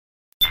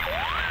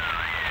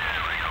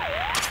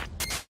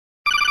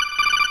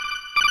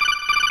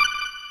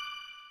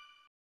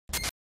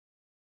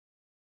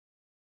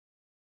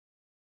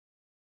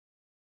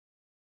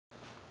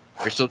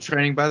You're still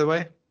training, by the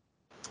way?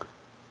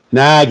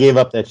 Nah, I gave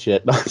up that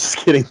shit. No, I'm just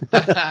kidding.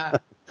 I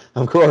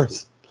Of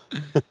course.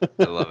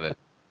 love it.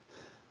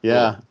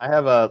 Yeah, Cool. I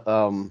have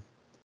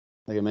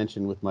like I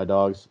mentioned with my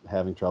dogs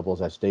having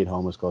troubles. I stayed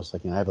home as close as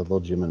I can. I have a little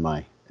gym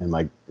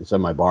it's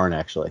in my barn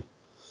actually.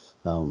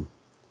 Um,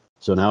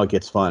 so now it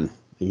gets fun.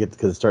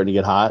 Because it's starting to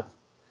get hot,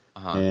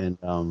 Uh-huh.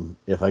 and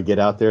if I get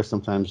out there,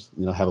 sometimes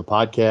have a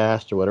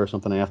podcast or whatever,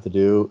 something I have to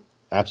do,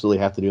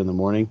 absolutely have to do in the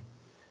morning.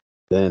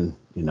 Then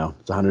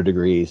it's 100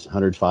 degrees,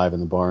 105 in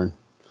the barn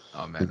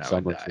Oh in man, the I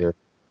would summer die. here.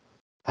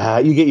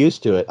 You get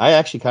used to it. I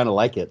actually kind of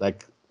like it.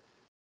 Like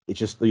it's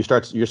just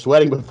you're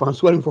sweating before I'm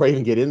sweating before I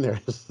even get in there.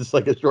 It's just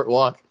like a short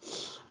walk,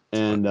 It's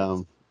fun.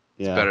 and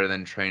It's yeah, better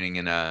than training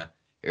in a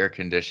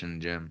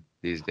air-conditioned gym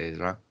these days,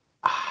 huh?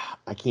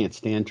 I can't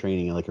stand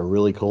training in like a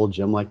really cold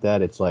gym like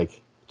that. It's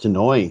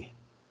annoying.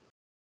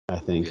 I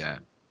think. Yeah.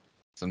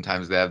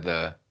 Sometimes they have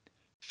the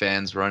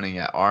fans running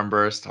at arm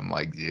burst. I'm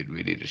like, dude,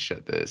 we need to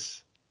shut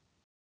this.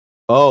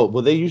 Oh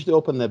well, they usually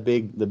open the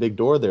big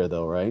door there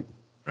though, right?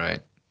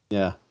 Right?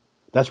 Yeah,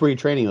 that's where you're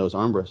training those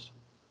arm brists.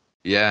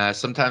 Yeah,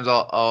 sometimes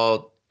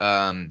I'll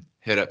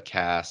hit up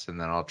Cass and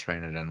then I'll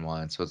train it in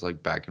one. So it's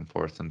like back and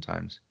forth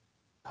sometimes.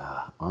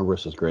 Arm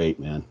wrist is great,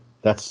 man.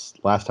 That's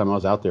last time I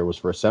was out there was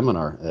for a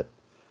seminar at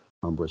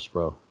Arm Wrist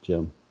Pro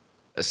Gym.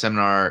 A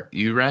seminar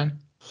you ran?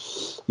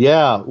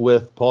 Yeah,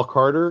 with Paul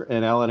Carter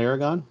and Alan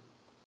Aragon.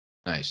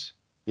 Nice.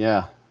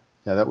 Yeah,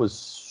 yeah, that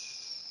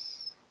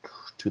was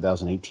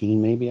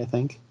 2018, maybe I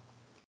think. Um,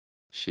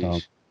 Sheesh.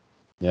 It's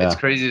yeah,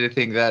 crazy to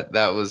think that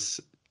that was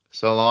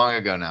so long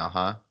ago now,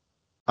 huh?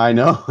 I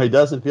know it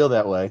doesn't feel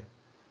that way.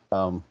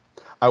 Um,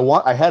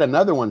 I had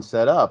another one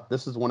set up.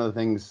 This is one of the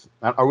things.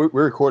 Are we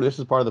recording? This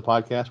is part of the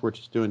podcast. We're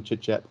just doing chit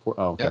chat before.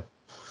 Oh, okay. Yep.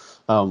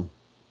 Um,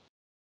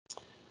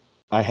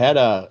 I had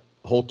a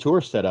whole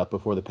tour set up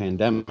before the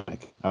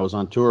pandemic. I was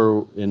on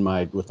tour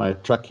with my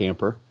truck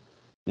camper,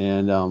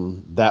 and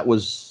that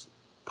was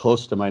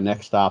close to my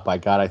next stop. I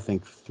got I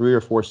think 3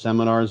 or 4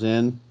 seminars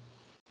in,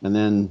 and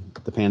then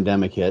the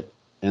pandemic hit,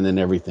 and then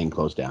everything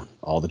closed down.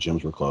 All the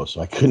gyms were closed,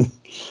 so I couldn't.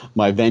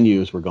 My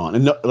venues were gone,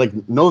 and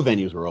no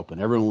venues were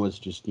open. Everyone was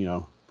just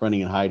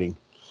running and hiding.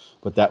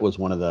 But that was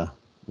one of the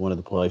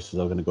places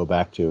I was going to go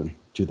back to in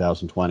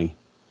 2020.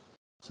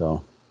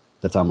 So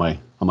that's on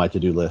my to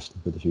do list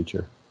for the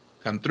future.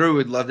 Come through.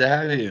 We'd love to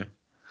have you.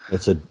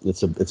 It's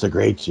a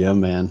great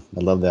gym, man.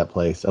 I love that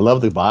place. I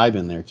love the vibe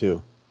in there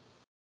too.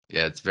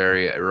 Yeah,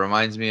 it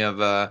reminds me of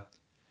the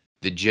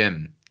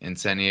gym in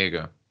San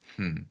Diego.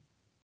 Hmm.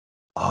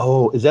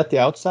 Oh, is that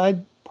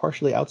the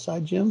partially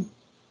outside gym?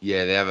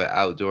 Yeah, they have an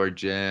outdoor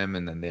gym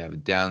and then they have a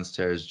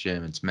downstairs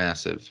gym. It's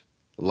massive.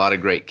 A lot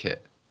of great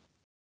kit.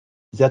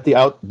 Is that the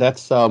out?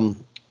 That's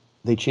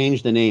they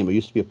changed the name. It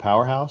used to be a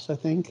powerhouse, I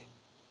think, It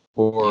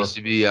or used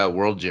to be a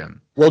World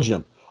Gym. World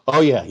Gym. Oh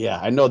yeah, yeah.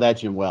 I know that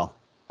gym well.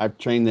 I've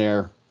trained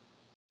there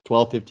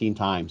 12, 15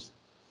 times,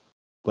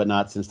 but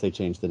not since they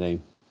changed the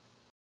name.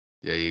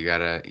 Yeah, you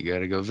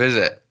gotta go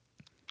visit.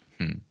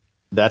 Hmm.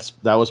 That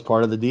was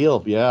part of the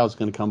deal. Yeah, I was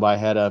going to come by. I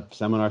had a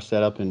seminar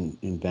set up in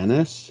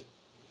Venice,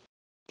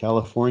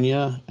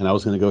 California, and I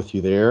was going to go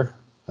through there.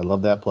 I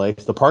love that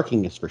place. The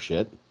parking is for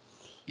shit,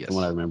 from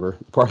what I Yes, remember.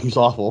 The parking's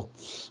awful.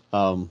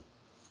 Um,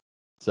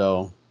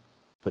 so,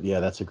 but yeah,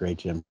 that's a great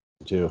gym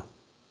too.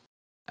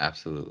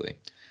 absolutely.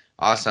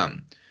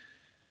 Awesome.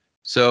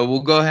 So we'll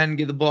go ahead and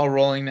get the ball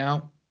rolling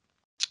now.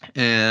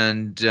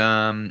 And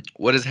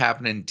what is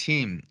happening,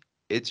 team?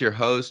 It's your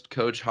host,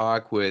 Coach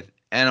Hawk, with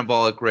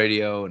Anabolic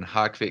Radio and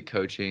HawkFit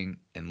Coaching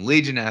and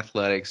Legion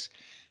Athletics.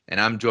 And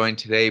I'm joined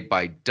today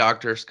by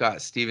Dr.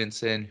 Scott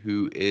Stevenson,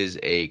 who is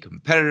a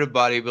competitive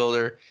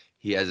bodybuilder.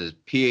 He has his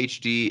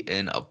PhD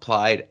in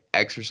applied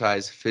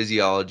exercise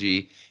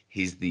physiology.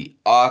 He's the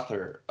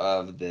author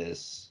of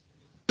this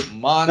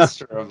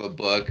monster of a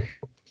book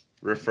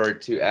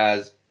referred to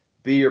as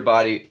Be Your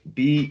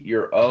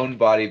Own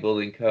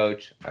Bodybuilding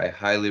Coach. I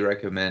highly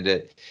recommend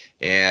it,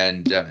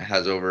 and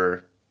has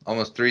over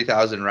almost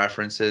 3,000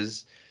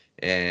 references.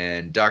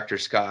 And Dr.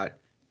 Scott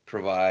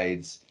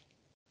provides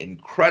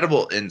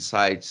incredible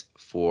insights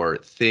for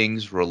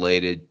things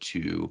related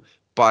to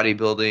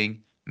bodybuilding,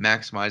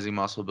 maximizing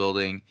muscle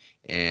building,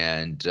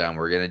 and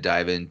we're going to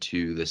dive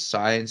into the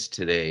science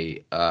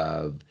today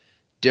of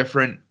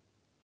different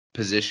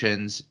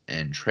positions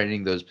and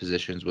training those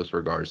positions with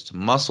regards to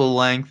muscle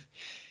length.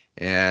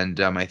 And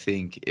I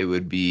think it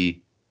would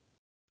be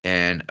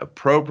an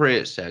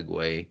appropriate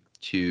segue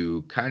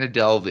to kind of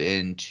delve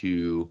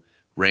into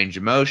range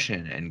of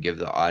motion and give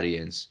the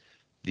audience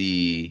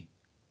the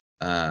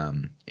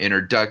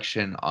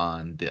introduction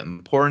on the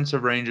importance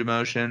of range of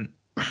motion.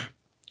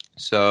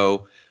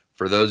 So,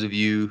 for those of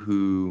you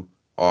who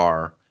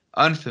are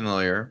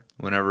unfamiliar,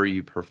 whenever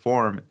you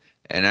perform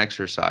an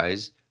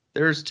exercise,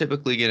 there's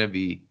typically going to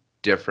be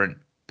different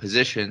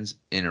positions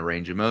in a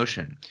range of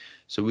motion.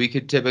 So, we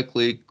could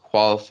typically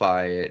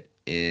qualify it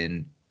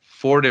in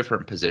 4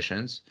 different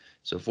positions.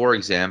 So, for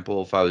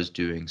example, if I was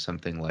doing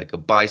something like a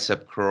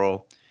bicep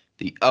curl,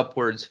 the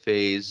upwards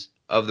phase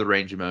of the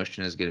range of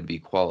motion is going to be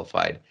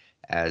qualified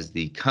as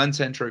the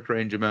concentric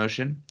range of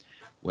motion.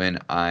 When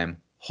I'm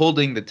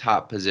holding the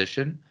top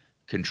position,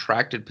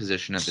 contracted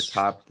position at the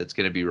top, that's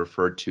going to be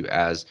referred to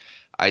as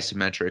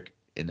isometric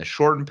in the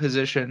shortened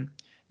position.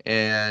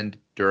 And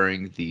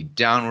during the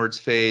downwards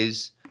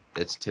phase,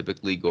 that's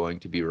typically going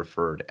to be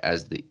referred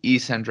as the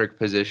eccentric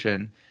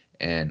position.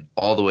 And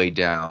all the way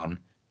down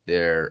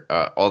there,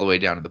 all the way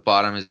down to the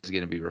bottom is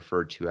going to be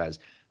referred to as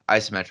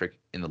isometric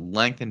in the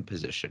lengthened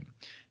position.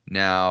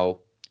 Now,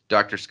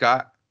 Dr.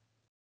 Scott,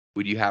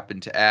 would you happen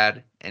to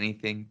add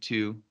anything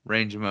to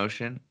range of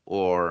motion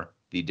or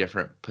the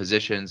different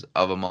positions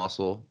of a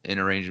muscle in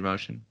a range of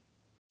motion?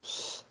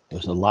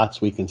 There's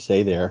lots we can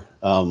say there.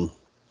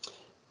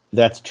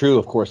 That's true,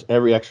 of course,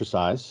 every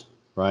exercise,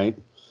 right?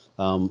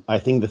 I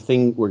think the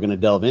thing we're going to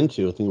delve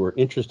into, the thing we're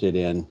interested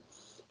in,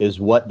 is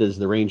what does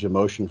the range of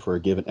motion for a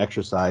given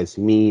exercise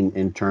mean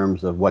in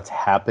terms of what's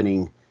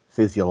happening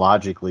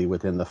physiologically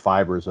within the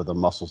fibers of the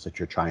muscles that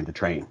you're trying to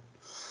train.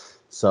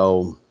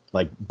 So,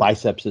 like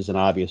biceps is an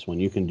obvious one.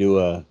 You can do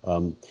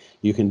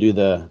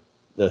the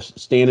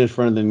stand in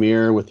front of the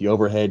mirror with the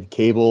overhead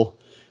cable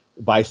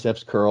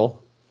biceps curl.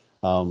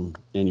 And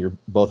your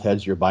both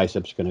heads, your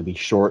biceps are going to be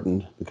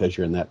shortened because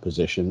you're in that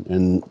position.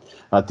 And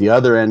at the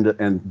other end,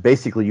 and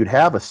basically you'd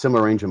have a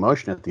similar range of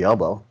motion at the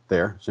elbow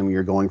there, assuming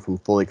you're going from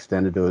fully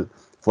extended to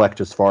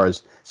flex as far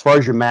as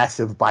your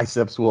massive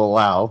biceps will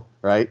allow,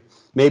 right?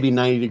 Maybe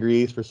 90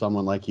 degrees for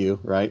someone like you,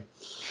 right?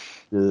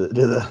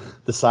 The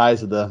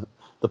size of the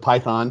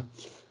python.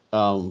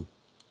 And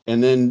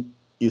then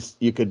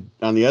you could,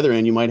 on the other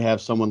end, you might have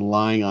someone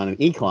lying on an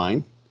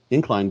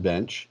incline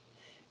bench.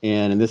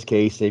 And in this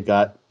case, they've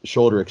got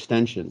shoulder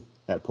extension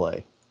at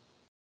play.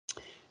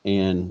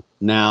 And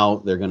now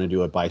they're going to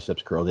do a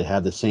biceps curl. They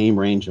have the same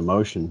range of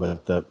motion,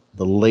 but the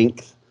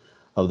length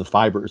of the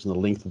fibers and the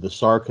length of the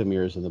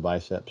sarcomeres in the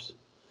biceps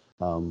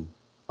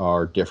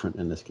are different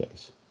in this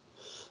case.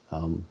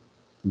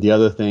 The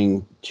other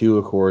thing, too,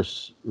 of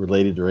course,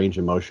 related to range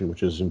of motion,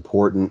 which is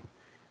important,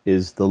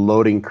 is the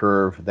loading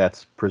curve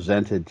that's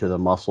presented to the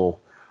muscle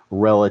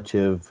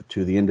relative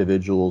to the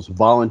individual's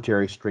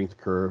voluntary strength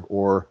curve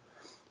or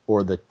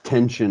the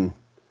tension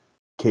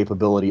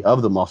capability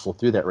of the muscle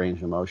through that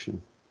range of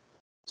motion.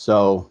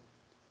 So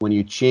when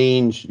you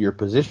change your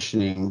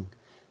positioning,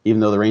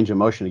 even though the range of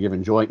motion of a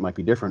given joint might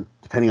be different,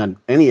 depending on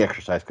any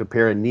exercise,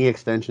 compare a knee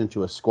extension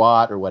to a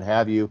squat or what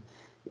have you,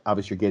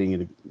 obviously you're getting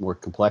into more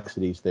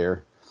complexities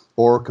there.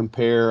 Or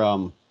compare,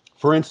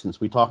 for instance,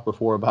 we talked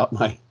before about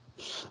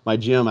my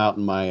gym out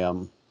in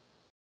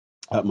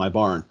my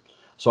barn.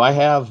 So I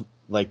have,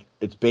 like,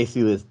 it's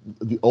basically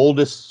the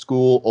old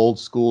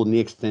school knee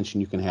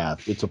extension you can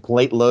have. It's a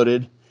plate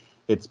loaded.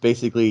 It's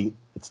basically,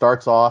 it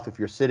starts off, if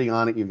you're sitting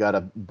on it, you've got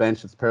a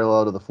bench that's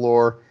parallel to the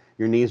floor.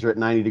 Your knees are at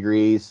 90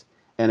 degrees,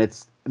 and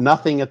it's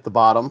nothing at the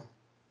bottom,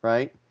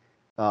 right?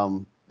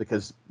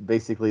 Because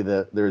basically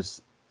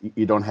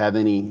you don't have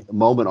any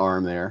moment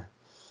arm there.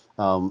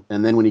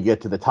 And then when you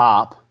get to the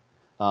top,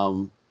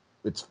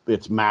 it's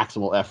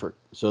maximal effort.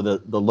 So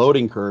the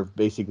loading curve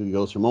basically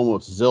goes from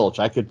almost zilch.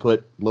 I could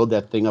load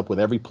that thing up with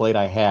every plate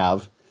I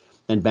have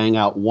and bang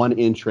out 1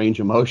 inch range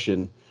of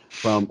motion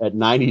from at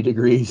 90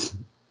 degrees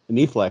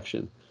knee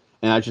flexion,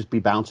 and I'd just be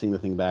bouncing the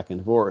thing back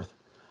and forth.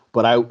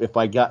 But if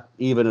I got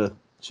even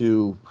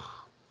to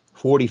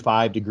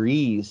 45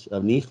 degrees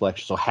of knee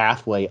flexion, so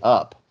halfway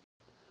up,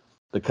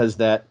 because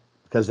that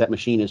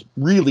machine is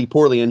really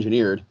poorly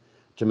engineered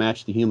to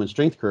match the human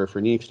strength curve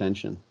for knee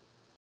extension,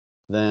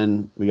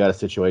 then we got a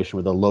situation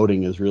where the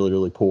loading is really,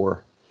 really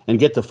poor. And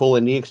get to full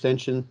knee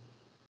extension,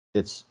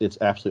 it's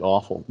absolutely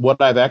awful.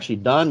 What I've actually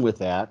done with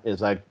that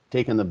is I've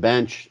taken the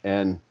bench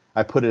and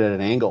I put it at an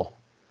angle.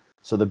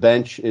 So the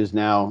bench is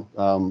now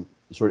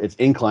it's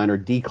inclined or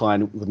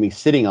declined with me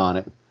sitting on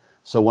it.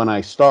 So when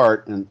I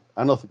start, and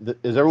I don't know,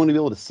 is everyone going to be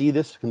able to see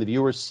this? Can the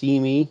viewers see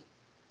me?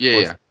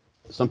 Yeah.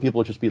 Some people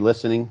will just be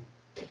listening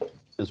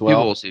as well.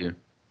 People will see you.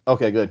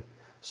 Okay, good.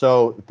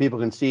 So people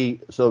can see.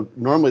 So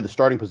normally the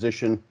starting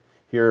position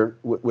here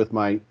with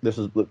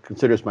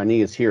considers my knee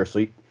is here. So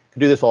you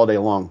can do this all day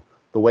long.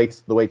 The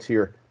weight's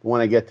here. But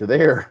when I get to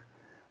there,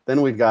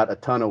 then we've got a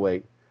ton of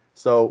weight.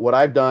 So what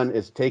I've done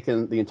is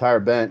taken the entire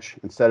bench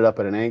and set it up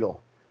at an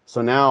angle.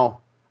 So now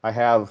I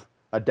have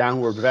a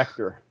downward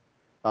vector.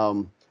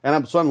 And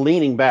I'm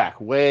leaning back,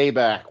 way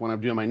back when I'm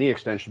doing my knee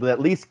extension, but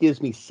at least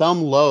gives me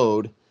some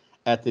load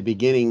at the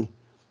beginning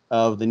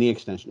of the knee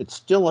extension. It's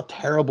still a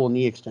terrible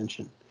knee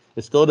extension.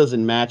 It still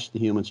doesn't match the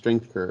human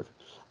strength curve,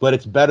 but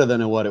it's better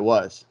than what it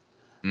was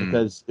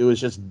because it was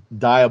just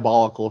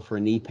diabolical for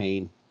knee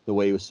pain the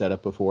way it was set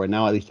up before. And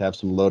now I at least have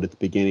some load at the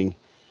beginning.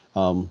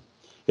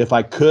 If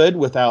I could,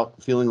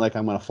 without feeling like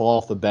I'm going to fall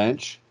off the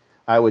bench,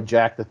 I would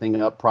jack the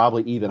thing up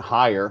probably even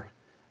higher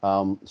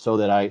so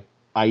that I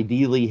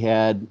ideally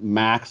had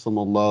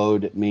maximal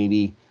load at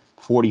maybe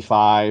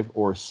 45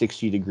 or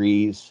 60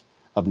 degrees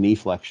of knee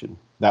flexion.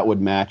 That would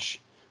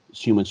match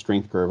human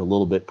strength curve a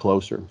little bit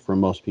closer for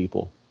most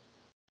people.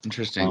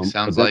 Interesting.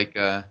 Sounds like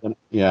a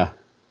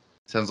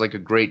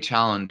great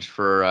challenge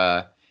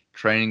for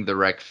training the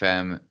rec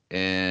fem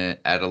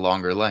at a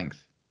longer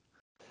length.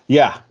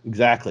 Yeah,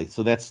 exactly.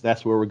 So that's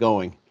where we're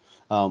going.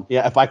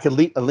 Yeah, if I could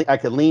I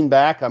could lean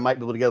back, I might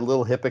be able to get a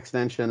little hip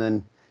extension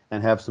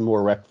and have some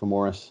more recto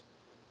femoris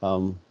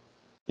um,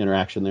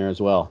 interaction there as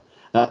well.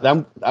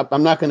 Now,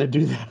 I'm not going to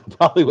do that.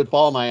 Probably would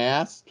fall on my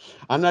ass.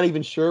 I'm not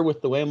even sure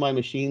with the way my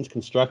machine's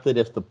constructed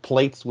if the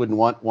plates wouldn't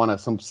want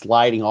some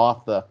sliding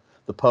off the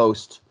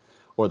post,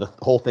 or the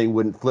whole thing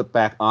wouldn't flip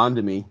back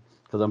onto me,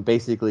 because I'm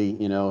basically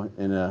in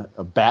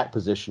a bat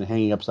position,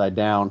 hanging upside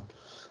down.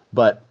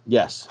 But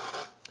yes,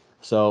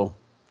 so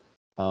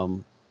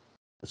um,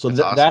 That's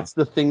awesome. that's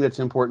the thing that's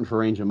important for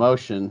range of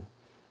motion.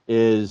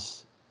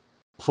 Is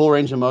full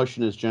range of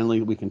motion is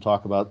generally, we can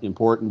talk about,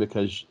 important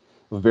because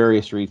of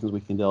various reasons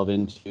we can delve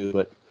into,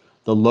 but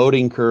the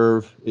loading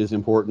curve is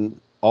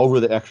important over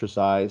the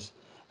exercise,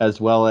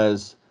 as well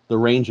as the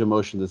range of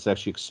motion that's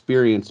actually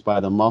experienced by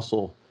the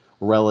muscle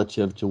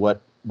relative to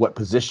what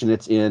position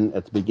it's in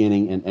at the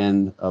beginning and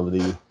end of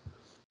the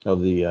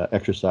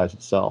exercise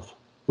itself,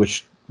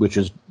 which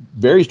is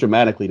varies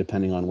dramatically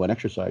depending on what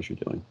exercise you're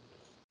doing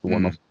and what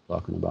Mm, muscle you're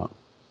talking about.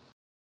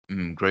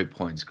 great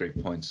points.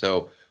 Great points.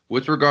 So,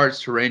 with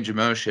regards to range of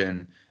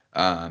motion,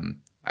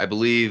 I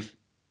believe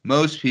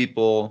most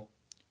people,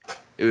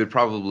 it would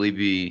probably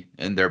be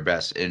in their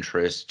best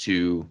interest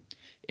to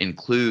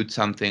include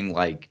something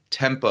like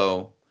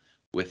tempo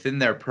within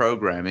their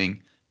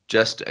programming,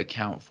 just to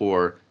account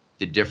for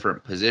the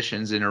different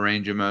positions in a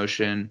range of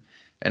motion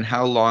and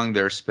how long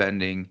they're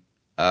spending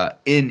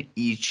in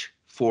each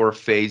four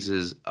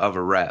phases of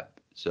a rep.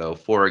 So,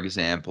 for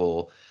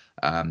example,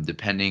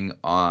 depending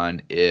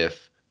on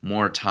if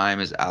more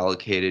time is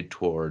allocated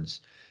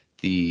towards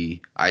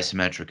the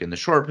isometric in the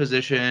short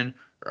position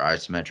or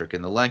isometric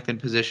in the lengthened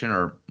position,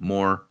 or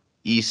more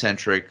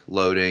eccentric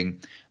loading,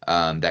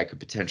 that could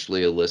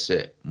potentially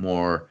elicit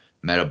more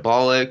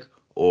metabolic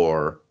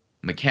or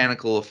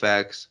mechanical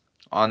effects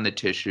on the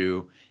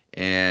tissue.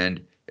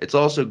 And it's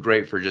also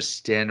great for just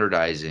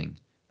standardizing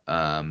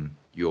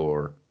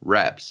your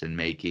reps and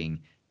making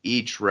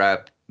each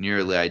rep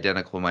nearly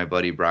identical. My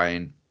buddy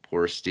Brian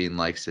Porstein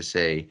likes to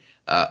say,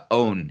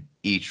 own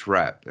each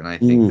rep. And I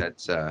think Mm,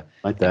 that's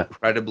like that.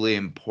 incredibly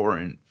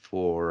important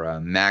for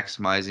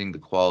maximizing the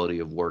quality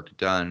of work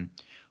done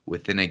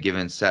within a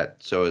given set.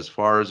 So, as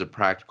far as a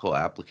practical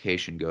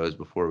application goes,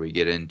 before we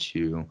get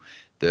into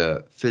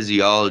the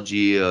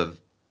physiology of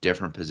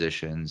different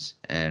positions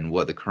and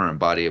what the current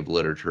body of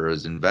literature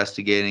is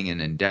investigating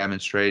and in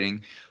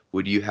demonstrating,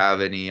 would you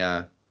have any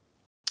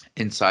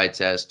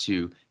insights as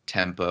to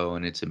tempo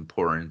and its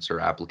importance or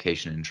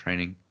application in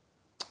training?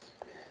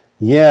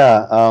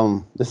 Yeah,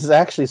 this is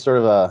actually sort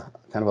of a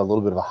kind of a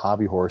little bit of a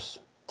hobby horse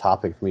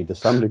topic for me to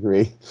some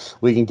degree.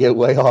 We can get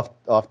way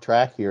off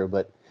track here,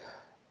 but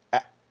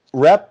a-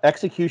 rep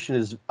execution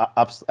is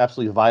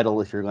absolutely vital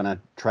if you're going to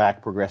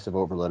track progressive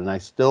overload. And I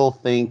still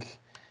think,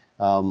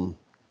 um,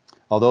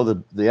 although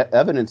the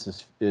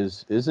evidence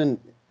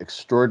isn't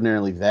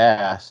extraordinarily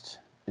vast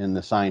in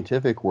the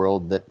scientific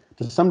world, that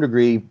to some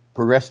degree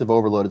progressive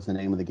overload is the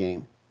name of the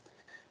game.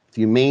 If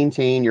you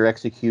maintain your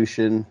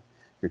execution,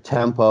 your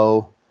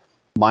tempo,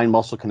 mind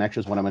muscle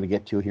connections, what I'm going to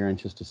get to here in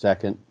just a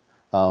second,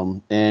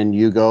 and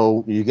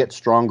you get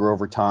stronger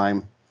over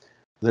time.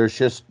 There's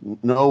just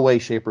no way,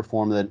 shape, or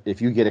form that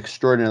if you get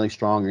extraordinarily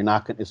strong, you're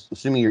not going to,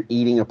 assuming you're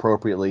eating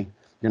appropriately,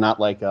 you're not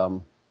like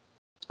a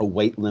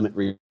weight limit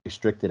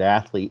restricted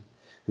athlete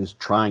who's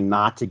trying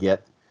not to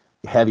get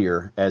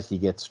heavier as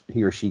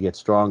he or she gets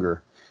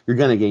stronger. You're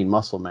going to gain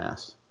muscle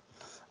mass.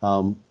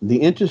 The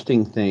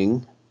interesting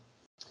thing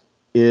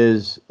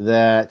is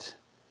that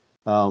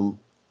um,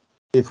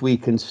 if we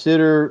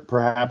consider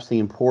perhaps the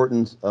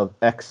importance of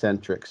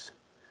eccentrics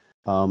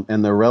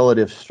and the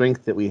relative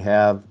strength that we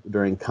have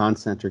during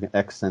concentric and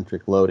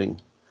eccentric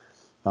loading,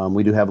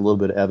 we do have a little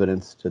bit of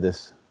evidence to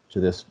this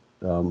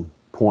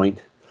point.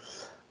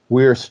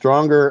 We're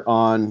stronger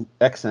on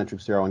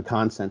eccentrics here on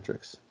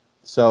concentrics.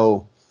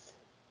 So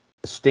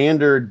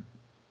standard,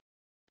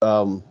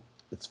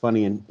 it's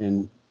funny,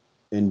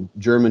 in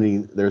Germany,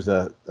 there's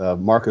a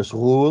Markus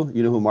Rühl.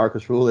 You know who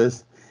Markus Rühl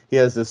is? He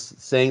has this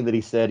saying that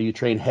he said, you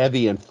train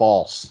heavy and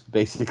false,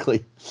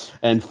 basically.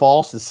 And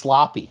false is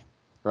sloppy,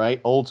 right?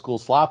 Old school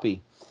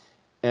sloppy.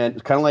 And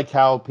it's kind of like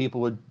how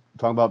people would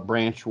talk about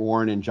Branch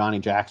Warren and Johnny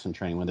Jackson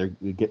training. When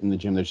they get in the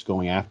gym, they're just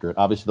going after it.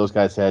 Obviously, those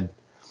guys had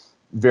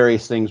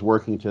various things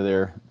working to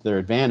their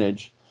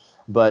advantage.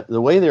 But the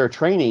way they're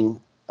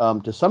training,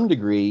 to some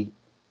degree,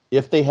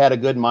 if they had a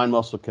good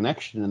mind-muscle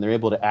connection and they're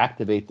able to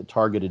activate the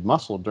targeted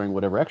muscle during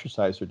whatever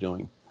exercise they're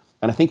doing,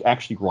 and I think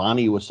actually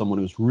Ronnie was someone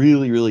who was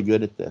really, really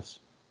good at this.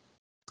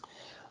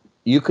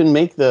 You can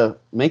make the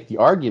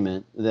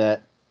argument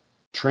that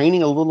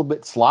training a little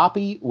bit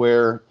sloppy,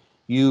 where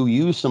you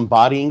use some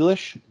body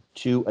English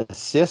to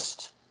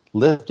assist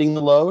lifting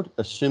the load,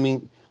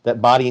 assuming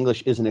that body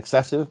English isn't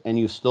excessive, and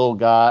you still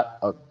got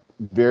a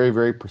very,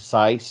 very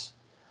precise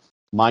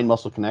mind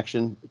muscle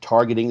connection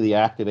targeting the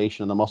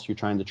activation of the muscle you're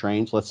trying to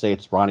train. So let's say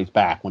it's Ronnie's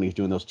back when he's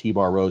doing those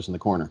T-bar rows in the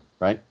corner,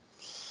 right?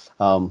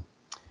 Um,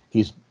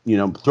 he's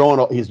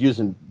he's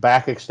using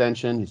back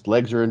extension. His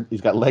legs are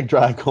he's got leg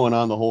drive going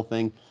on, the whole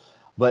thing.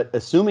 But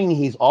assuming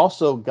he's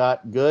also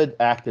got good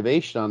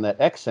activation on that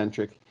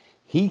eccentric,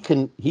 he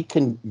can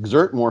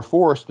exert more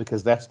force,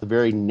 because that's the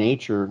very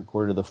nature,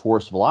 according to the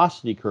force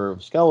velocity curve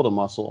of skeletal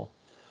muscle,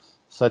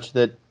 such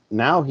that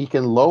now he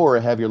can lower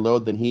a heavier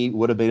load than he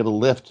would have been able to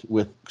lift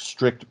with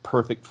strict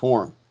perfect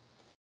form.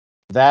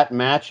 That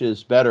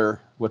matches better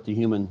what the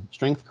human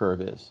strength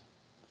curve is.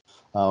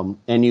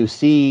 And you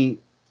see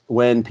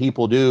when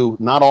people do,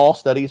 not all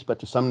studies, but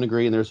to some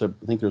degree, and I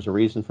think there's a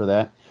reason for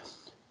that,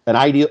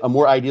 a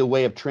more ideal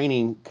way of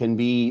training can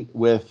be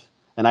with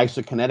an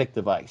isokinetic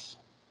device.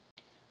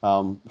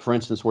 For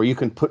instance, where you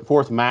can put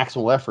forth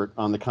maximal effort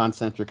on the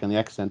concentric and the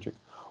eccentric,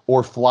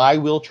 or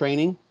flywheel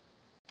training.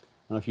 I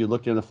don't know if you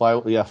looked into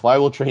flywheel. Yeah,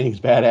 flywheel training is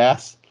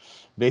badass.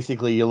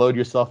 Basically, you load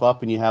yourself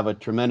up and you have a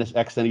tremendous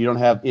eccentric. You don't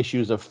have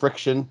issues of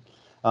friction,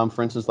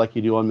 for instance, like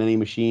you do on many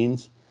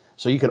machines.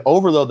 So you can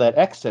overload that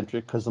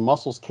eccentric because the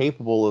muscle's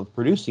capable of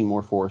producing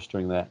more force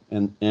during that,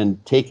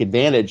 and take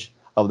advantage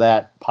of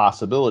that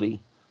possibility.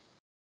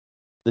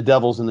 The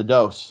devil's in the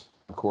dose,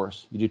 of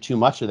course. You do too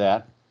much of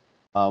that,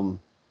 and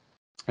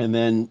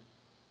then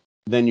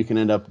you can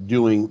end up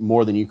doing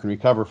more than you can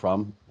recover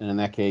from, and in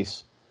that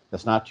case,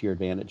 that's not to your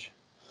advantage.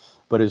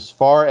 But as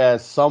far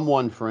as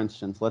someone, for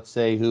instance, let's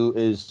say who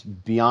is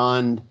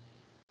beyond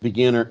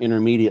beginner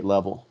intermediate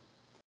level,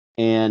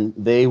 and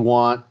they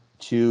want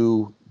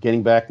to,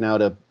 getting back now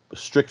to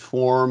strict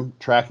form,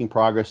 tracking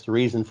progress, the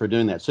reason for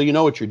doing that. So you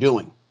know what you're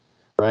doing,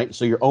 right?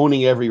 So you're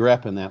owning every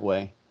rep in that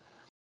way.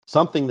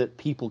 Something that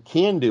people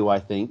can do, I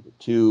think,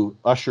 to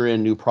usher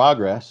in new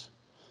progress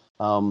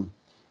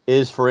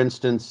is, for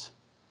instance,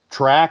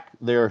 track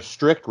their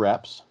strict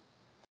reps.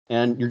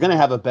 And you're going to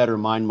have a better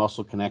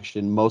mind-muscle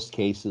connection in most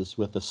cases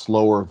with a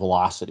slower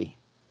velocity,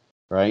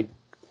 right?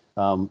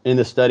 In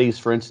the studies,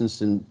 for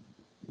instance, in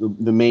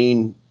the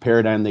main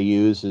paradigm they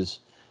use is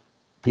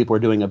people are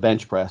doing a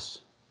bench press,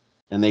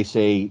 and they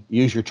say,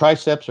 use your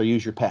triceps or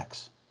use your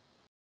pecs.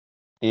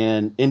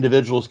 And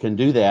individuals can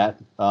do that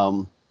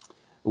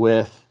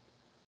with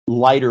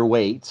lighter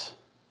weights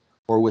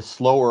or with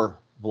slower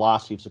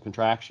velocities of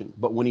contraction.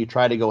 But when you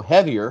try to go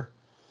heavier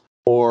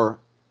or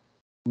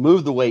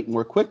move the weight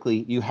more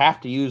quickly, you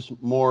have to use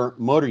more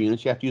motor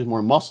units. You have to use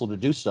more muscle to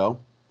do so.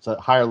 It's a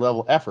higher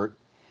level effort.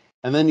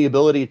 And then the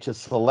ability to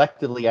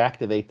selectively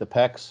activate the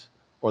pecs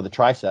or the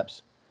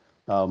triceps,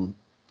 and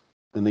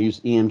they use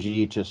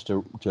EMG just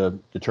to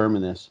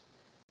determine this,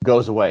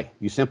 goes away.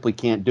 You simply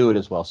can't do it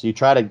as well. So you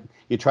try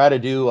to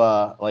do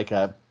like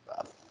a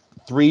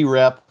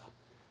 3-rep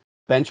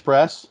bench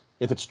press.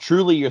 If it's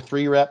truly your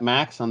 3-rep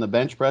max on the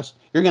bench press,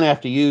 you're going to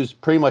have to use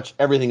pretty much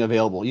everything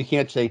available. You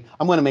can't say,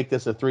 I'm going to make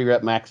this a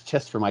 3-rep max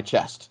just for my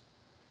chest,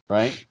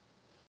 right?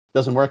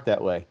 Doesn't work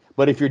that way.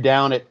 But if you're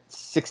down at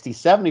 60,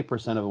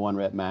 70% of a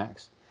 1-rep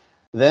max,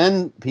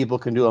 then people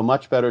can do a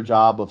much better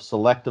job of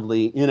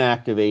selectively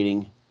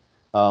inactivating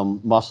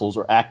muscles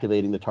or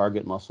activating the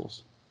target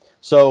muscles.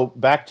 So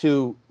back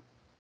to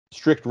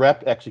strict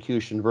rep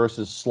execution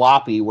versus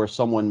sloppy, where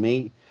someone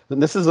may,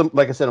 and this is,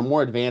 like I said, a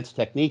more advanced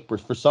technique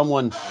for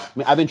someone. I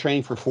mean, I've been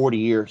training for 40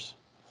 years.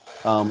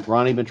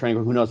 Ronnie been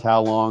training for who knows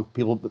how long.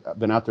 People have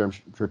been out there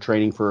for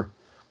training for,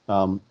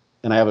 and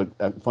I have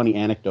a funny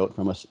anecdote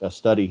from a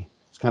study.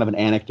 It's kind of an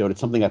anecdote.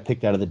 It's something I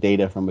picked out of the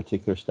data from a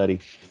particular study.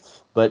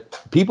 But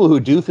people who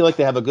do feel like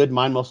they have a good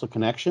mind-muscle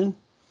connection,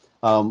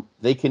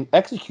 they can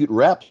execute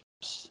reps.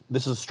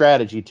 This is a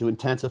strategy to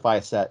intensify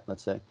a set,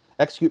 let's say.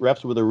 Execute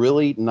reps with a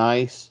really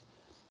nice,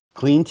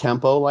 clean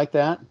tempo like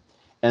that.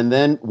 And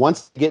then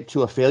once you get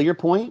to a failure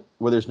point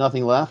where there's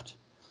nothing left,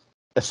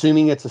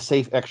 assuming it's a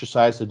safe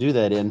exercise to do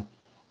that in,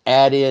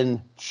 add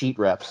in cheat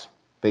reps,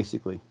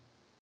 basically.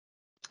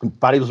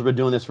 Bodybuilders have been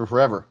doing this for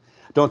forever.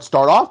 Don't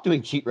start off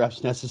doing cheat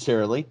reps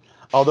necessarily,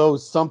 although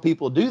some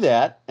people do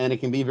that, and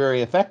it can be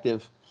very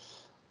effective.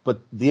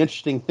 But the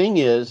interesting thing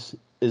is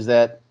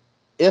that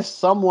if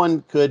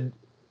someone could,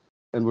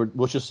 and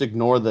we'll just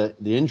ignore the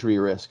injury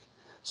risk,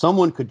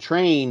 someone could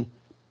train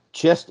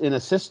just in a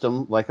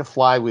system like a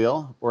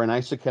flywheel or an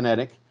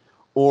isokinetic,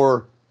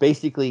 or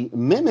basically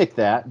mimic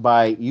that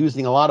by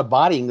using a lot of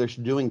body English,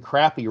 doing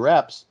crappy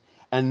reps,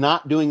 and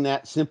not doing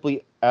that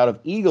simply out of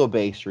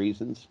ego-based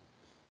reasons,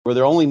 where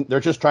they're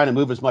just trying to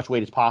move as much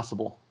weight as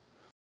possible.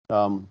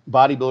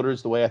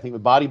 Bodybuilders, the way I think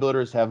of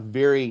bodybuilders, have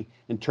very,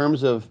 in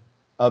terms of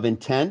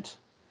intent,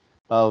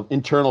 of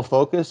internal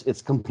focus,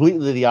 it's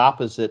completely the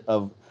opposite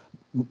of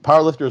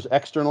powerlifters'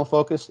 external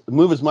focus.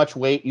 Move as much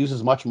weight, use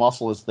as much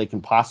muscle as they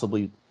can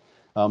possibly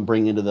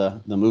bring into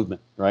the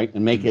movement, right?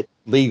 And make it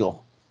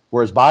legal.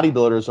 Whereas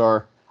bodybuilders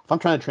are, if I'm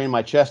trying to train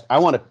my chest, I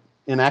want to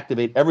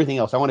inactivate everything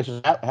else. I want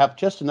to just have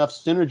just enough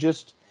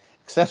synergist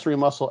accessory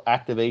muscle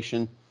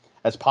activation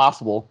as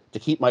possible to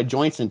keep my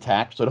joints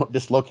intact so I don't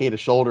dislocate a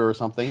shoulder or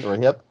something, or a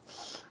hip,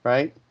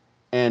 right?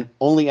 And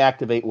only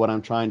activate what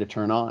I'm trying to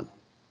turn on.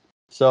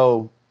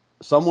 So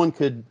someone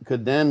could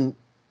then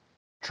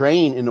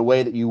train in a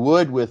way that you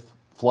would with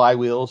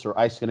flywheels or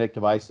isokinetic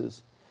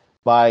devices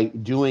by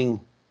doing,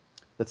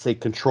 let's say,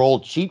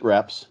 controlled cheat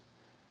reps,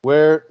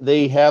 where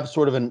they have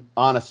sort of a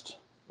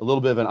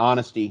little bit of an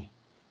honesty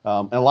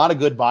And a lot of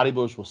good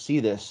bodybuilders will see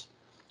this.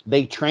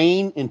 They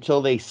train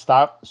until they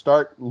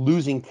start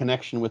losing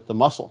connection with the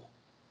muscle.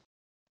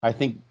 I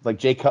think like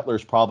Jay Cutler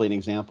is probably an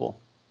example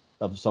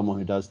of someone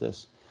who does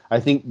this. I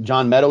think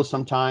John Meadows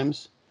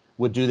sometimes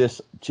would do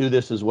this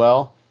as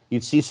well.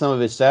 You'd see some of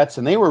his sets,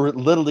 and they were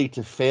literally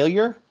to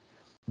failure,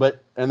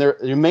 and there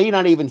you may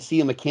not even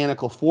see a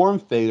mechanical form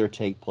failure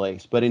take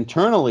place, but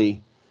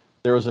internally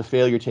there was a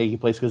failure taking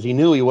place because he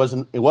knew he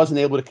wasn't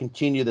able to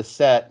continue the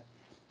set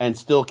and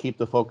still keep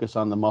the focus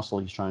on the muscle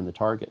he's trying to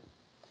target.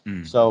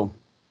 So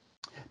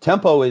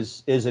tempo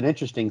is an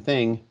interesting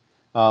thing.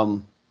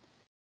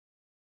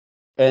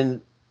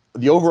 And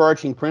the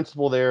overarching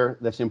principle there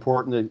that's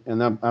important,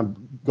 and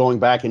I'm going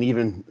back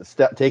and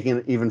taking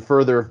an even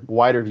further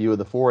wider view of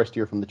the forest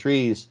here from the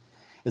trees,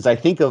 is I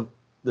think of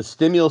the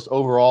stimulus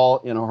overall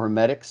in a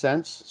hormetic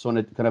sense, so in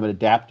a kind of an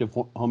adaptive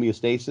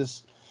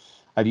homeostasis.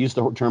 I've used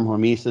the term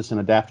hormesis and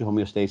adaptive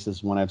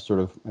homeostasis when I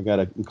got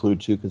to include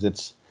two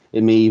because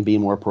it may be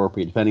more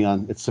appropriate depending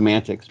on its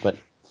semantics. But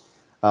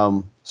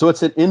so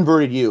it's an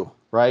inverted U,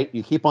 right?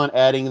 You keep on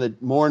adding the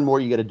more and more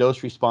you get a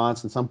dose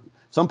response, and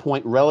some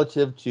point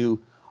relative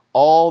to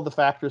all the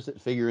factors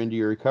that figure into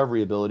your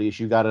recovery abilities,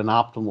 you've got an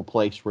optimal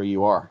place where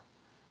you are,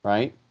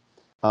 right?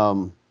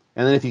 And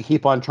then if you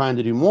keep on trying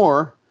to do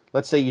more,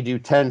 let's say you do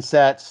 10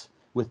 sets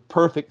with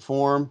perfect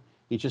form,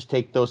 you just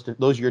take those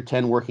are your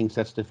 10 working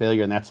sets to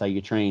failure, and that's how you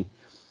train.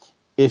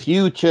 If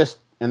you just,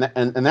 and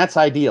that's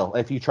ideal.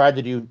 If you tried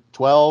to do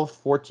 12,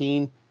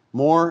 14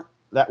 more,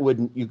 that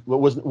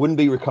wouldn't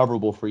be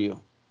recoverable for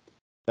you.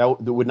 That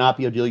would not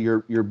be ideal.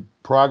 Your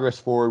progress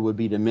forward would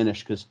be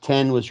diminished because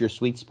 10 was your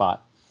sweet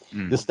spot.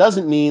 This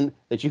doesn't mean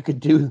that you could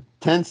do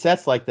 10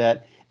 sets like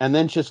that and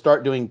then just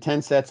start doing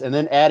 10 sets and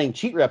then adding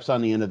cheat reps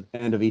on the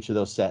end of each of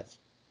those sets.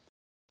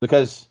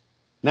 Because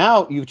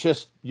now you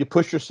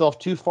push yourself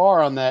too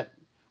far on that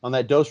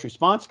dose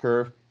response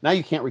curve. Now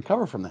you can't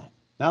recover from that.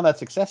 Now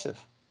that's excessive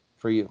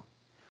for you.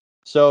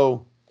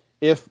 So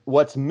if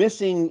what's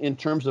missing in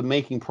terms of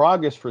making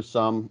progress for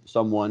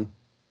someone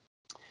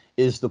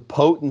is the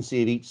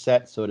potency of each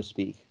set, so to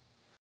speak.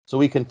 So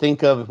we can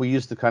think of, if we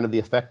use the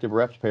effective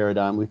reps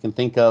paradigm, we can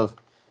think of,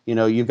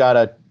 you've got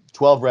a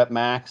 12 rep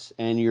max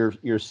and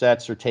your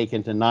sets are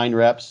taken to 9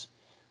 reps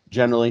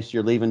generally. So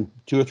you're leaving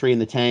 2 or 3 in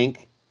the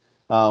tank.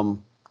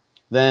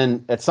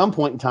 Then at some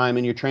point in time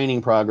in your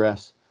training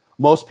progress,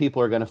 most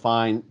people are going to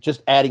find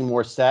just adding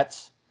more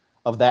sets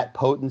of that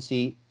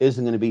potency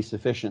isn't going to be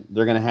sufficient.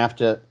 They're going to have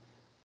to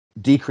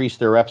decrease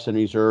their reps in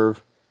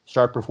reserve,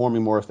 start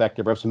performing more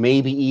effective reps,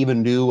 maybe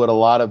even do what a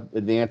lot of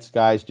advanced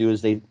guys do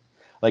is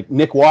like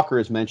Nick Walker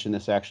has mentioned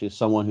this actually as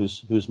someone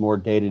who's more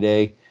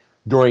day-to-day.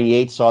 Dorian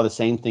Yates saw the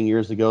same thing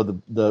years ago.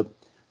 The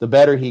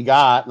better he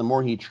got, the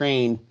more he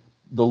trained,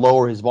 the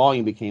lower his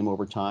volume became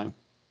over time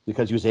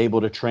because he was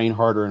able to train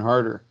harder and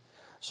harder.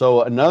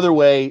 So another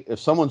way, if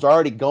someone's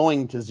already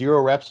going to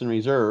 0 reps in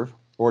reserve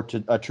or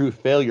to a true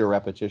failure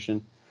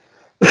repetition,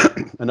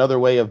 another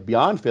way of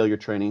beyond failure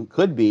training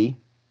could be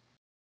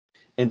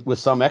with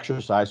some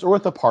exercise or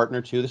with a partner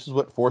too. This is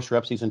what forced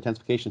reps, these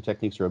intensification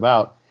techniques are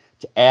about,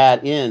 to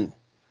add in.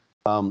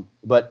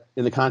 But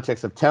in the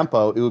context of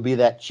tempo, it would be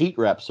that cheat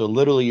rep. So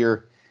literally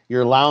you're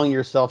allowing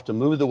yourself to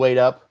move the weight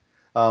up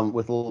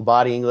with a little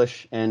body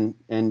English, and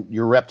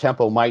your rep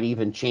tempo might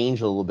even change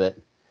a little bit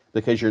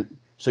because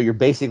you're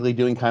basically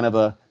doing kind of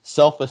a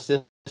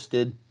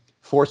self-assisted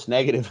force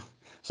negative,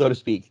 so to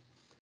speak.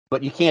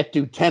 But you can't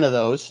do 10 of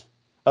those.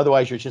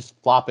 Otherwise, you're just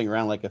flopping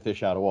around like a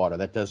fish out of water.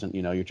 That doesn't,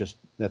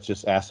 that's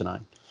just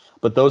asinine.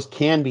 But those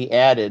can be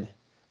added.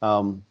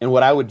 And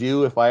what I would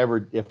do if I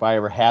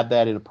ever had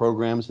that in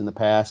programs in the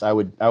past, I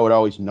would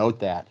always note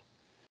that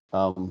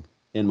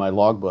in my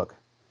logbook.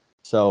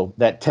 So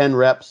that 10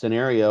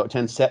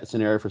 set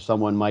scenario for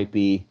someone might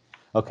be,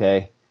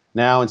 okay,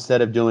 now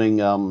instead of doing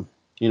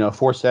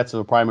 4 sets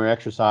of a primary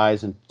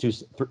exercise and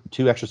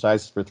two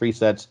exercises for 3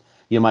 sets,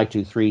 you might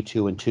do 3,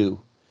 2, and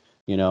 2.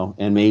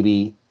 And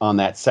maybe on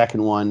that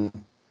second one,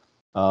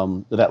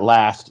 that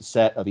last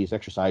set of these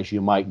exercises,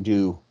 you might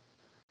do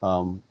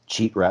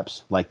cheat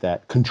reps like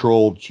that,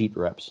 controlled cheat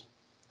reps,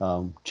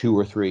 2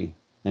 or 3,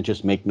 and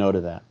just make note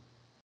of that.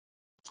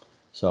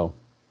 So,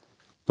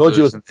 told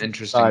you some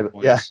interesting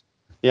points.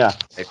 Yeah.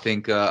 I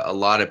think a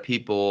lot of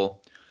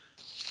people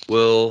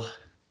will,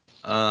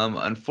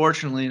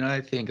 unfortunately, and I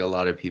think a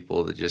lot of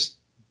people that just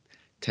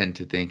tend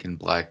to think in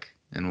black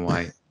and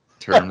white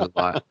terms a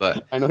lot,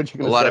 but I know what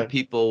you're a going to lot say. of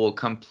people will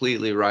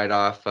completely write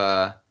off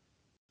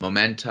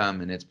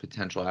momentum and its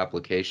potential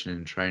application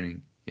in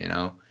training,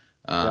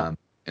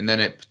 and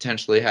then it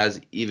potentially has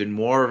even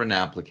more of an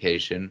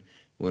application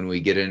when we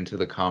get into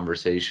the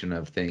conversation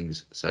of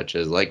things such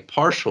as like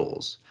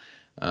partials.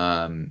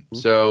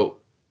 So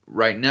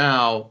right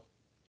now,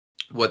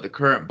 what the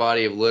current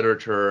body of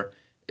literature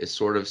is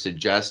sort of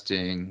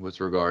suggesting with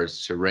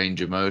regards to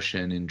range of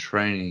motion in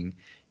training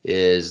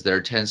is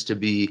there tends to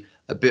be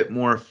a bit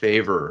more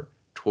favor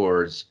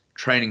towards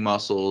training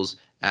muscles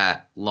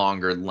at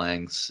longer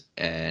lengths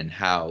and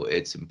how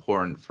it's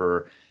important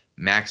for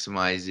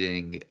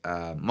maximizing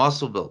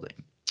muscle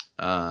building.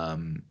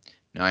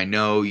 Now, I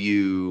know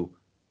you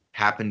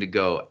happen to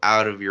go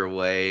out of your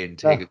way and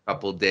take Yeah. a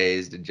couple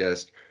days to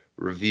just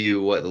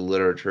review what the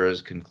literature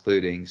is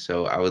concluding.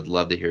 So I would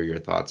love to hear your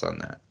thoughts on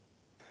that.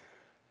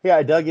 Yeah,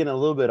 I dug in a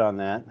little bit on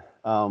that.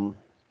 Um,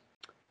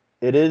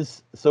 it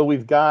is so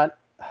we've got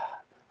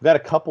a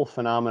couple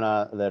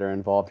phenomena that are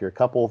involved here, a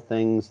couple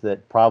things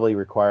that probably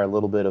require a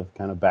little bit of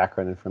kind of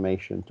background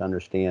information to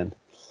understand.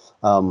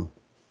 Um,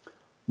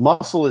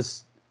 Muscle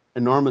is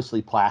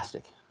enormously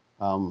plastic.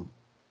 Um,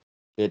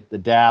 it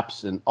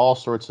adapts in all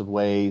sorts of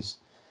ways,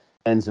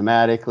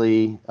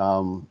 enzymatically.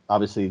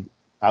 Obviously,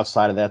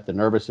 outside of that, the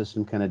nervous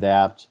system can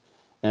adapt,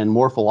 and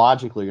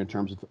morphologically, in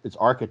terms of its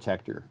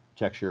architecture,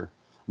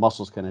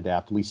 muscles can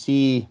adapt. We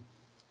see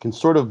can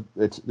sort of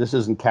this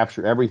doesn't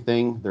capture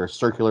everything. There are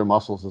circular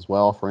muscles as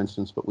well, for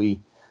instance, but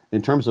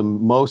in terms of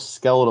most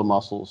skeletal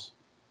muscles,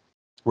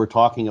 we're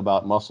talking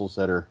about muscles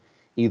that are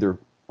either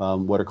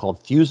what are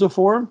called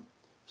fusiform,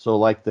 so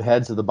like the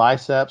heads of the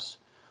biceps,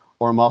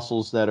 or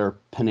muscles that are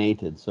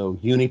pinnated, so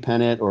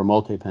unipennate or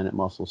multipennate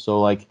muscles.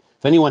 So like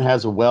if anyone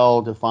has a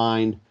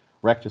well-defined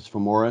rectus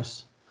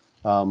femoris,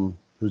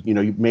 who's,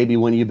 maybe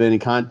when you've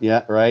been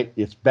yeah, right,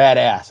 it's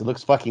badass. It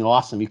looks fucking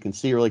awesome. You can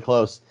see really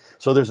close.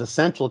 So there's a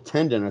central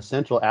tendon, a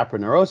central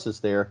aponeurosis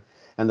there,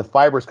 and the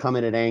fibers come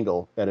in at an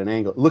angle.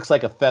 It looks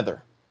like a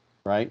feather,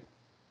 right?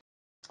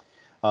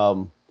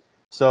 Um,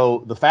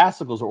 so the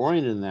fascicles are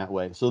oriented in that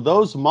way. So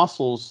those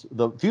muscles,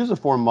 the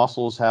fusiform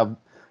muscles,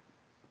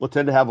 will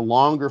tend to have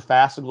longer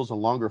fascicles and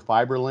longer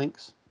fiber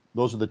links.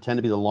 Those tend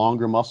to be the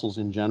longer muscles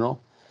in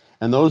general,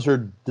 and those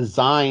are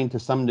designed to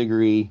some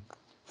degree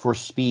for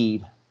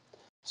speed.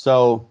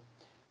 So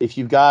if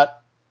you've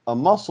got a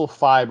muscle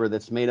fiber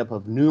that's made up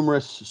of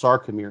numerous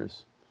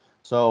sarcomeres,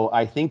 so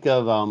I think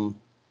of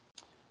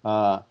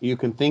you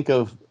can think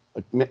of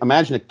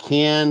imagine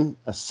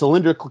a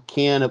cylindrical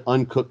can of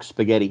uncooked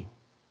spaghetti,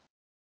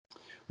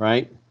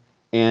 right?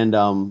 And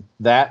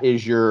that's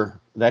your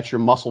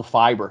muscle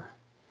fiber.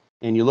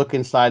 And you look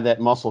inside that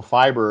muscle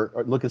fiber,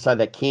 or look inside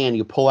that can,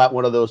 you pull out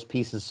one of those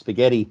pieces of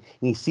spaghetti,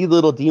 and you see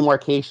little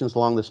demarcations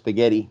along the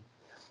spaghetti.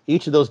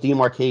 Each of those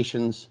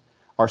demarcations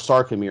are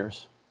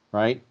sarcomeres,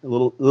 right?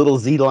 Little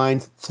Z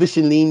lines,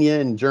 Zwischenlinie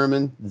in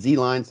German. Z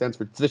line stands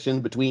for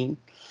zwischen, between.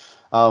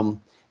 Um,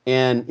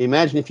 and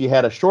imagine if you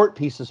had a short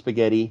piece of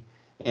spaghetti,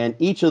 and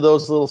each of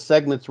those little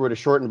segments were to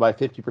shorten by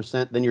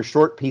 50%, then your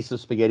short piece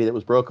of spaghetti that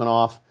was broken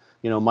off,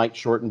 might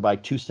shorten by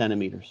 2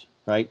 centimeters,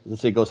 right?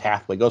 Let's say it goes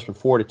halfway, it goes from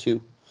 4 to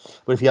 2.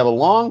 But if you have a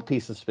long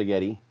piece of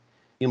spaghetti,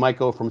 you might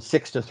go from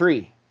 6 to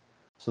 3.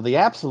 So the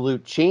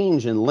absolute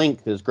change in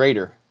length is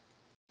greater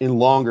in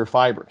longer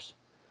fibers.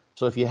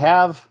 So if you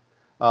have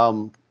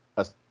a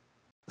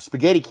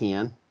spaghetti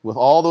can with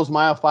all those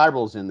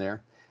myofibrils in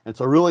there, and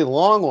it's a really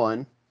long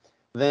one,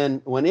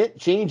 then when it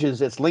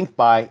changes its length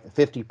by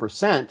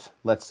 50%,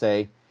 let's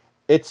say,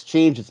 it's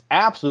changed its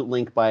absolute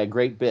length by a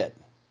great bit.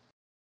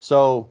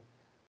 So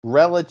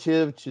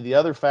relative to the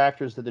other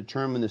factors that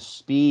determine the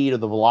speed or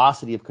the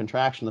velocity of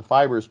contraction of the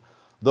fibers,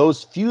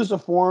 those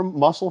fusiform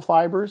muscle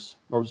fibers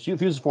or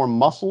fusiform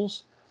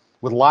muscles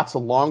with lots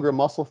of longer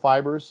muscle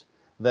fibers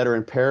that are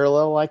in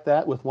parallel like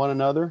that with one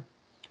another,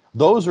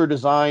 those are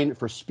designed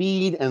for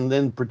speed and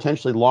then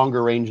potentially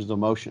longer ranges of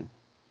motion,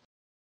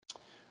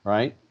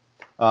 right?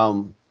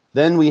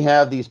 Then we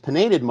have these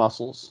pinnated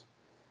muscles,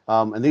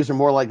 and these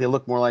are they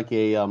look more like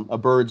a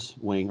bird's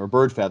wing or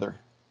bird feather,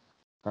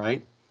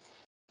 right?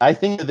 I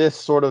think of this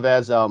sort of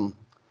as tug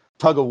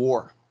of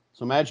war.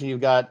 So imagine you've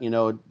got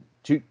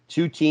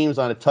two teams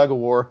on a tug of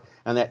war,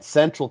 and that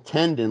central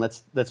tendon.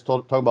 Let's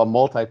talk about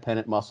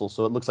multipennate muscles.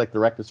 So it looks like the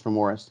rectus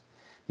femoris.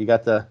 You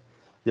got the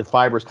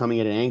fibers coming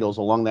in at angles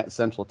along that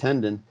central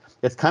tendon.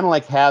 It's kind of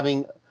like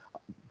having,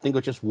 think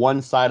of just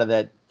one side of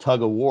that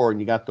tug of war, and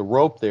you got the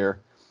rope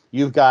there.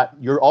 You've got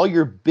all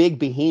your big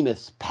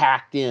behemoths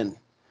packed in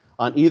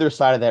on either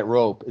side of that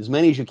rope, as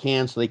many as you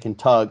can, so they can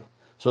tug.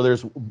 So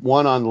there's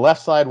one on the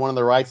left side, one on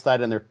the right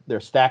side, and they're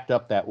stacked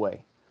up that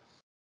way.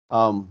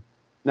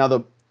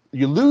 Now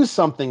you lose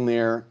something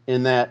there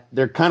in that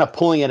they're kind of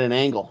pulling at an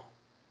angle,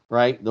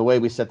 right? The way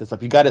we set this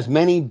up, you got as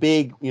many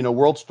big,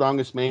 world's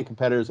strongest man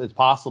competitors as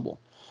possible,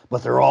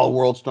 but they're all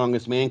world's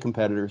strongest man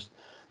competitors.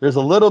 There's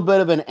a little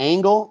bit of an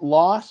angle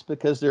loss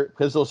because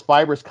those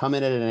fibers come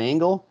in at an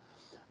angle,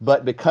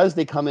 but because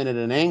they come in at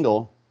an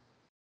angle,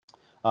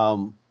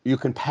 you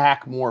can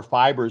pack more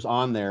fibers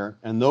on there,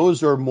 and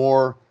those are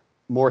more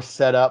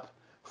set up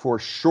for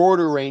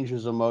shorter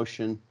ranges of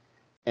motion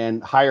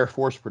and higher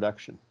force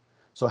production.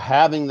 So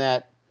having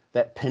that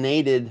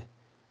pinnated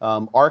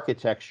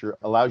architecture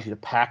allows you to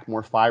pack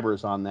more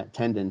fibers on that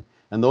tendon,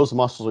 and those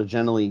muscles are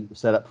generally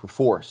set up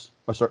for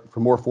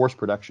more force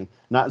production,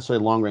 not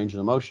necessarily long ranges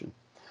of motion.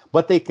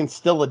 But they can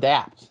still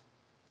adapt,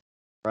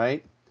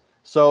 right?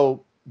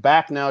 So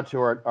back now to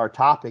our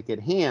topic at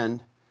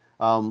hand,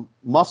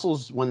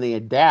 muscles, when they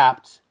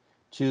adapt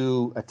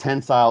to a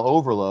tensile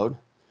overload,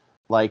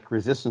 like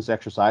resistance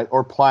exercise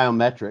or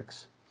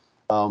plyometrics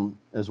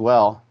as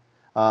well,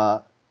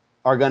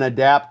 are going to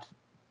adapt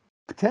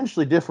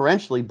potentially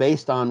differentially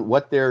based on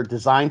what they're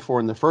designed for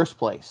in the first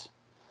place.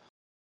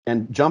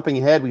 And jumping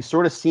ahead, we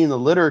sort of see in the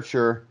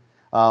literature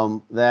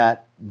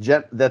that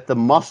the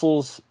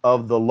muscles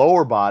of the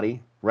lower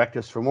body,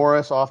 rectus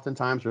femoris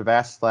oftentimes, or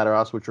vastus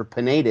lateralis, which are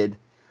pinnated,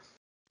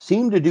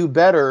 seem to do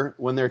better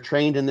when they're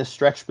trained in this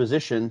stretch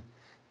position.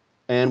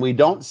 And we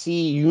don't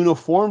see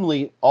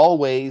uniformly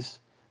always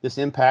this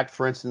impact,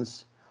 for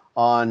instance,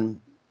 on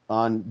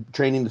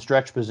training the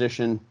stretch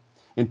position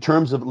in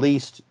terms of at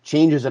least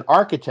changes in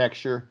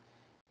architecture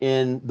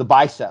in the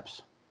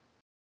biceps,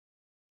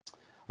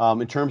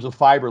 in terms of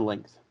fiber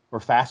length or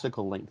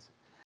fascicle length,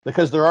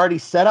 because they're already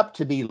set up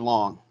to be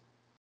long.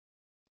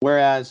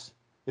 Whereas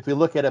if we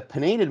look at a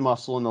pinnated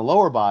muscle in the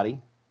lower body,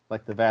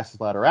 like the vastus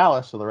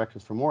lateralis or the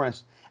rectus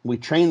femoris, and we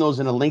train those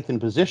in a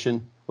lengthened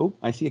position. Oh,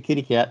 I see a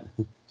kitty cat.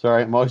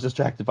 Sorry, I'm always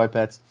distracted by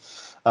pets.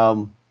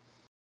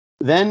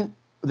 Then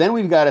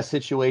we've got a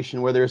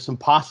situation where there's some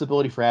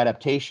possibility for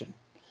adaptation.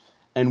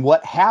 And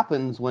what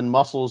happens when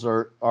muscles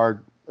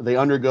they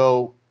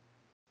undergo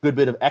a good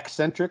bit of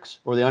eccentrics,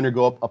 or they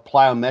undergo a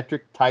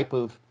plyometric type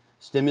of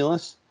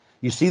stimulus?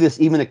 You see this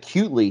even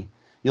acutely.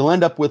 You'll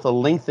end up with a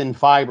lengthened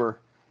fiber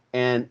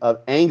and an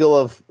angle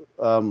of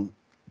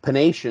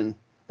pination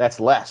that's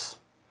less.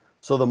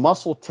 So the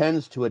muscle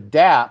tends to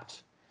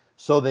adapt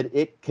so that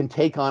it can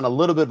take on a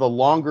little bit of a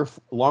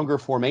longer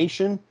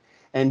formation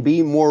and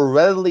be more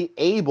readily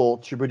able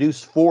to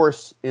produce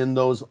force in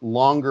those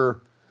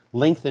longer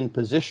lengthened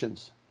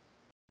positions.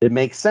 It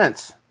makes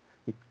sense.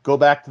 You go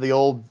back to the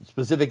old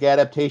specific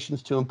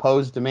adaptations to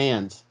impose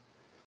demands.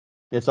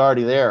 It's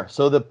already there.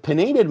 So the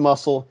pinnated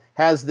muscle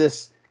has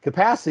this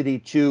capacity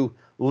to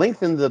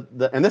lengthen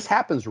and this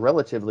happens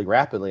relatively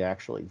rapidly,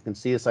 actually. You can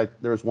see it's like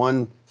there's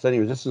one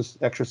setting resistance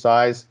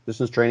exercise,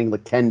 resistance training,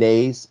 like 10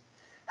 days,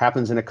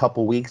 happens in a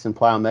couple weeks in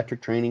plyometric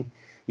training.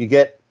 You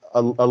get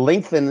a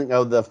lengthening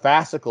of the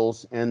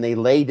fascicles, and they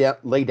lay down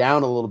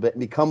a little bit and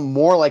become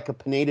more like a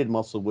pinnated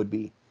muscle would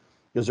be,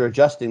 because they're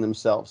adjusting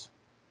themselves.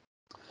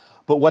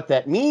 But what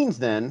that means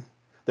then,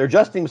 they're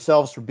adjusting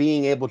themselves for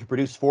being able to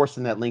produce force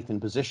in that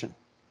lengthened position,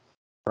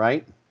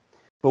 right?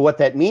 But what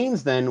that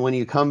means then, when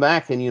you come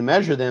back and you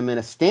measure them in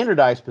a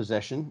standardized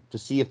position to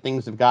see if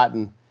things have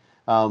gotten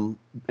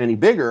any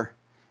bigger,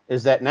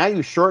 is that now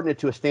you shorten it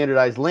to a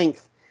standardized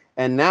length,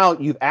 and now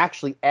you've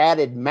actually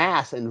added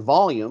mass and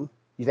volume.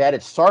 You've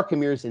added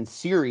sarcomeres in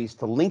series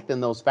to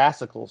lengthen those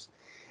fascicles.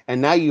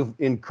 And now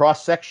in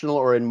cross-sectional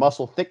or in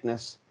muscle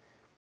thickness,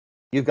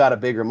 you've got a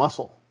bigger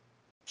muscle.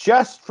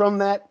 Just from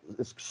that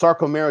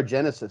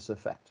sarcomerogenesis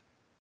effect,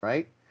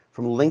 right?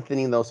 From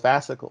lengthening those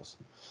fascicles.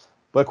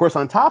 But of course,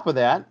 on top of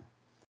that,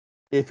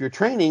 if you're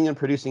training and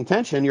producing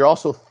tension, you're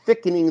also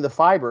thickening the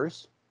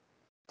fibers.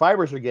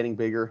 Fibers are getting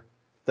bigger,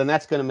 then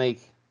that's going to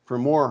make for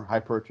more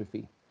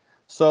hypertrophy.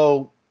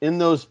 So in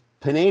those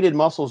pinnated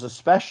muscles,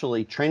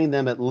 especially training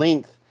them at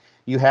length,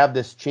 you have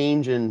this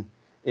change in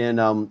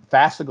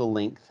fascicle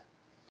length,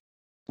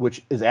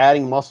 which is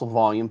adding muscle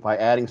volume by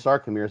adding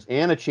sarcomeres,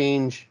 and a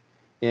change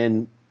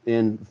in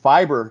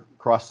fiber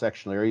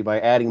cross-sectional area by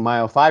adding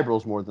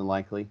myofibrils, more than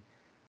likely.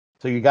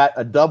 So you got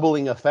a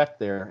doubling effect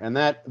there. And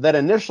that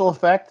initial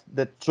effect,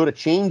 that sort of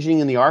changing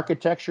in the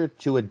architecture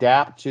to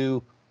adapt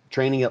to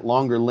training at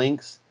longer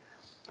lengths,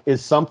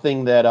 is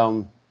something that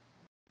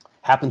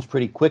happens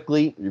pretty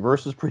quickly,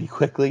 reverses pretty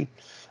quickly.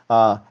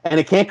 And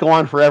it can't go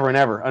on forever and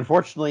ever.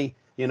 Unfortunately,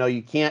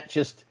 you can't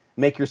just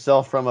make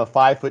yourself from a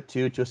 5'2"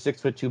 to a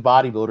 6'2"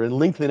 bodybuilder and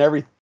lengthen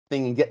everything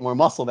and get more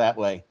muscle that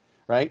way,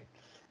 right?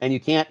 And you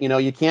can't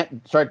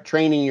start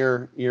training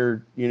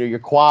your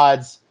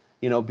quads,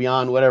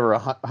 beyond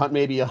whatever,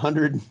 maybe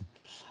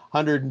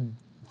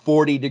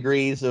 140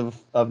 degrees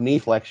of knee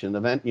flexion.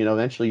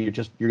 Eventually you're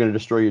going to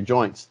destroy your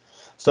joints.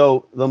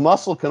 So the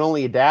muscle can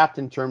only adapt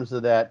in terms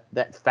of those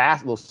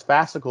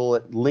fascicle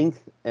at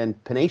length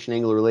and pination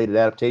angle related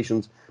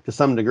adaptations to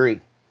some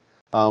degree.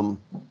 So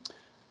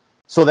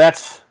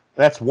that's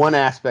one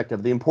aspect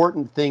of the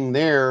important thing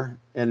there.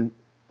 And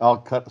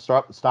I'll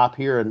stop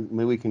here, and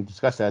maybe we can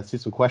discuss that. See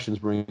some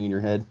questions ringing in your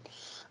head.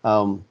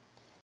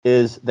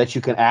 Is that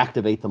you can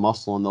activate the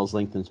muscle in those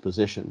lengthened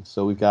positions.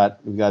 So we've got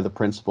the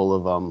principle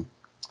of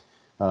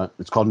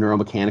it's called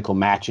neuromechanical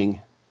matching.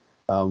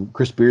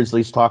 Chris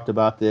Beardsley's talked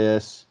about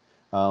this.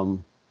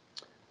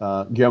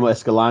 Guillermo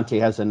Escalante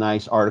has a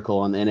nice article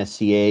on the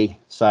NSCA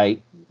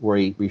site where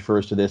he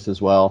refers to this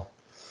as well.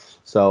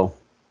 So,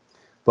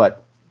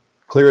 but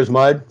clear as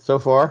mud so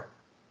far?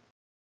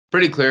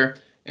 Pretty clear.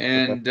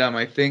 And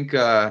I think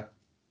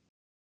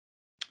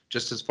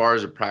just as far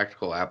as a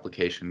practical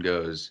application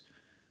goes,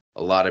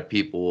 a lot of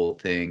people will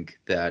think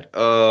that,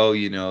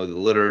 the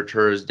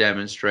literature is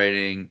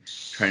demonstrating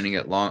training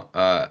at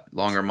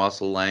longer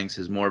muscle lengths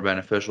is more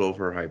beneficial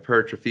for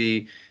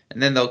hypertrophy,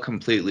 and then they'll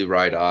completely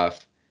write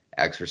off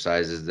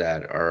exercises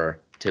that are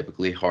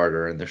typically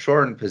harder in the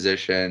shortened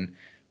position,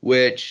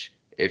 which,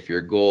 if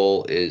your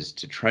goal is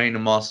to train a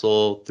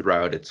muscle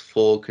throughout its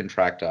full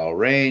contractile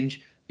range,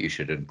 you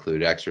should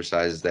include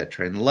exercises that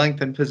train the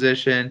lengthened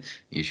position.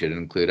 You should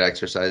include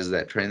exercises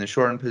that train the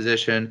shortened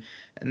position.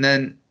 And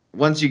then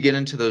once you get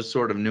into those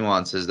sort of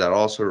nuances, that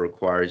also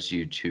requires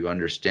you to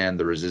understand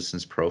the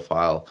resistance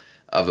profile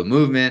of a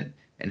movement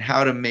and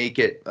how to make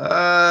it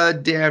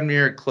damn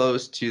near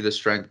close to the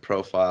strength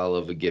profile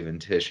of a given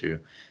tissue.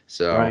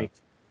 So, Right.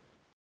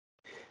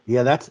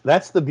 Yeah,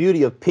 that's the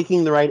beauty of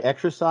picking the right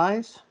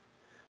exercise,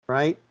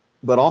 right?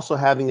 But also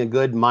having a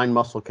good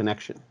mind-muscle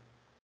connection.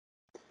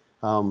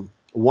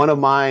 One of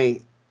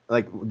my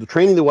like the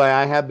training the way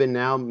I have been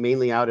now,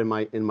 mainly out in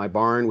my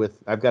barn with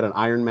I've got an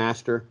Iron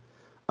Master.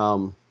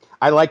 Um,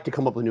 I like to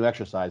come up with new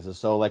exercises.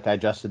 So like I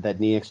adjusted that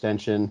knee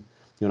extension.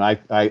 You know,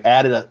 I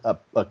added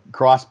a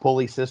cross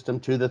pulley system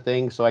to the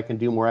thing so I can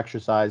do more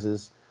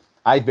exercises.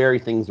 I vary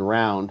things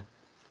around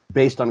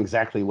based on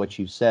exactly what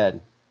you said.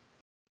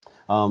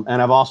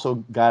 And I've also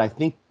got, I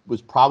think,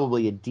 was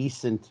probably a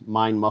decent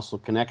mind muscle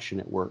connection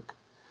at work.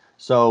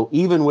 So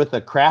even with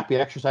a crappy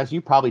exercise,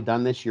 you've probably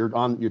done this. You're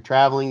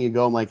traveling, you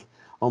go, I'm like,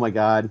 oh my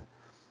God,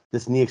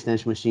 this knee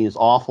extension machine is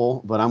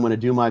awful, but I'm going to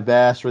do my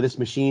best. Or this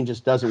machine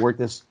just doesn't work.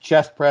 This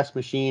chest press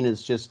machine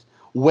is just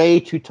way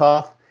too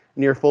tough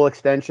near full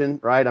extension,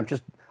 right?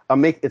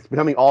 It's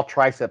becoming all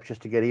triceps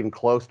just to get even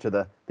close to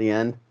the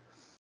end.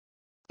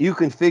 You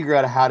can figure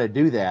out how to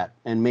do that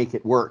and make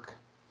it work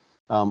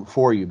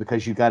for you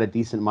because you've got a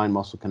decent mind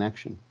muscle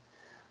connection.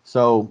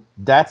 So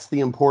that's the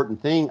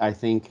important thing, I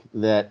think,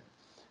 that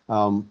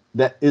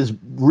is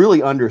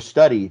really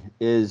understudied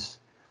is,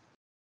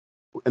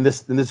 and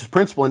this is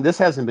principle, and this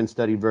hasn't been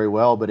studied very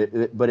well, but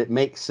it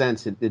makes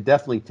sense. It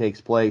definitely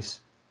takes place.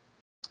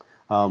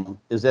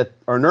 Is that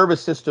our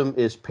nervous system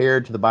is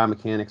paired to the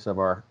biomechanics of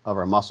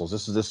our muscles.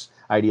 This is this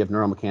idea of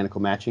neuromechanical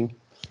matching,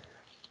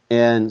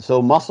 and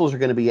so muscles are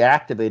going to be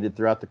activated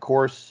throughout the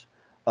course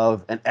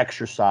of an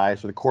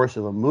exercise or the course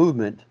of a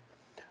movement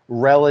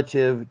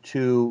relative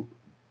to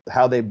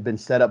how they've been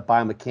set up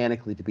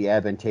biomechanically to be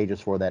advantageous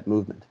for that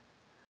movement,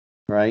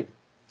 right?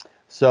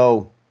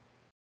 So,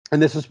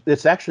 and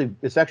it's actually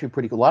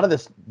pretty cool. A lot of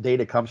this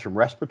data comes from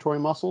respiratory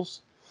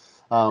muscles.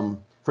 For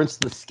instance,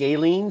 the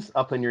scalenes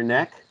up in your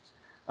neck,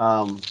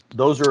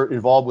 those are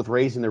involved with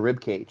raising the rib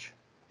cage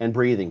and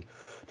breathing,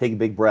 taking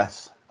big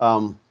breaths,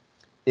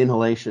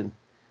 inhalation.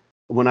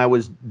 When I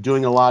was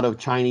doing a lot of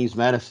Chinese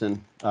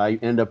medicine, I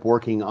ended up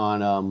working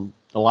on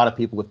a lot of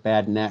people with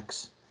bad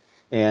necks.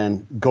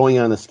 And going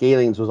on the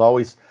scalenes was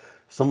always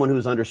someone who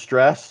was under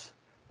stress.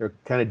 They're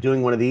kind of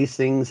doing one of these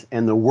things.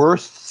 And the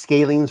worst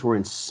scalenes were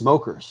in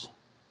smokers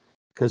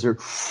because they're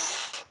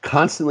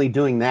constantly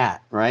doing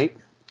that, right?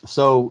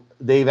 So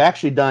they've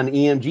actually done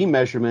EMG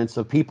measurements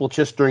of people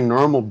just during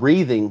normal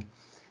breathing.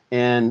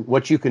 And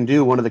what you can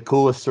do, one of the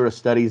coolest sort of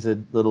studies,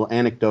 little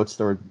anecdotes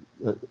or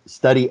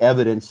study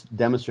evidence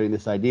demonstrating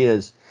this idea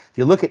is if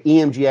you look at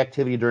EMG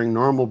activity during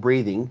normal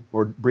breathing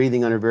or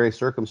breathing under various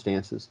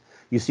circumstances,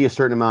 you see a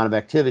certain amount of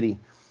activity.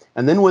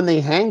 And then when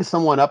they hang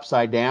someone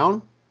upside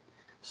down,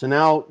 so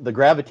now the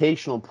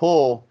gravitational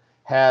pull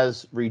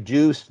has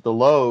reduced the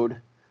load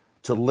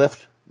to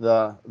lift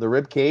the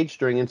rib cage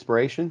during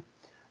inspiration,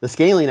 the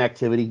scalene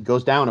activity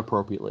goes down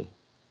appropriately.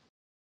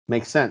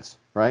 Makes sense,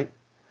 right?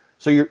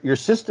 So your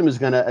system is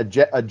going to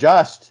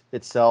adjust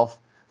itself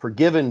for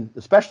given,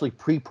 especially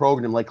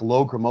pre-programmed, like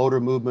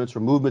locomotor movements or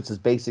movements as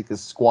basic as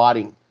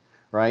squatting,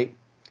 right?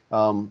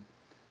 To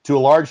a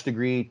large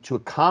degree, to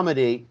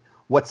accommodate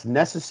what's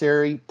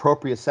necessary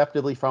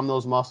proprioceptively from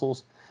those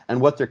muscles and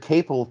what they're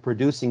capable of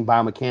producing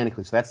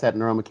biomechanically. So that's that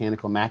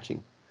neuromechanical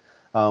matching.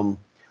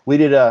 We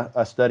did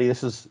a study.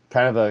 This is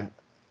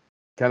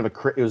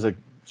it was a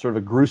sort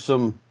of a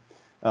gruesome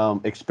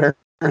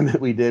experiment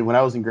we did when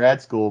I was in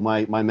grad school.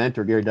 My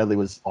mentor Gary Dudley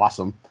was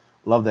awesome.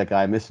 Love that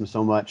guy. I miss him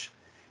so much.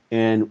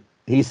 And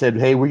he said,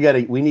 "Hey, I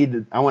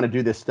want to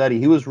do this study."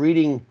 He was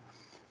reading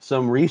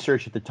some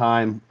research at the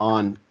time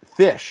on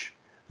fish.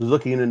 He was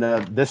looking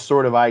into this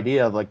sort of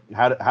idea of like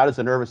how does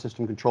the nervous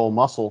system control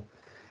muscle,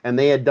 and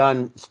they had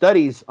done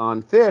studies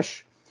on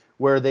fish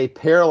where they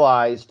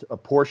paralyzed a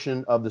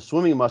portion of the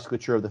swimming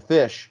musculature of the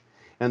fish,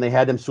 and they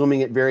had them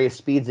swimming at various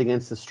speeds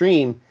against the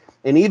stream.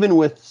 And even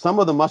with some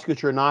of the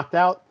musculature knocked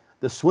out,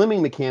 the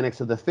swimming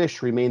mechanics of the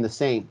fish remain the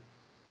same.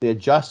 They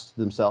adjust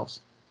themselves,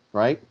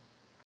 right?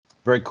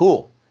 Very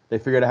cool. They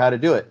figured out how to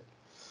do it.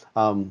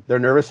 Their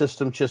nervous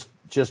system just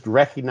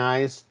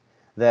recognized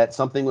that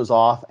something was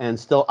off and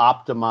still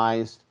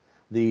optimized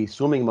the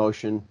swimming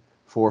motion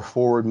for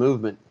forward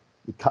movement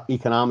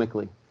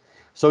economically.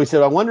 So he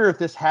said, I wonder if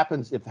this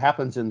happens, if it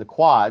happens in the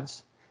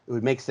quads. It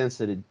would make sense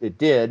that it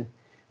did.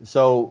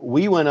 So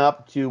we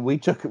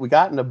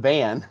got in a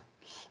van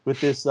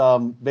with this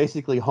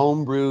basically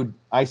home-brewed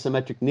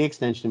isometric knee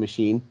extension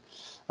machine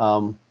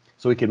so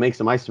we could make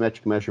some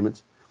isometric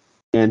measurements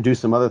and do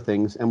some other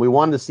things. And we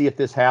wanted to see if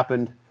this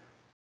happened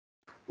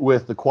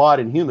with the quad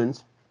in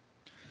humans.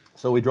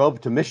 So we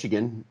drove to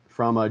Michigan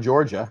from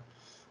Georgia,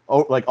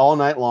 like all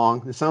night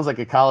long. This sounds like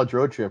a college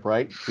road trip,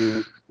 right?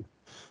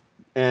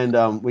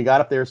 And we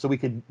got up there so we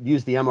could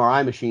use the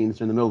MRI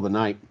machines in the middle of the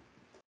night.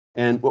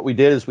 And what we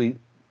did is we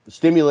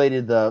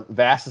stimulated the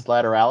vastus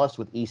lateralis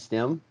with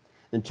E-stim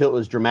until it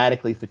was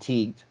dramatically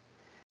fatigued.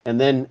 And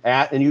then,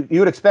 you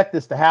would expect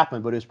this to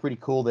happen, but it was pretty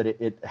cool that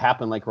it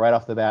happened like right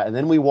off the bat. And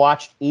then we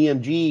watched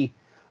EMG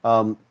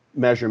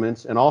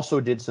measurements and also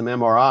did some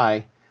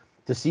MRI.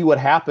 to see what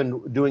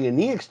happened doing a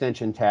knee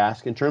extension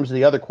task in terms of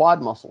the other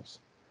quad muscles.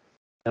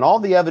 And all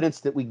the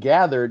evidence that we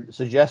gathered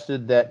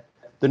suggested that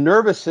the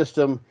nervous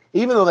system,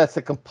 even though that's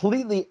a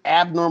completely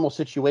abnormal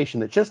situation,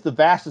 that just the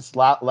vastus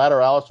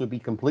lateralis would be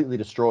completely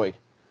destroyed.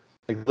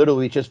 Like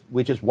literally,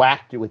 we just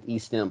whacked it with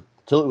E-stim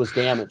till it was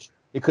damaged.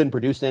 It couldn't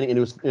produce any, and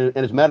it's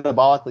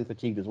metabolically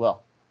fatigued as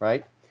well,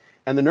 right?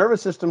 And the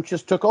nervous system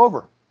just took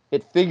over.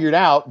 It figured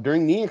out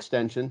during knee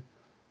extension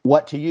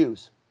what to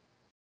use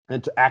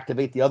and to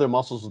activate the other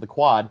muscles of the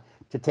quad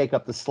to take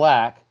up the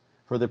slack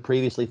for the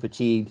previously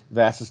fatigued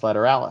vastus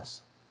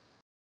lateralis.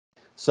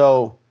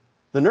 So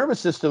the nervous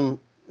system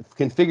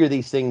can figure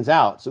these things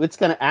out. So it's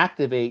going to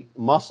activate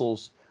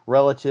muscles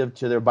relative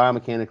to their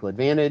biomechanical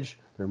advantage,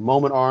 their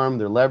moment arm,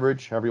 their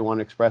leverage, however you want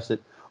to express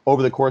it,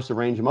 over the course of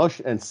range of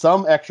motion. And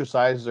some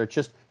exercises are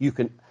just,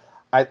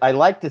 I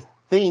like to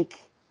think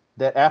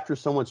that after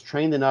someone's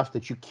trained enough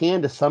that you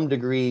can, to some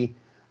degree,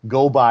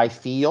 go by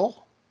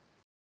feel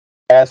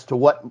as to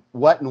what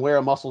and where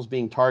a muscle is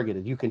being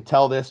targeted. You can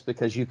tell this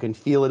because you can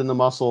feel it in the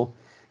muscle.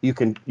 You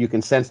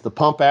can sense the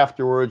pump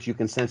afterwards. You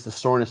can sense the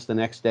soreness the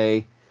next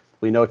day.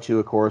 We know too,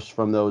 of course,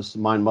 from those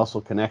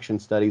mind-muscle connection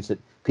studies that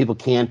people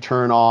can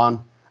turn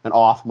on and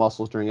off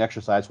muscles during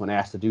exercise when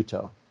asked to do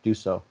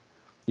so.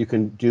 You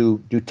can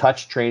do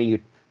touch training. You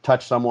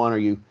touch someone, or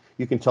you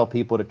can tell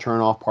people to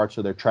turn off parts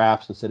of their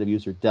traps instead of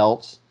use their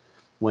delts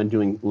when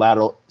doing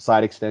lateral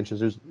side extensions.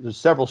 There's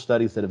several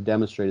studies that have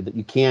demonstrated that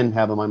you can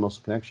have a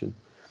mind-muscle connection.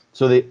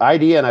 So the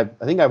idea, and I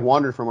think I've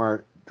wandered from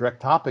our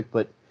direct topic,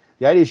 but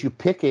the idea is you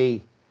pick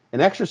an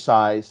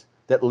exercise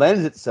that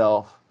lends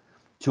itself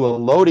to a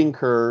loading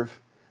curve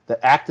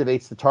that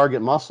activates the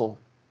target muscle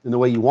in the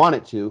way you want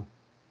it to,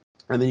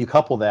 and then you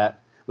couple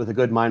that with a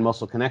good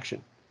mind-muscle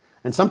connection.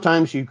 And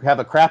sometimes you have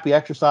a crappy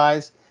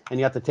exercise and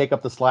you have to take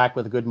up the slack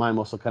with a good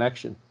mind-muscle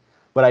connection.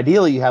 But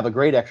ideally, you have a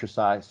great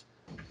exercise.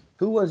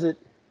 Who was it?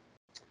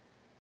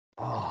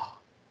 Oh,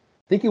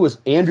 I think it was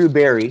Andrew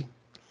Barry.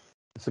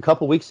 It's a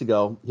couple weeks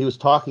ago. He was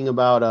talking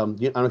about, I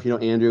don't know if you know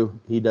Andrew.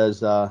 He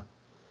does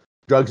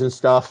drugs and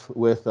stuff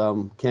with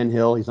Ken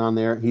Hill. He's on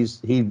there.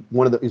 He's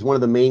one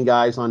of the main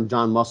guys on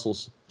John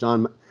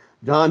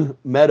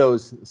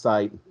Meadows'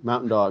 site,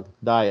 Mountain Dog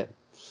Diet.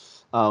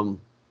 And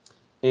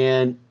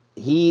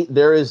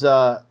Andrew's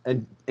the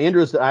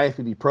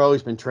IFBB pro.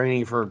 He's been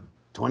training for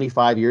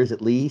 25 years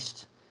at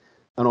least.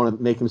 I don't want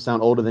to make him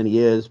sound older than he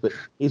is, but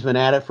he's been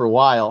at it for a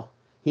while.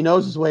 He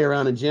knows his way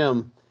around a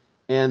gym.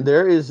 And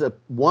there is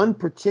one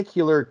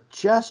particular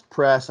chest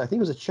press, I think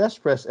it was a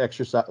chest press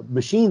exercise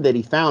machine that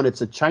he found.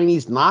 It's a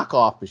Chinese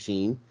knockoff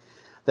machine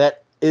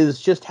that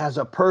has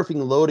a perfect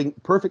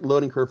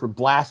loading curve for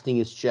blasting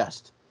his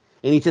chest.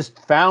 And he just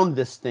found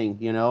this thing,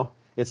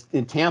 It's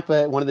in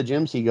Tampa at one of the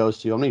gyms he goes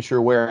to. I'm not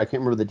sure where. I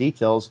can't remember the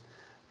details.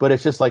 But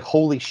it's just like,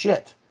 holy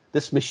shit.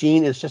 This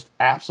machine is just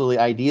absolutely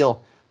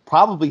ideal.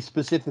 Probably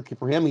specifically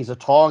for him. He's a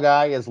tall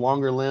guy, has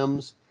longer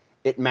limbs.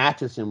 It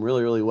matches him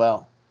really, really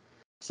well.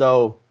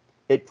 So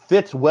it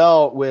fits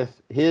well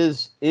with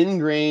his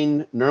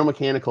ingrained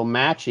neuromechanical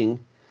matching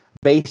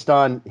based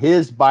on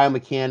his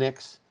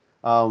biomechanics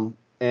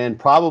and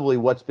probably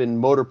what's been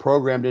motor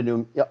programmed into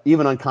him,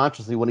 even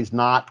unconsciously, when he's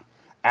not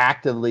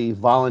actively,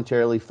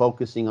 voluntarily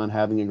focusing on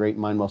having a great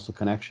mind-muscle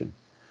connection.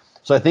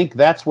 So I think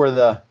that's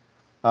where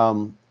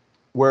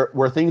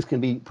where things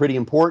can be pretty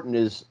important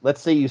is,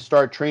 let's say you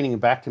start training,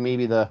 and back to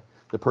maybe the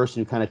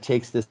person who kind of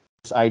takes this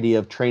idea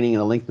of training in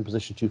a lengthened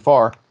position too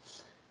far.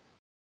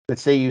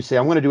 Let's say you say,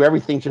 I'm going to do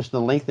everything just in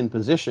a lengthened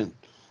position.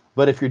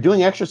 But if you're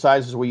doing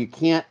exercises where you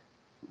can't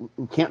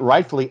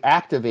rightfully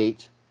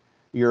activate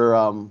your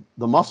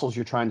the muscles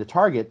you're trying to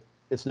target,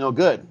 it's no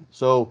good.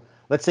 So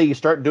let's say you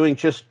start doing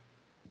just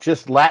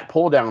lat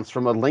pull downs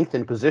from a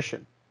lengthened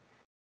position,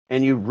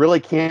 and you really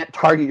can't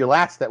target your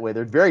lats that way.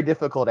 They're very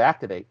difficult to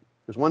activate.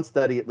 There's one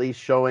study at least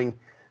showing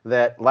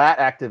that lat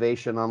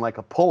activation on like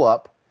a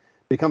pull-up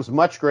becomes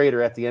much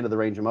greater at the end of the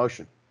range of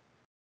motion.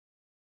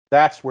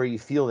 That's where you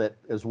feel it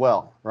as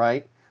well,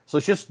 right? So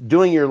it's just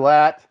doing your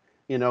lat,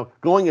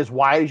 going as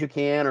wide as you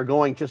can,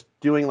 or just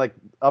doing like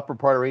upper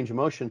part of range of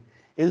motion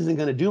isn't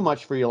going to do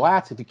much for your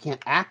lats if you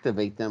can't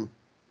activate them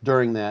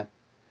in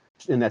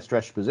that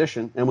stretched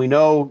position. And we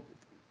know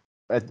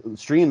at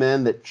Stream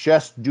End that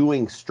just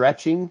doing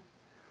stretching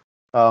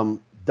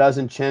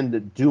doesn't tend to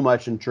do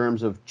much in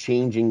terms of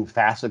changing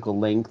fascicle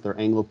length or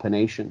angle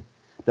pronation.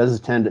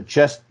 Doesn't tend to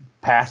just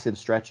passive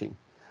stretching.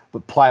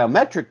 But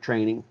plyometric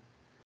training,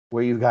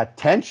 where you've got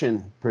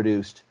tension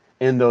produced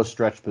in those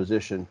stretched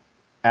position,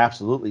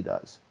 absolutely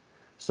does.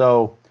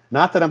 So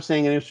not that I'm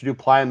saying anyone should do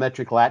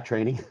plyometric lat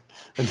training.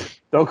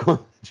 Don't go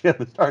to the gym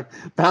and start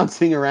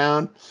bouncing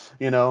around,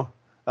 doing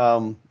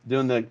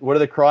what are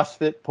the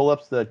CrossFit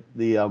pull-ups,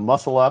 the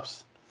muscle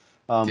ups.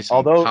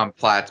 Tom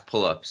Platz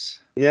pull-ups.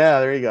 Yeah,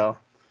 there you go.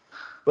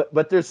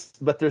 But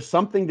there's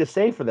something to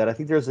say for that. I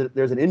think there's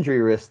an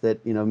injury risk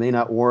that may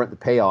not warrant the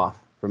payoff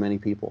for many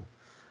people.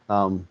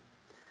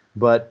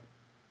 But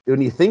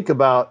when you think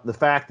about the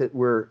fact that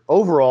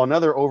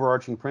another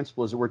overarching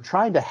principle is that we're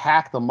trying to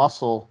hack the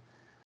muscle.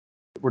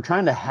 We're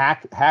trying to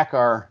hack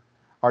our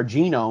our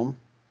genome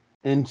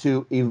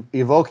into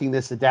evoking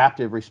this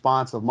adaptive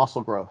response of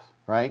muscle growth,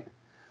 right?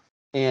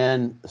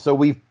 And so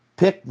we've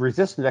picked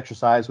resistance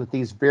exercise with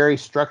these very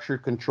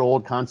structured,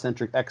 controlled,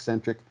 concentric,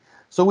 eccentric,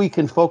 so we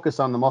can focus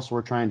on the muscle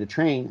we're trying to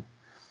train.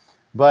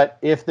 But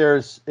if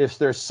there's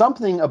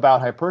something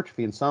about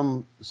hypertrophy, and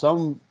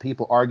some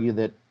people argue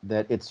that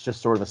it's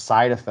just sort of a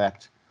side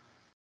effect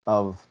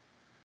of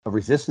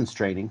resistance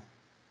training,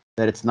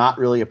 that it's not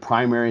really a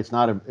primary, it's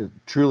not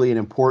truly an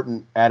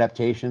important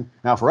adaptation.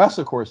 Now, for us,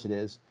 of course, it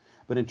is,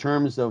 but in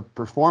terms of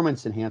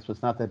performance enhancement,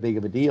 it's not that big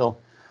of a deal.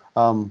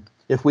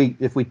 If we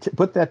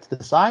put that to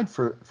the side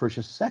for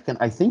just a second,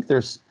 I think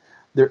there's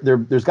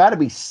got to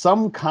be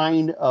some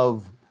kind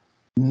of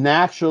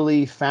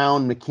naturally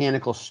found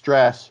mechanical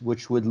stress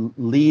which would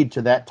lead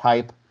to that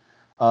type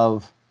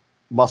of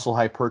muscle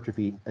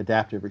hypertrophy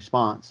adaptive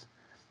response.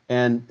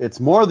 And it's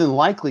more than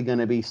likely going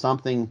to be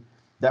something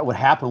that would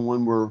happen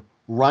when we're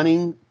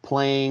running,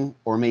 playing,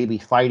 or maybe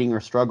fighting or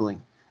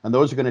struggling. And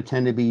those are going to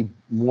tend to be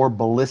more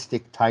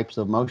ballistic types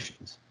of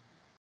motions.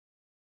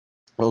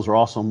 Those are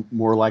also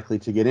more likely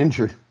to get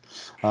injured,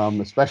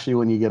 especially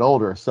when you get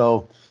older.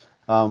 So,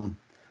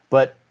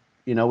 but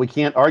we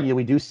can't argue.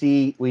 We do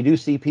see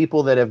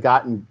people that have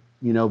gotten,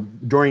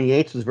 Dorian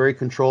Yates was very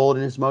controlled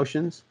in his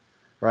motions,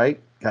 right?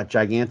 Got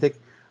gigantic.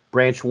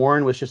 Branch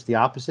Warren was just the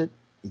opposite.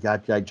 He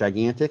got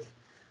gigantic.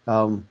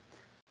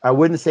 I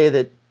wouldn't say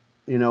that,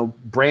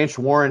 Branch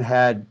Warren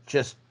had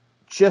just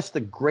the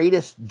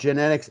greatest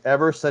genetics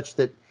ever, such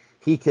that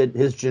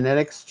his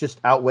genetics just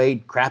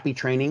outweighed crappy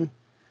training.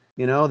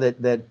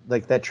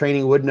 That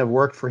training wouldn't have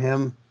worked for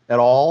him at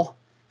all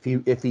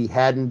if he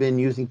hadn't been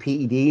using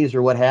PEDs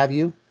or what have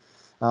you.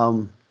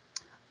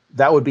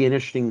 That would be an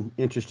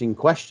interesting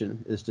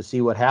question, is to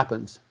see what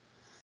happens.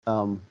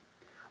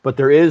 But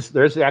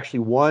there's actually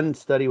one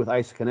study with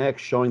isokinetics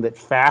showing that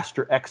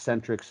faster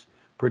eccentrics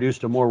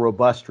produced a more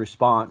robust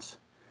response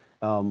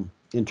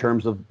in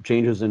terms of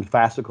changes in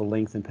fascicle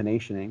length and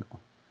pennation angle.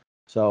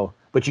 So,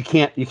 but you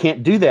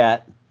can't do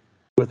that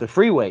with a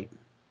free weight.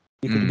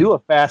 You can do a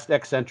fast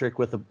eccentric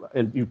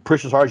and you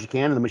push as hard as you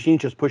can, and the machine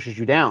just pushes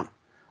you down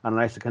on an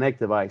isokinetic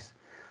device.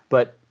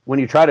 But when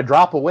you try to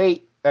drop a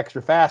weight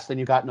extra fast, then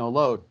you got no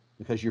load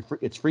because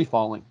it's free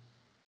falling.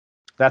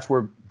 That's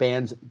where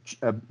bands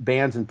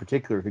in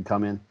particular could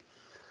come in.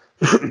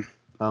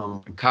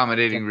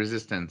 Accommodating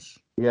resistance.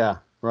 Yeah,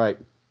 right.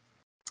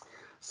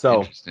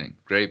 So interesting.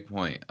 Great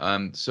point.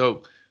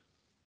 So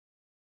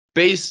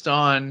based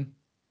on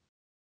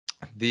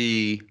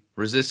the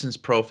resistance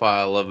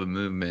profile of a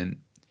movement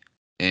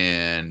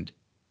and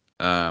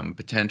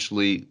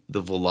potentially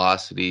the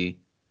velocity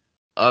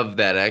of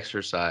that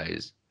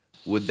exercise,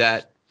 would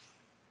that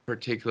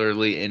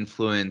particularly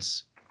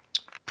influence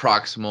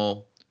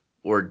proximal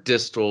or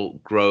distal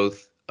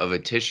growth of a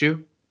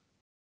tissue?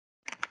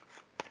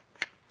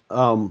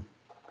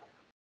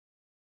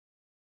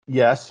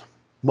 Yes.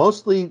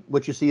 Mostly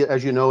what you see,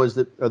 as you know, is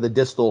that the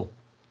distal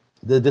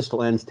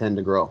ends tend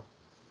to grow.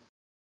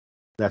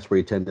 That's where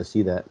you tend to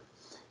see that.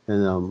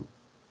 And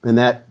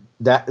that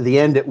the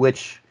end at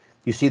which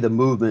you see the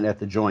movement at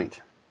the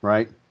joint,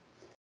 right?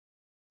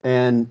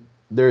 And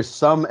there's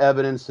some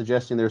evidence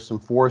suggesting there's some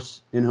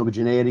force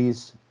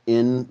inhomogeneities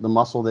in the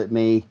muscle that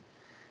may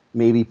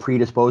be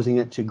predisposing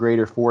it to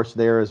greater force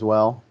there as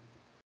well.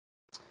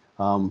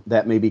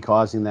 That may be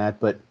causing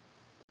that, but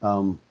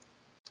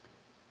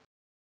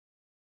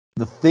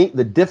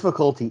the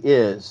difficulty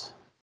is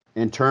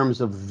in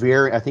terms of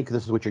I think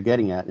this is what you're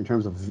getting at, in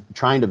terms of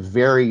trying to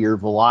vary your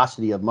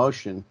velocity of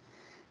motion,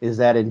 is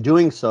that in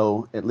doing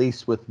so, at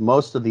least with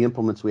most of the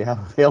implements we have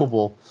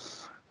available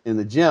in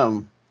the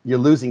gym, you're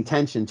losing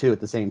tension too at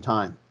the same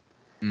time,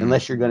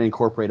 unless you're going to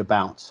incorporate a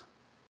bounce,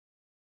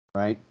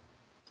 right?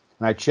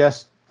 And I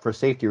just, for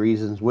safety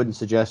reasons, wouldn't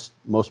suggest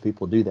most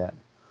people do that.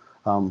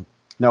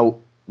 Now,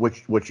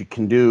 what you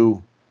can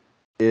do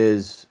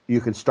is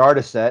you can start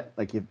a set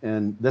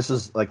and this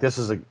is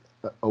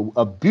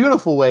a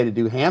beautiful way to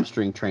do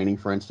hamstring training.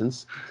 For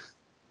instance,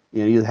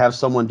 you have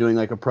someone doing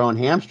like a prone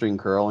hamstring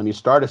curl, and you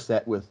start a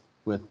set with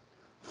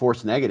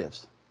force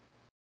negatives,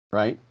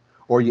 right?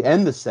 Or you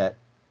end the set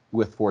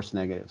with force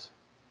negatives,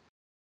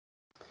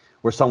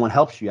 where someone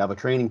helps you. You have a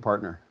training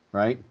partner,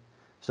 right?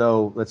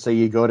 So let's say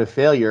you go to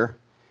failure,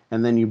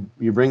 and then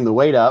you bring the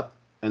weight up,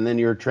 and then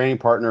your training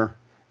partner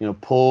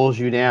pulls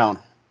you down,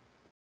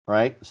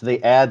 right? So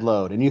they add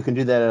load, and you can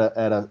do that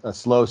at a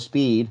slow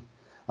speed,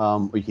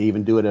 or you can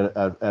even do it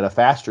at a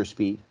faster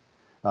speed.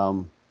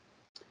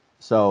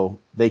 So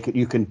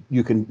you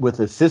can with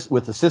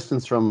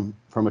assistance from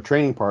a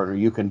training partner,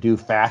 you can do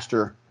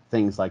faster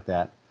things like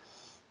that.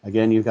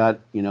 Again, you got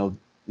to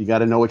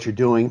know what you're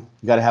doing.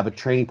 You got to have a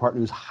training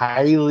partner who's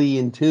highly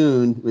in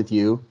tune with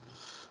you,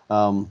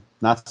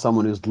 not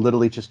someone who's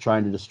literally just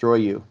trying to destroy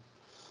you.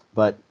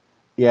 But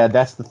yeah,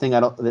 that's the thing.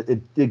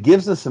 It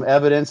gives us some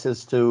evidence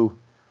as to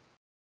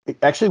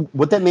actually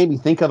what that made me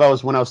think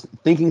of. When I was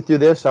thinking through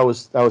this, I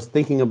was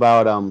thinking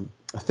about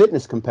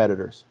fitness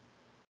competitors,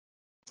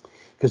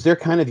 because they're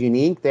kind of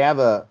unique. They have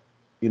a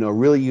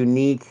really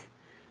unique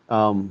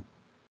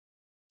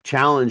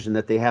challenged in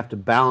that they have to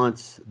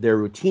balance their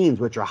routines,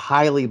 which are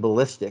highly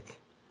ballistic,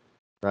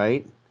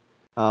 right?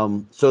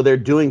 So they're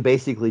doing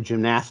basically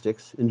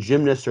gymnastics, and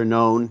gymnasts are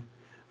known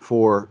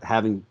for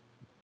having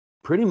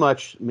pretty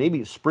much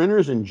maybe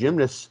sprinters and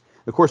gymnasts,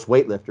 of course,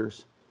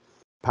 weightlifters,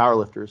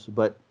 powerlifters,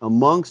 but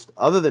amongst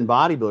other than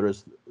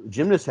bodybuilders,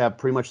 gymnasts have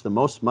pretty much the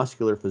most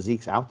muscular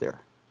physiques out there,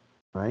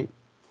 right?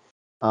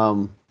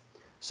 Um,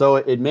 so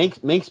it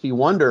makes me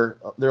wonder.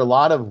 There are a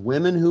lot of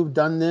women who've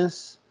done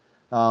this,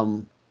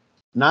 um,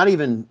 not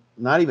even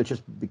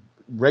just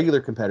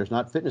regular competitors,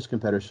 not fitness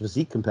competitors,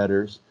 physique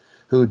competitors,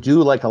 who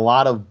do like a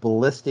lot of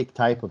ballistic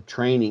type of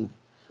training,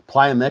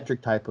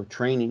 plyometric type of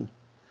training.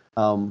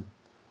 Um,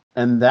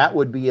 and that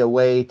would be a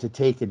way to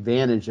take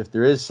advantage, if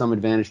there is some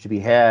advantage to be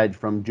had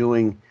from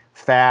doing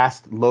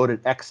fast, loaded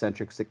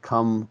eccentrics that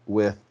come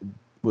with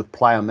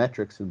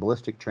plyometrics and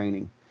ballistic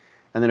training.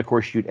 And then, of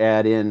course, you'd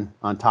add in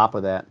on top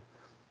of that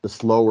the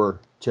slower,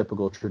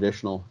 typical,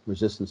 traditional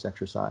resistance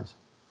exercise.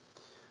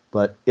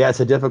 But yeah,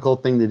 it's a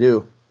difficult thing to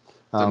do.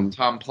 Some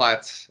Tom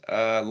Platz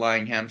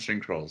lying hamstring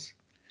curls.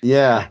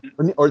 Yeah,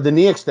 or the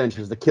knee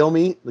extensions, the kill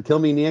me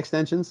knee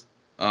extensions.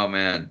 Oh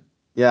man.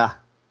 Yeah,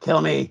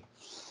 kill me.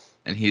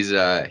 And he's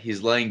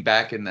laying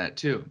back in that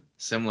too,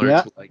 similar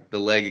Yeah, to like the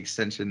leg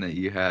extension that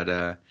you'd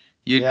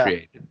yeah.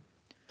 created.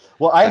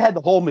 Well, I But had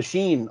the whole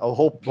machine, a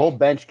whole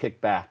bench kick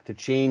back to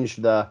change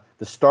the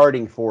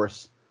starting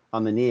force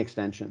on the knee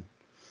extension.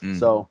 mm,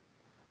 So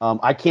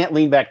I can't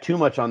lean back too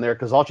much on there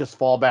because I'll just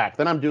fall back.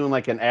 Then I'm doing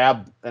like an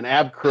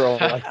ab curl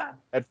like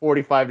at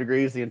 45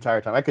 degrees the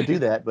entire time. I could do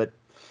that, but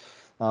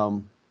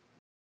um,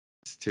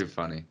 it's too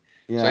funny.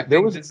 So I yeah, there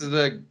think was. this is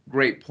a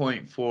great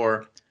point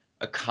for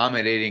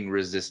accommodating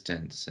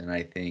resistance, and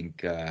I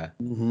think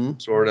Mm-hmm.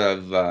 sort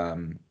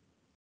of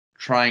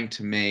trying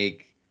to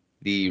make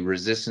the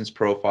resistance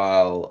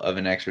profile of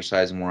an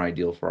exercise more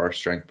ideal for our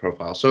strength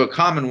profile. So a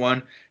common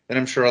one that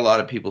I'm sure a lot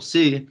of people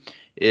see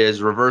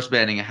is reverse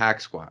banding a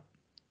hack squat,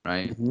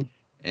 right? Mm-hmm.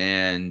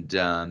 And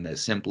that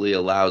simply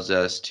allows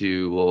us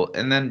to, well,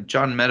 and then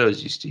John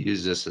Meadows used to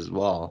use this as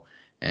well.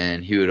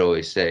 And he would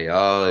always say,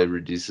 oh, it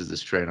reduces the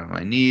strain on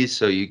my knees.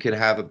 So you could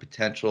have a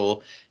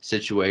potential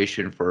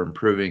situation for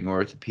improving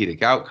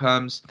orthopedic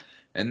outcomes.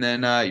 And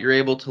then you're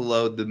able to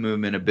load the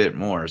movement a bit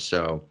more.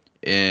 So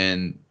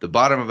in the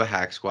bottom of a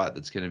hack squat,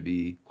 that's going to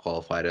be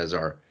qualified as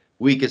our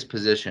weakest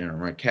position or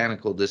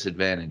mechanical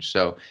disadvantage.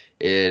 So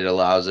it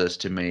allows us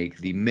to make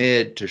the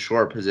mid to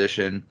short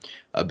position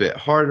a bit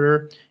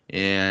harder.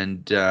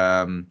 And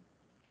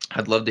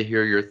I'd love to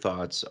hear your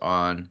thoughts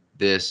on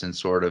this and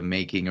sort of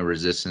making a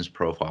resistance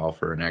profile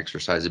for an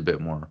exercise a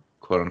bit more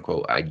quote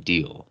unquote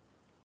ideal.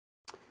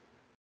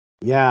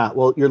 Yeah,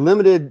 well, you're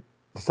limited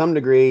to some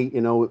degree.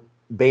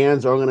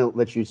 Bands are going to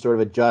let you sort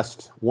of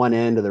adjust one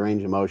end of the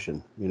range of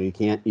motion. You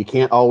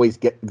can't always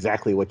get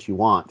exactly what you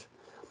want,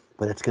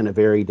 but it's going to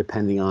vary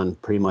depending on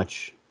pretty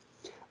much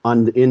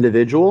on the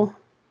individual,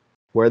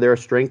 where their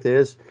strength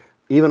is,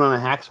 even on a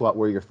hack squat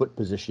where your foot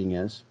positioning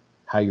is,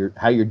 how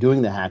you're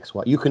doing the hack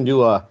squat. You could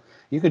do a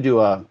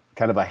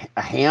kind of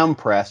a ham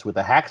press with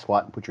a hack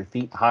squat and put your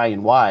feet high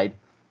and wide,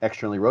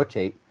 externally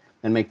rotate,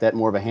 and make that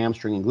more of a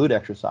hamstring and glute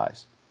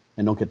exercise,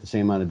 and don't get the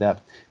same amount of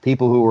depth.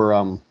 People who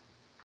are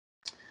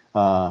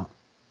uh,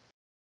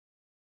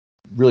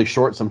 really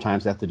short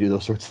sometimes have to do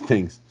those sorts of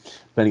things,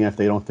 depending on if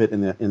they don't fit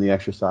in the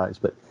exercise.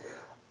 But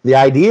the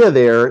idea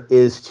there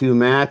is to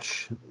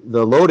match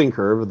the loading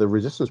curve, the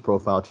resistance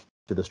profile,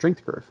 to the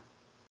strength curve,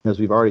 as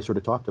we've already sort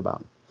of talked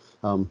about.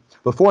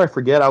 Before I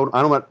forget, I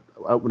don't want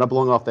not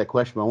blowing off that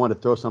question, but I want to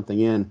throw something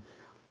in.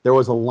 There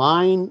was a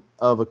line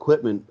of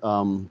equipment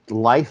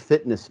Life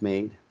Fitness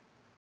made.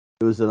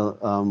 It was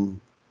a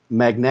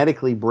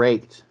magnetically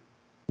braked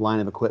line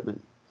of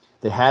equipment.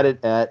 They had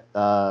it at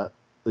the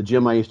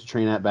gym I used to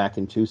train at back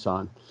in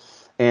Tucson.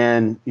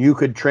 And you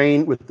could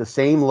train with the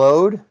same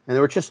load, and it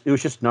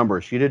was just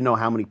numbers. You didn't know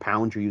how many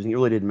pounds you're using. It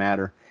really didn't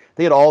matter.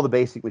 They had all the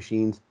basic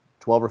machines,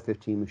 12 or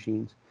 15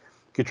 machines.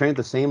 You could train with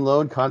the same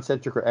load,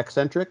 concentric or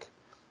eccentric.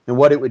 And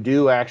what it would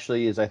do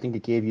actually is I think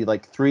it gave you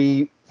like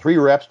three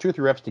reps, 2 or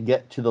 3 reps to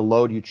get to the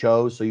load you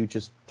chose. So you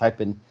just type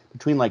in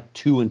between like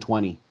 2 and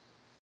 20.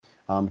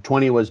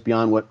 20 was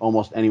beyond what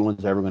almost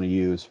anyone's ever going to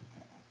use.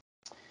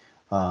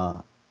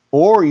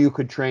 Or you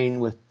could train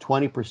with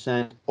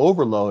 20%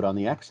 overload on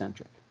the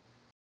eccentric.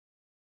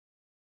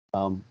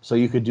 So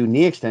you could do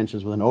knee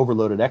extensions with an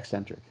overloaded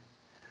eccentric.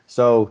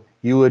 So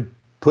you would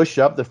push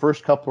up. The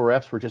first couple of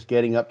reps were just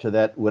getting up to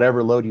that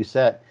whatever load you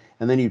set,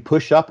 and then you'd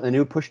push up, and then it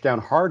would push down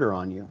harder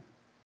on you.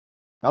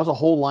 That was a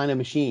whole line of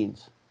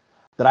machines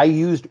that I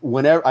used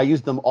whenever. I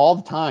used them all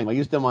the time. I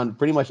used them on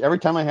pretty much every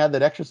time I had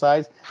that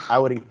exercise. I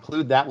would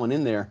include that one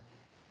in there,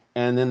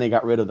 and then they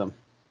got rid of them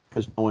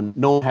because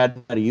no one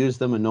had how to use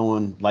them, and no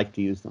one liked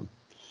to use them.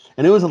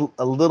 And it was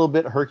a little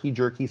bit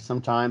herky-jerky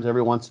sometimes,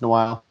 every once in a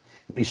while.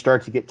 If you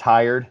start to get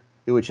tired,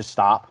 it would just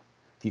stop.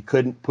 If you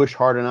couldn't push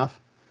hard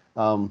enough,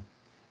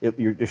 if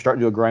you're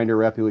starting to do a grinder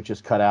rep, it would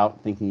just cut out,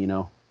 thinking, it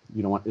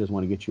doesn't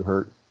want to get you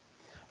hurt.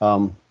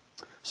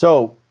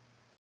 So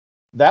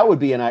that would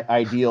be an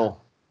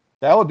ideal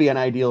That would be an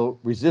ideal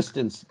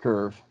resistance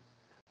curve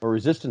or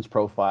resistance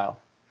profile,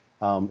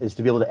 is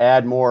to be able to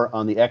add more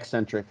on the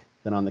eccentric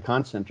than on the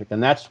concentric.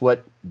 And that's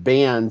what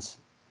bands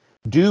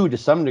do to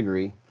some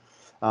degree,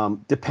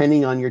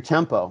 depending on your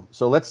tempo.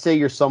 So let's say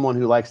you're someone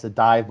who likes to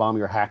dive bomb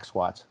your hack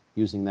squats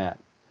using that,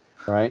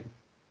 right?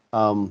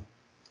 Um,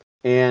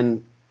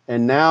 and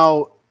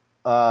now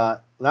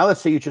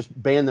let's say you just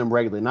band them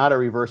regularly, not a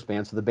reverse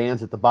band. So the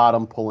band's at the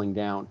bottom pulling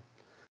down.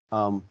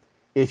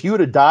 If you were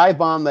to dive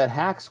bomb that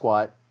hack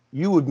squat,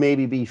 you would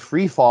maybe be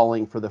free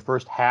falling for the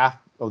first half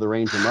of the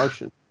range of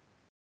motion,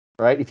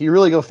 right? If you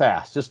really go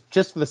fast,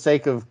 just for the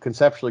sake of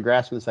conceptually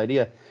grasping this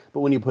idea.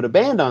 But when you put a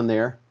band on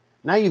there,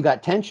 now you've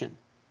got tension.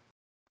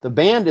 The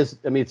band is,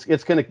 I mean,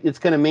 it's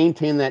gonna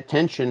maintain that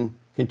tension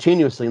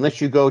continuously unless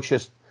you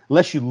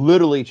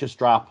literally just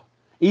drop.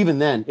 Even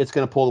then, it's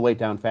gonna pull the weight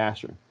down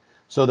faster.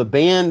 So the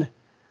band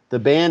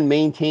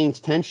maintains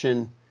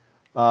tension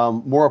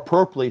more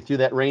appropriately through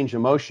that range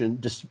of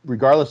motion, just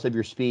regardless of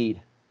your speed.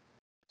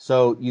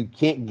 So you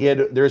can't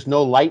there's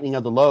no lightening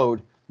of the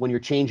load when you're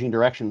changing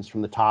directions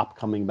from the top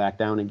coming back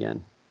down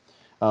again.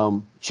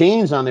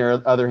 Chains, on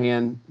the other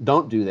hand,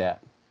 don't do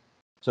that.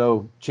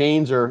 So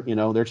chains are,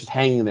 they're just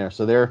hanging there.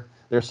 So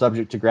they're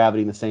subject to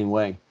gravity in the same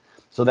way.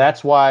 So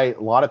that's why a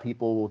lot of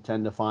people will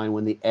tend to find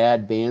when they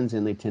add bands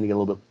in, they tend to get a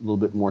little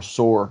bit more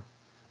sore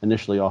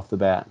initially off the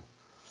bat.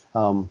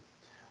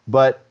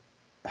 But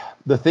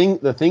the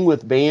thing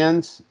with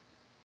bands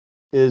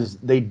is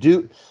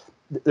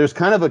there's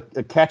kind of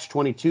a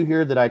catch-22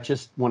 here that I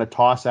just want to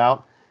toss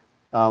out.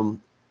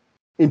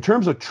 In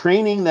terms of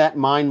training that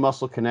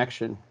mind-muscle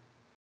connection,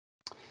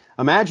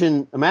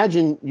 imagine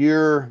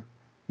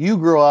you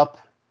grow up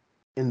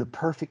in the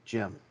perfect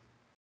gym.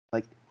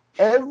 Like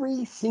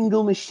every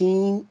single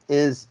machine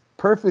is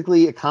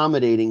perfectly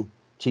accommodating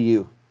to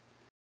you,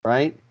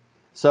 right?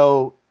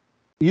 So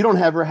you don't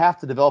ever have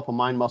to develop a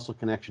mind-muscle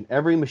connection.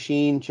 Every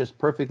machine just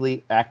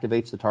perfectly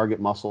activates the target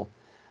muscle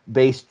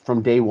based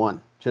from day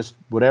one, just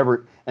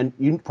whatever. And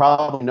you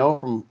probably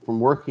know from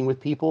working with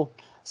people,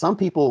 some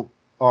people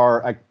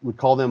I would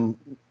call them,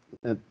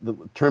 the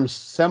term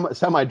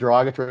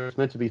semi-derogatory. It's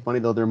meant to be funny,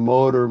 though. They're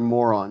motor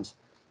morons.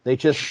 They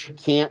just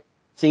can't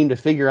seem to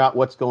figure out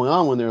what's going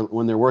on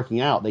when they're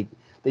working out. They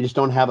just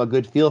don't have a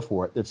good feel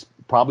for it. It's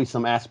probably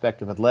some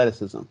aspect of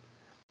athleticism. Have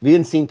you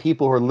even seen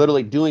people who are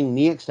literally doing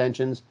knee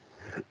extensions?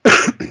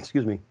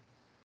 Excuse me.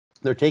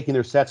 They're taking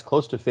their sets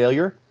close to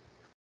failure,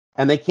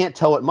 and they can't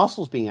tell what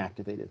muscle's being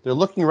activated. They're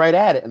looking right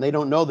at it, and they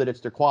don't know that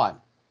it's their quad.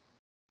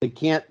 They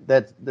can't.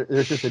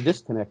 There's just a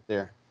disconnect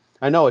there.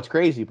 I know it's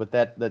crazy, but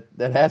that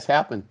has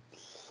happened.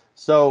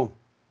 So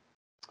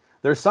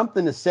there's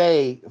something to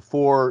say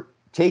for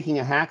taking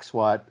a hack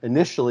squat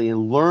initially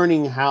and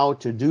learning how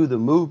to do the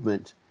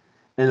movement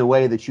in the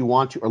way that you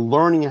want to, or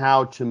learning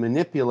how to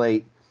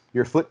manipulate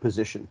your foot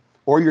position,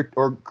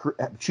 or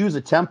choose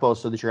a tempo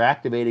so that you're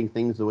activating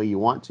things the way you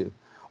want to,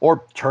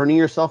 or turning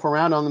yourself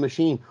around on the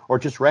machine, or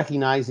just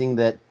recognizing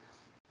that,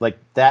 like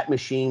that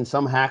machine,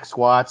 some hack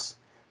squats,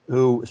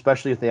 who,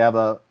 especially if they have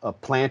a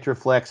plantar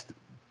flexed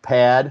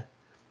pad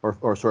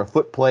or sort of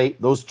foot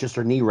plate, those just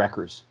are knee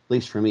wreckers, at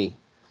least for me.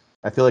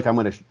 I feel like I'm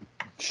going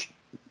to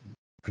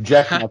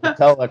project my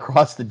patella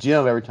across the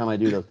gym every time I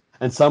do those.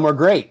 And some are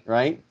great,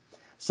 right?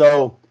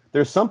 So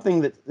there's something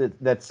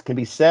that can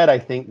be said, I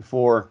think,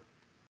 for,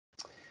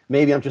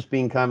 maybe I'm just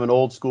being kind of an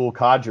old school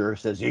codger who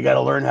says you got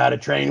to learn how to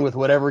train with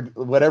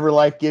whatever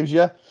life gives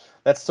you.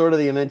 That's sort of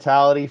the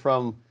mentality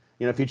from,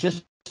 if you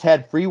just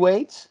had free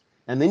weights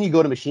and then you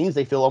go to machines,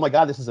 they feel, oh my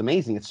God, this is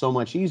amazing. It's so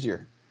much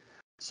easier.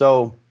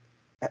 So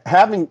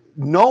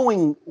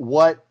knowing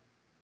what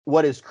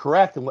is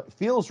correct and what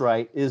feels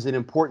right is an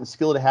important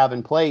skill to have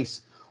in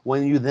place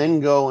when you then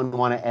go and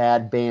want to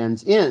add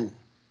bands in.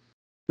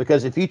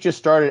 Because if you just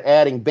started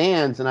adding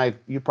bands, and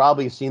you've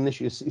probably seen this,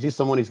 you see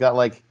someone who's got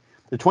like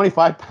the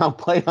 25-pound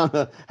plate on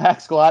the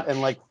hack squat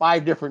and like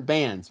 5 different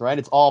bands, right?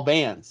 It's all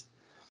bands.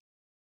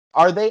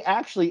 Are they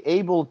actually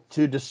able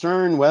to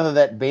discern whether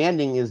that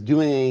banding is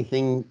doing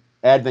anything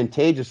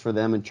advantageous for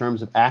them in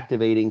terms of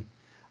activating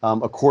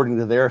according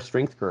to their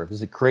strength curve?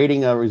 Is it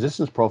creating a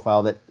resistance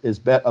profile that is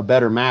a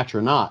better match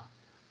or not?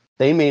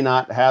 They may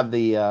not have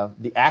the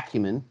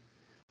acumen.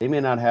 They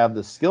may not have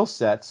the skill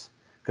sets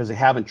because they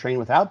haven't trained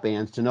without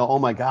bands to know, oh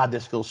my God,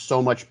 this feels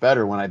so much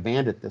better when I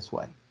band it this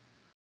way.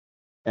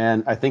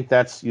 And I think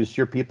you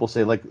hear people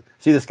say, like,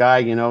 see this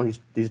guy,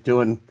 he's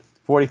doing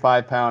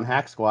 45-pound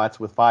hack squats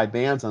with 5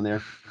 bands on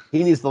there.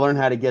 He needs to learn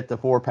how to get the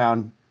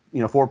 4-pound,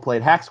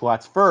 4-plate hack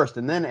squats first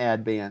and then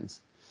add bands.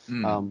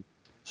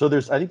 So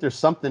I think there's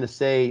something to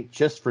say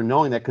just for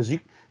knowing that, because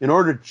in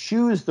order to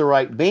choose the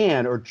right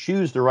band or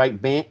choose the right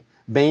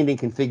banding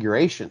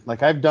configuration,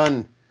 like I've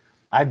done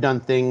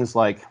things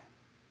like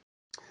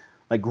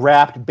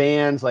wrapped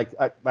bands, like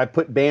I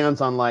put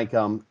bands on like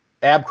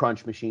ab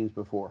crunch machines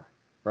before,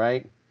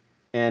 right?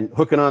 And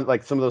hooking on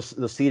like some of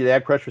the seated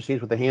ab crunch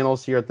machines with the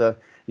handles here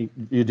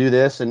you do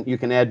this and you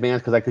can add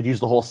bands, because I could use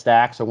the whole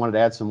stack, so I wanted to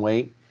add some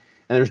weight.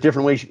 And there's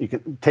different ways you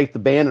can take the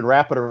band and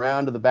wrap it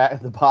around to the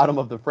bottom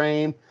of the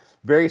frame.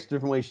 various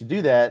different ways to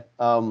do that.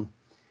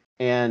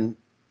 And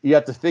you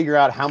have to figure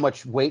out how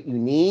much weight you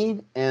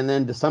need, and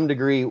then to some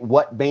degree,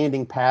 what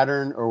banding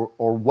pattern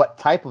or what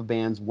type of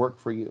bands work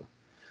for you.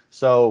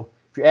 So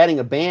if you're adding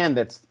a band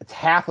it's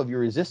half of your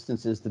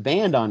resistance is the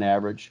band on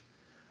average,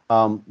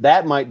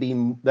 that's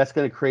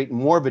going to create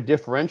more of a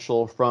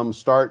differential from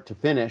start to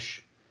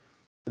finish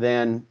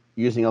than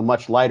using a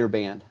much lighter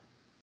band.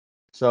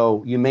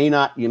 So you may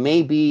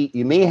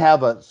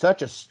have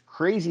such a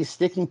crazy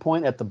sticking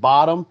point at the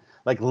bottom,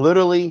 like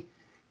literally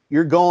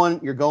you're going,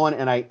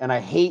 and I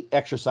hate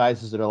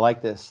exercises that are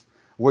like this,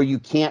 where you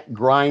can't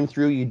grind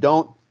through.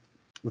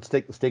 Let's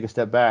take a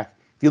step back.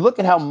 If you look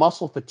at how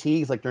muscle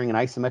fatigues, like during an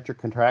isometric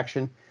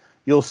contraction,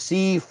 you'll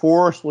see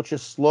force will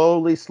just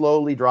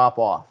slowly drop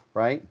off,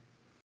 right?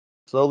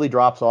 Slowly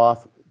drops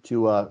off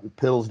to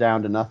pills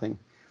down to nothing.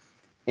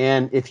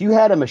 And if you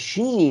had a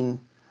machine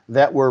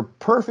that were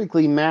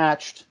perfectly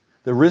matched,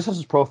 the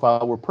resistance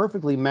profile were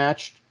perfectly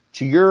matched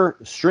to your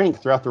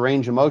strength throughout the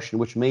range of motion,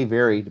 which may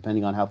vary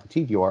depending on how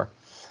fatigued you are,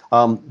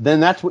 then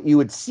that's what you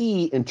would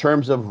see in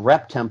terms of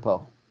rep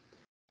tempo,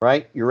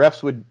 right? Your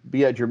reps would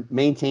be at your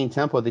maintained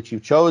tempo that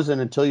you've chosen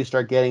until you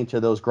start getting to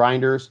those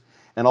grinders.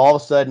 And all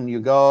of a sudden you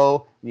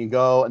go,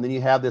 and then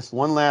you have this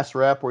one last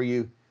rep where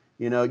you're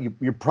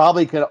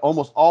probably going to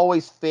almost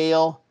always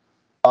fail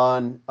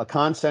on a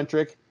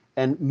concentric.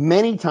 And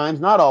many times,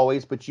 not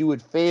always, but you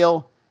would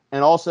fail,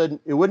 and all of a sudden,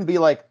 it wouldn't be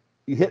like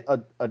you hit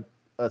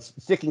a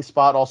sticking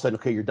spot, all of a sudden,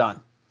 okay, you're done.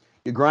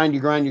 You grind,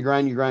 and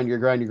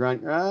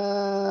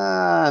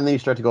then you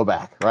start to go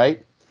back,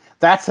 right?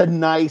 That's a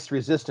nice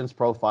resistance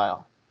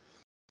profile.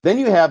 Then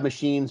you have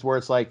machines where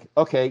it's like,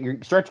 okay, you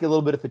start to get a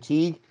little bit of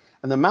fatigue,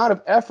 and the amount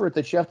of effort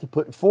that you have to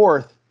put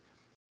forth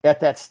at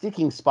that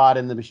sticking spot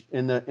in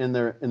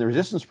the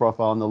resistance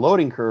profile, in the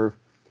loading curve,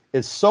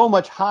 is so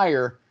much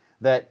higher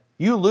that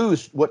you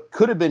lose what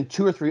could have been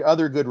 2 or 3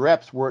 other good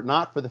reps were it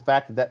not for the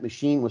fact that that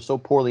machine was so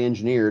poorly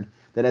engineered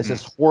that has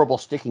this horrible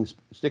sticking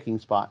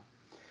spot.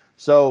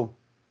 So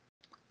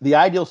the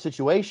ideal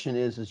situation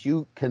is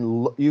you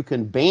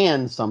can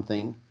band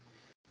something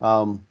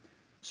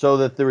so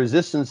that the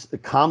resistance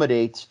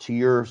accommodates to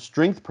your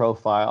strength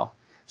profile,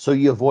 so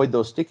you avoid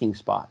those sticking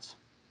spots.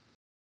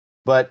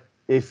 But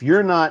if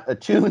you're not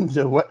attuned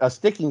to what a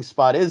sticking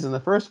spot is in the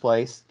first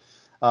place,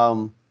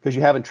 because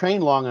you haven't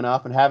trained long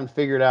enough and haven't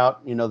figured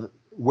out,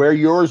 where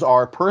yours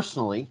are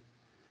personally.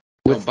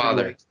 Don't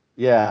bother.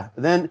 Yeah.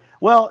 Then,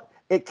 well,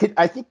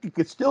 I think it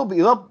could still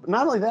be, well,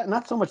 not only that,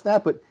 not so much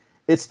that, but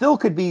it still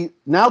could be,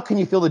 now can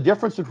you feel the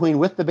difference between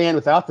with the band,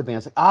 without the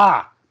band? It's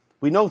like,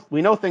 we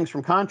know things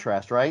from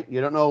contrast, right?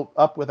 You don't know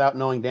up without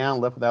knowing down,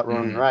 left without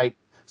knowing right.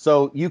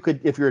 So you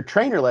could, if you're a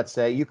trainer, let's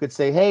say, you could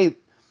say, hey,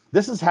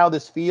 this is how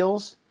this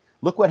feels.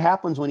 Look what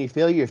happens when you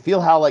fail. You feel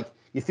how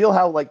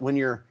when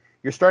you're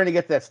starting to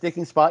get that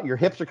sticking spot, your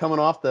hips are coming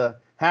off the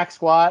hack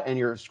squat and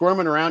you're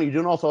squirming around, you're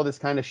doing all this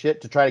kind of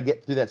shit to try to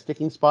get through that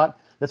sticking spot.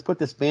 Let's put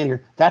this band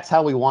here. That's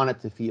how we want it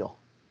to feel,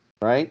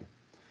 right?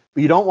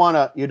 But you don't want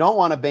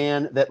a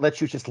band that lets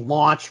you just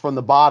launch from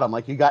the bottom,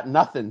 like you got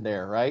nothing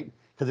there, right?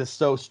 Because it's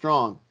so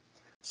strong.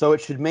 So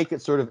it should make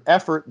it sort of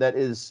effort that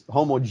is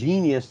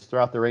homogeneous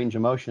throughout the range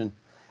of motion.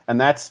 And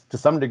that's to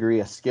some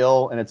degree a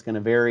skill, and it's going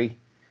to vary.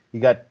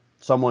 You got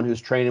someone who's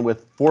training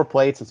with 4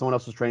 plates and someone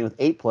else who's training with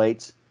 8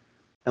 plates.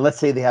 And let's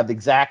say they have the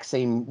exact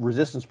same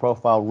resistance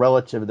profile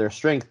relative to their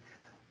strength.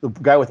 The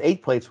guy with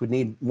 8 plates would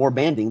need more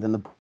banding than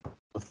the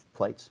with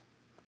plates.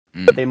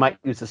 But they might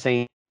use the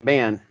same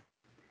band.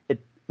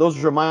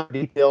 Those are minor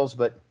details,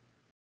 but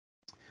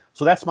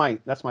so that's my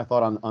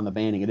thought on the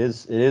banding. It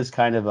is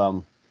kind of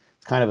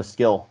a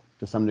skill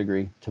to some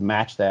degree to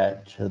match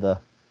that to the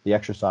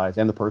exercise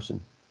and the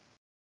person.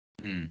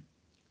 And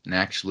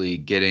actually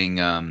getting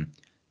an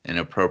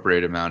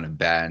appropriate amount of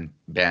band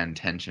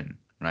tension,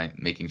 right?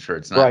 Making sure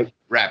it's not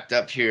wrapped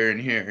up here and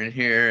here and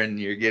here, and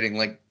you're getting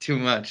like too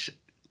much.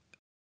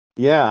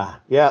 Yeah,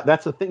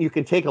 that's the thing. You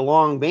can take a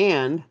long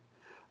band.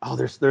 Oh,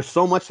 there's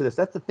so much to this.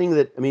 That's the thing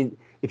that, I mean,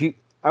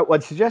 I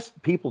would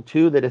suggest people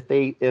too that if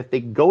they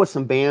go with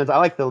some bands, I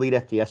like the Elite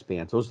FTS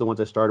bands. Those are the ones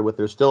I started with.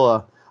 There's still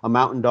a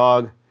Mountain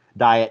Dog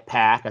Diet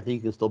pack. I think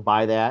you can still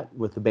buy that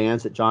with the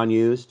bands that John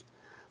used.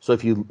 So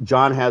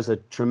John has a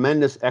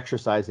tremendous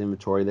exercise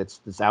inventory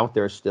that's out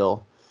there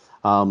still.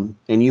 And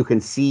you can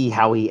see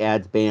how he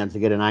adds bands to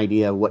get an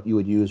idea of what you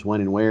would use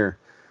when and where.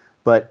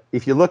 But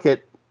if you look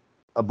at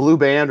a blue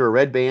band or a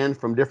red band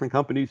from different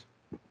companies,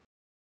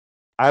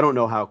 I don't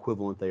know how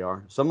equivalent they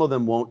are. Some of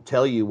them won't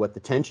tell you what the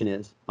tension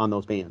is on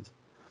those bands.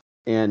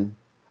 And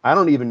I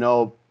don't even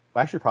know,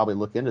 I should probably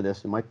look into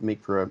this. It might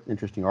make for an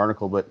interesting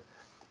article, but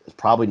it's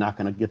probably not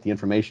going to get the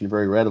information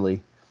very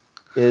readily.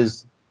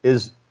 There's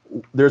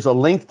a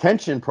length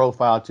tension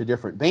profile to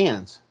different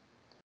bands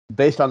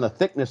based on the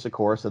thickness, of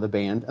course, of the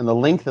band and the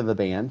length of the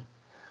band.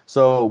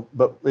 So,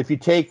 but if you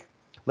take,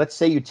 let's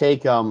say you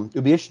take, it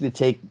would be interesting to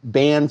take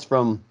bands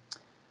from,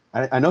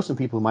 I know some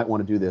people who might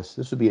want to do this.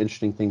 This would be an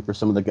interesting thing for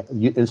some of the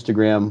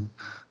Instagram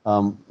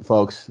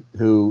folks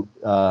who,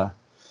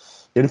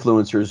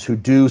 influencers who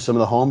do some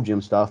of the home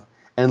gym stuff,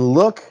 and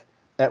look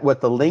at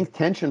what the length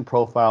tension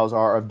profiles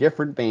are of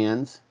different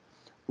bands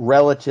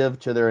relative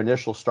to their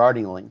initial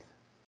starting length.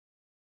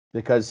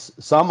 Because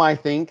some, I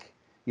think,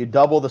 you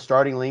double the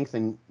starting length,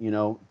 and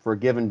for a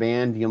given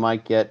band, you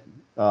might get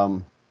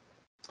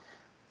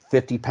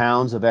 50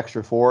 pounds of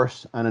extra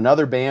force. On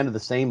another band of the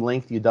same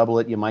length, you double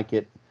it, you might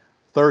get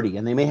 30.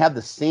 And they may have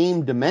the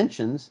same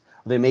dimensions,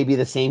 they may be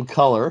the same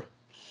color,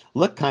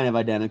 look kind of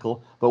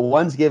identical, but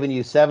one's giving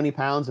you 70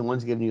 pounds and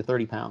one's giving you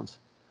 30 pounds.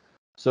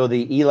 So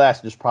the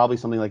there's probably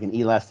something like an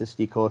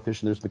elasticity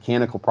coefficient. There's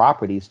mechanical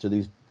properties to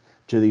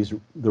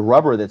the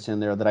rubber that's in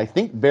there that I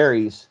think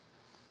varies,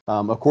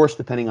 of course,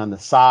 depending on the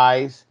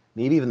size,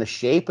 maybe even the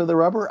shape of the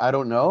rubber. I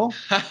don't know,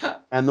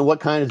 and what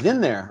kind is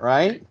in there,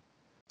 right?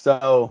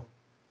 So,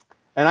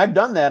 and I've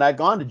done that. I've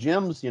gone to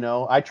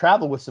gyms. I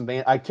travel with some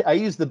bands. I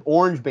use the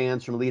orange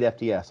bands from Elite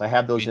FTS. I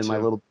have those in my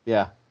little.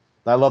 Yeah,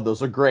 I love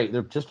those. They're great.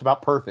 They're just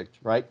about perfect,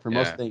 right, for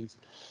most things.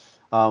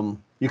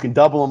 You can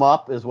double them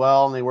up as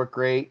well, and they work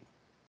great.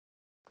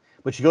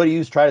 But you go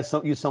to try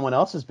to use someone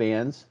else's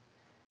bands,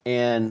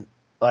 and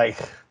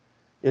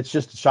it's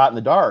just a shot in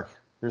the dark.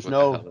 There's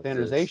no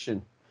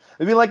standardization.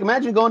 It'd be like,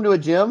 imagine going to a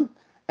gym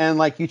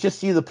and you just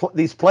see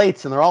these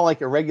plates and they're all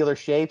irregular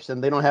shapes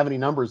and they don't have any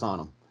numbers on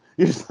them.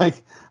 You're just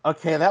like,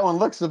 okay, that one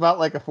looks about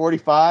like a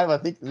 45. I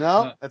think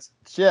no, that's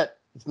shit.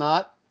 It's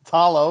not. It's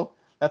hollow.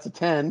 That's a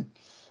 10.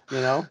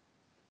 You'd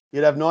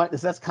have no.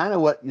 That's kind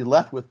of what you're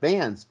left with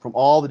bands from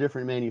all the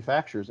different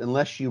manufacturers,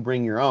 unless you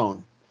bring your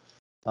own.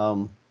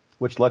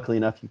 Which luckily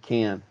enough you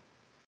can.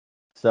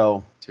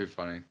 So too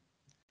funny.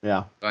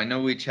 Yeah. I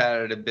know we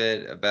chatted a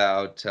bit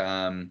about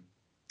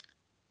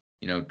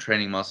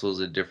training muscles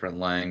at different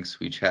lengths.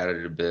 We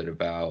chatted a bit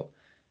about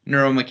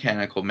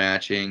neuromechanical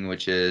matching,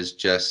 which is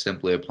just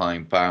simply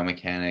applying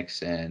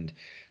biomechanics and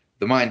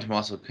the mind to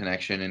muscle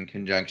connection in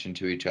conjunction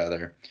to each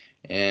other.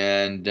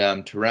 And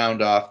to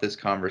round off this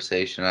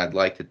conversation, I'd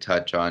like to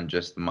touch on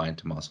just the mind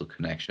to muscle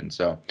connection.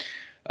 So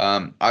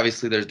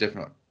obviously there's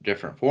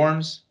different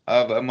forms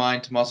of a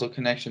mind to muscle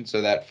connection.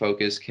 So that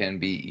focus can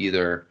be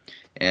either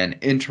an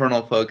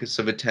internal focus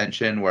of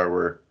attention where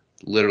we're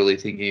literally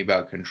thinking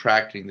about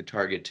contracting the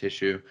target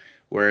tissue,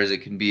 whereas it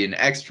can be an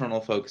external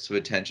focus of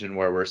attention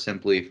where we're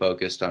simply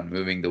focused on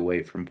moving the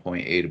weight from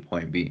point A to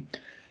point B.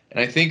 And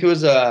I think it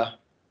was a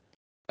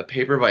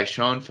paper by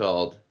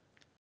Schoenfeld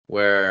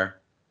where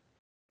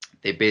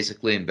they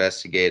basically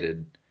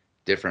investigated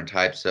different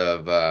types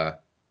of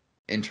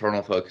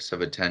internal focus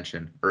of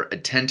attention, or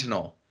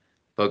attentional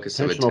focus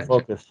of attention.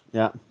 Focus,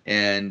 yeah.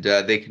 And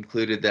they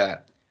concluded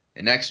that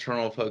an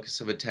external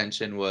focus of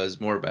attention was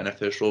more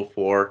beneficial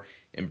for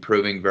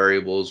improving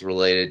variables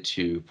related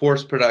to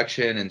force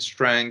production and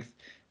strength,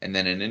 and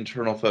then an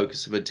internal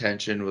focus of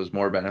attention was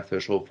more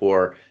beneficial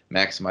for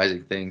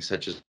maximizing things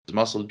such as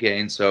muscle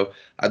gain. So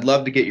I'd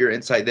love to get your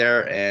insight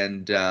there,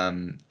 and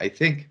I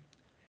think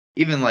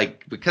even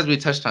because we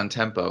touched on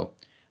tempo,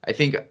 I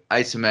think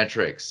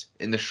isometrics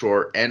in the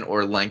short and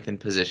or lengthened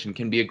position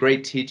can be a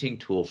great teaching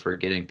tool for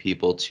getting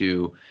people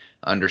to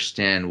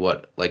understand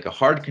what a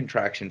hard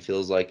contraction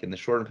feels like in the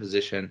shortened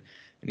position,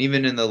 and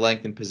even in the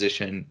lengthened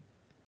position,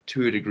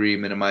 to a degree,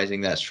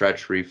 minimizing that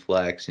stretch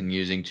reflex and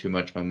using too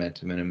much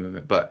momentum in a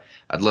movement. But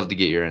I'd love to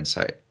get your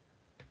insight.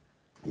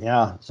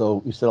 Yeah,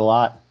 so you said a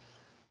lot.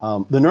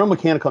 The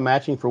neuromechanical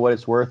matching, for what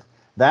it's worth,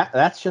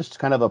 that's just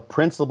kind of a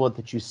principle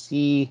that you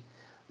see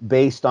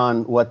based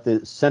on what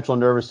the central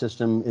nervous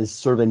system is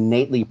sort of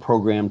innately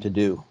programmed to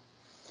do.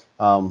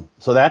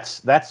 So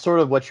that's sort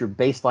of what your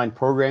baseline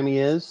programming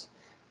is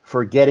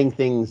for getting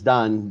things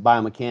done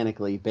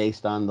biomechanically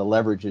based on the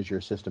leverages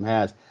your system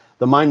has.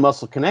 The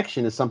mind-muscle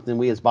connection is something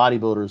we as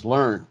bodybuilders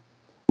learn.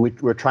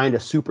 We're trying to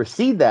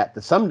supersede that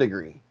to some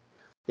degree.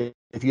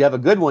 If you have a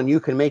good one,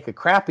 you can make a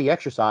crappy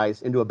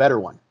exercise into a better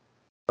one,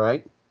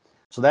 right?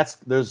 So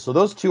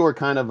those two are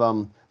kind of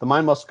the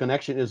mind-muscle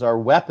connection is our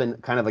weapon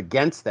kind of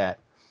against that.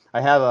 I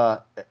have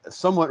a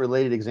somewhat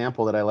related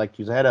example that I like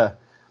to use. I had a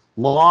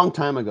long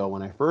time ago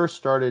when I first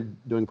started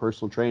doing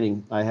personal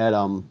training. I had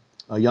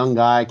a young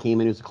guy came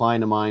in, he was a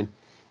client of mine,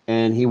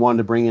 and he wanted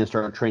to bring in and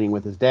start training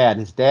with his dad.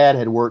 His dad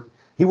had worked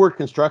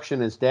construction.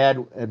 His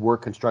dad had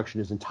worked construction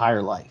his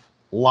entire life.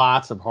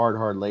 Lots of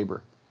hard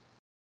labor.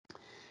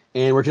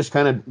 And we're just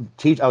kind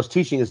of I was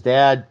teaching his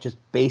dad just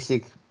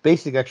basic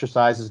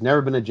exercises,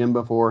 never been to gym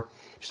before,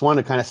 just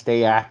wanted to kind of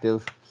stay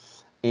active.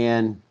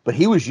 But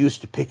he was used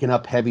to picking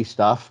up heavy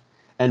stuff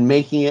and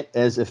making it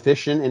as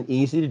efficient and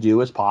easy to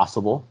do as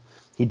possible.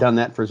 He'd done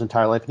that for his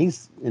entire life, and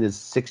he's in his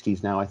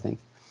 60s now, I think.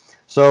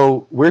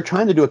 So we're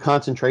trying to do a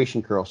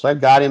concentration curl. So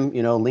I've got him,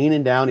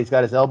 leaning down. He's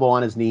got his elbow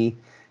on his knee.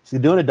 He's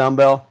doing a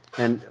dumbbell,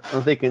 and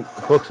I'm thinking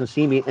folks can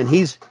see me, and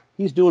he's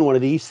doing one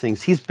of these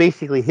things. He's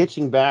basically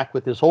hitching back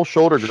with his whole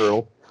shoulder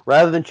girdle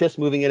rather than just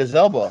moving at his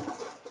elbow.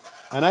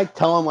 And I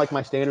tell him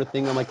my standard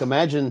thing. I'm like,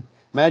 imagine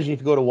if you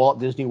go to Walt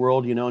Disney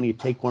World, and you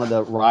take one of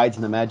the rides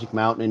in the Magic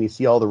Mountain and you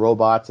see all the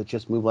robots that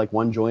just move like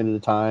one joint at a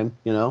time,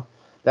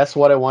 That's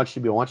what I want you to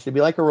be. I want you to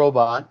be like a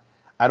robot.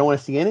 I don't want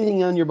to see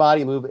anything on your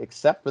body move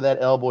except for that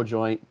elbow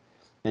joint,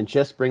 and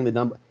just bring the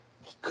dumbbell.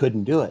 He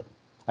couldn't do it.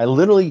 I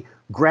literally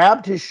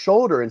grabbed his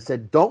shoulder and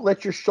said, don't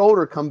let your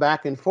shoulder come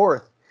back and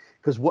forth.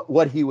 Because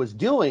what he was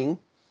doing,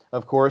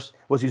 of course,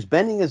 was he was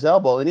bending his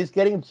elbow and he's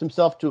getting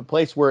himself to a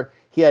place where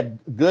he had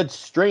good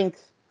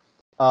strength,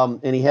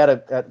 and he had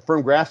a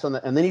firm grasp on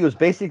that. And then he was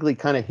basically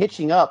kind of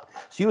hitching up.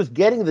 So he was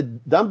getting the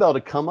dumbbell to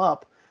come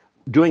up,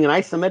 doing an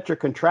isometric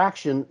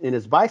contraction in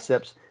his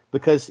biceps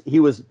because he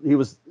was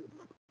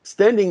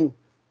extending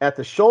at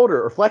the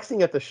shoulder or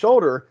flexing at the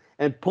shoulder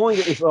and pulling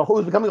it. It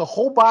was becoming a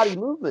whole body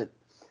movement,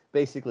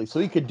 basically. So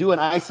he could do an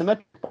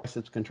isometric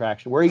biceps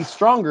contraction where he's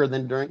stronger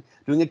than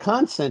doing a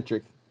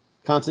concentric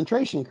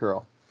concentration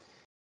curl.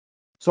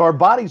 So our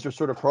bodies are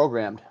sort of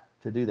programmed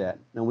to do that,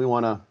 and we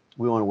want to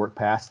work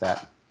past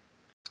that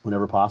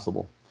whenever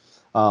possible.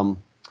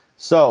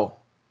 So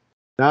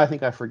now I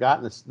think I've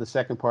forgotten the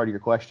second part of your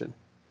question.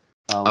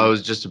 It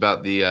was just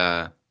about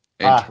the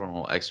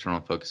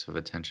external focus of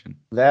attention.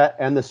 That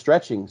and the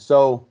stretching.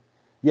 So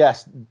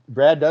yes,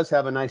 Brad does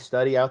have a nice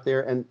study out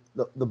there, and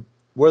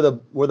where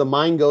the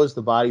mind goes,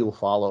 the body will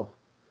follow,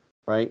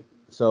 right?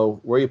 So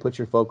where you put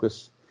your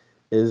focus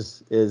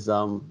is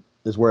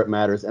where it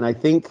matters. And I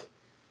think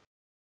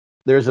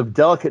there's a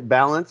delicate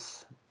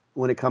balance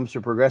when it comes to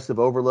progressive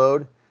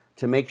overload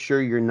to make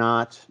sure you're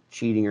not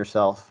cheating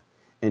yourself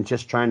and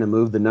just trying to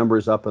move the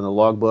numbers up in the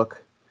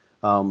logbook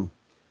and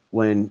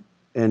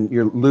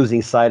you're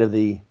losing sight of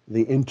the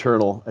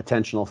internal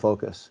attentional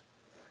focus.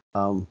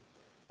 And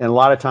a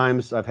lot of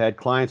times I've had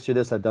clients do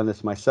this. I've done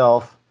this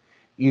myself.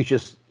 You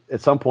just, at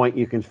some point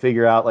you can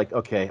figure out like,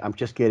 okay, I'm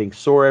just getting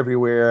sore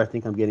everywhere. I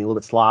think I'm getting a little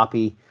bit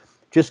sloppy.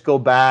 Just go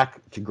back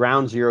to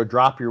ground zero,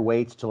 drop your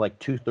weights to like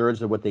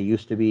 2/3 of what they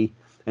used to be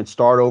and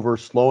start over,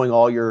 slowing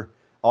all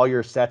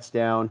your sets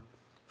down,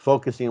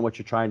 focusing on what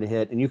you're trying to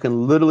hit. And you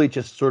can literally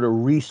just sort of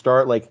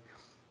restart like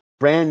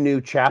brand new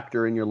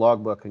chapter in your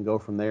logbook and go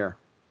from there.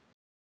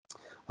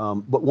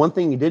 But one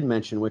thing you did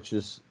mention, which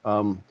has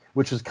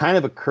kind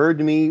of occurred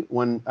to me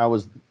when I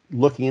was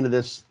looking into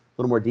this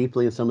a little more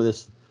deeply in some of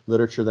this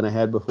literature than I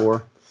had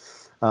before,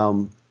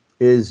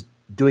 is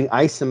doing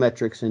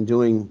isometrics and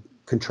doing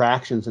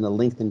contractions in a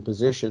lengthened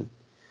position.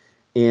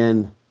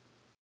 And a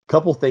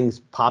couple things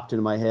popped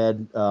into my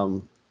head.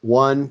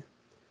 One,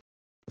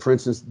 for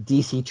instance,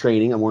 DC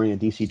training. I'm wearing a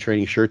DC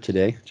training shirt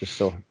today, just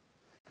so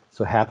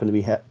happened to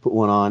be put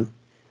one on.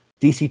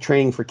 DC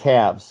training for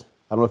calves.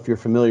 I don't know if you're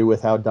familiar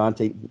with how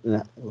Dante.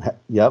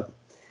 Yep,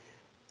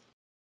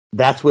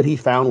 that's what he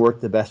found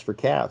worked the best for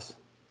calves.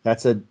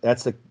 That's a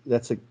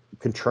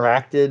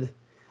contracted,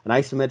 an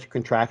isometric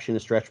contraction, a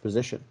stretch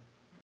position.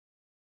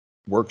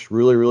 Works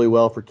really, really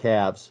well for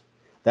calves.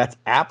 That's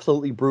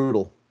absolutely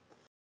brutal.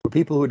 For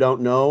people who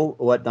don't know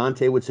what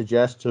Dante would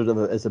suggest sort of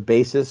as a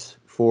basis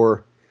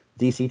for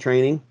DC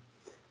training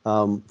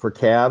for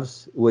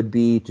calves would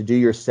be to do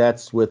your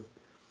sets with,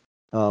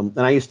 and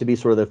I used to be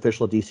sort of the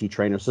official DC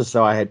trainer, so this is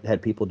how I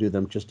had people do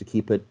them just to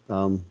keep it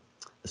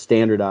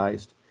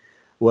standardized,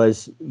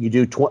 was you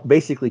do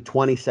basically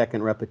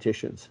 20-second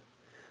repetitions.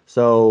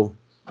 So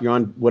you're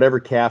on whatever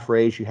calf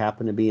raise you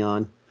happen to be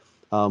on,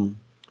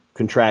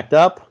 contract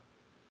up,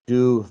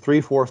 do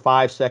 3, 4,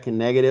 5 second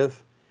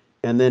negative,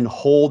 and then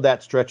hold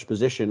that stretch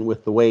position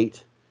with the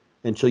weight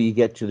until you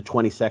get to the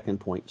 20-second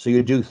point. So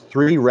you do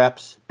 3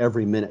 reps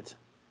every minute.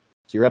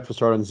 So your reps will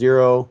start on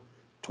 0,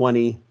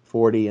 20,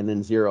 40, and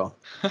then 0.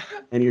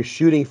 And you're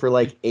shooting for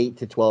like 8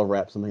 to 12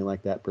 reps, something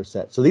like that per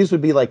set. So these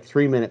would be like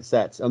 3-minute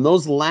sets. And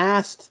those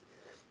last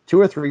 2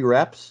 or 3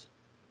 reps,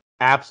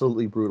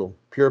 absolutely brutal,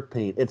 pure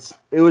pain. It's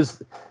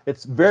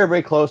very,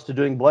 very close to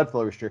doing blood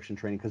flow restriction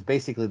training because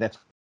basically that's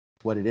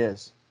what it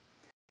is.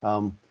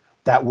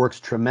 That works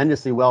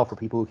tremendously well for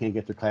people who can't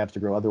get their calves to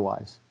grow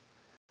otherwise.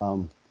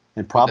 And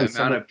probably the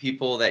amount of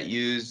people that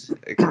use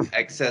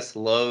excess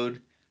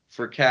load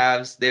for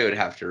calves, they would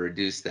have to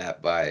reduce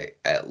that by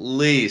at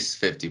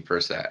least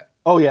 50%.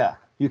 Oh yeah,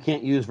 you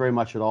can't use very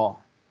much at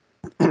all.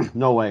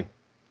 No way.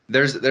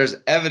 There's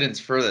evidence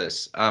for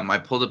this. I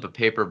pulled up a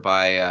paper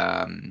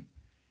by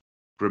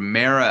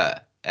Grimera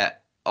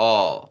et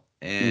al.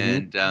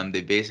 And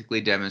they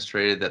basically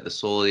demonstrated that the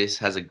soleus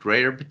has a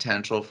greater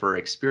potential for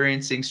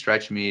experiencing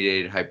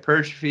stretch-mediated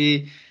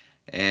hypertrophy.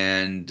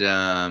 And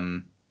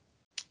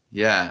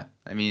yeah,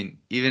 I mean,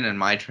 even in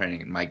my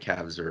training, my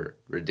calves are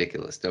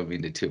ridiculous. Don't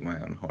mean to toot my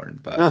own horn,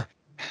 but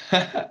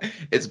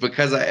it's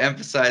because I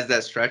emphasize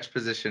that stretch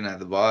position at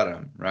the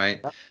bottom,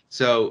 right?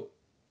 So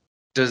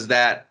does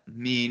that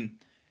mean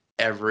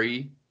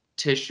every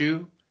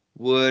tissue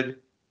would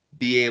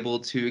be able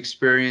to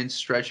experience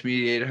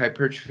stretch-mediated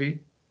hypertrophy?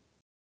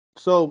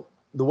 So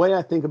the way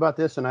I think about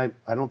this, and I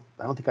don't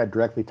think I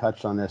directly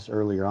touched on this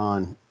earlier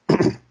on,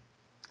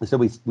 so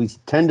we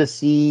tend to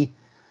see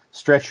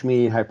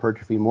stretch-mediated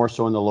hypertrophy more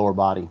so in the lower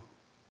body.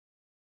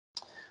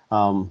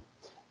 And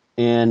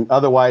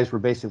otherwise, we're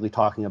basically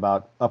talking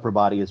about upper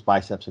body as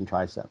biceps and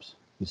triceps.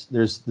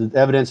 The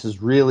evidence is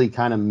really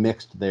kind of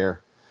mixed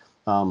there.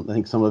 I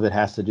think some of it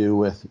has to do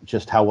with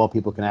just how well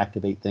people can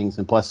activate things,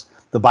 and plus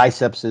the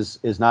biceps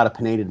is not a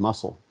pinnated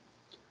muscle.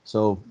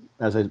 So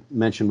as I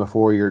mentioned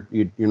before, you're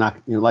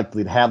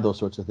likely to have those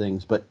sorts of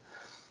things. But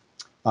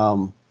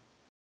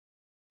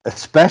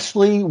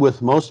especially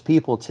with most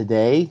people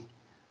today,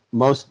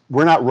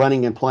 we're not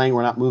running and playing,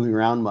 we're not moving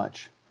around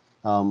much.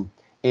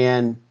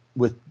 And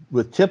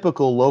with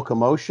typical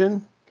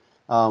locomotion,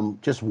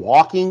 just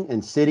walking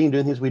and sitting,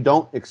 doing things, we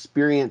don't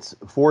experience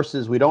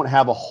forces. We don't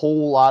have a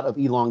whole lot of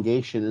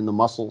elongation in the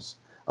muscles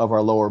of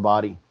our lower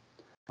body.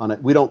 On it,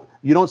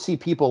 you don't see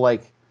people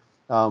like,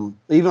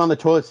 even on the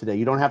toilets today,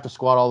 you don't have to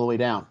squat all the way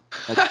down.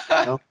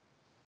 Like,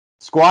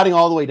 squatting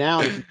all the way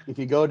down, if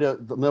you go to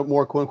the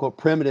more quote unquote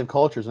primitive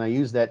cultures, and I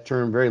use that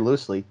term very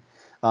loosely,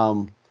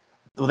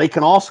 they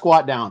can all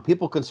squat down.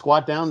 People can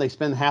squat down. They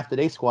spend half the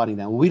day squatting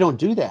down. Well, we don't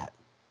do that,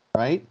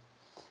 right?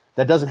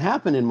 That doesn't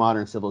happen in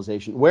modern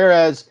civilization.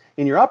 Whereas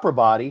in your upper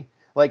body,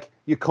 like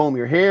you comb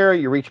your hair,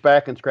 you reach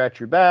back and scratch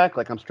your back,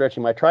 like I'm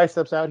stretching my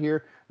triceps out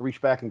here, I reach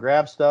back and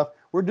grab stuff.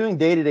 We're doing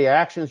day-to-day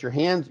actions. Your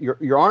hands,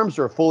 your arms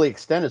are fully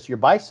extended. So your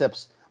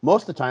biceps,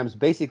 most of the time, is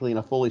basically in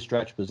a fully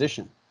stretched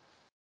position.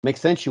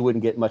 Makes sense you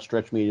wouldn't get much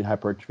stretch median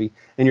hypertrophy.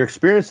 And you're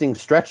experiencing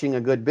stretching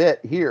a good bit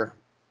here.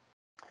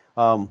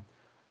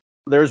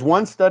 There's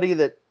one study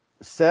that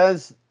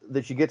says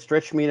that you get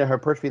stretch median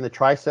hypertrophy in the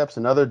triceps,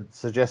 another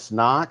suggests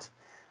not.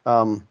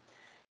 You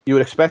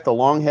would expect the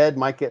long head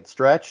might get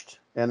stretched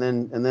and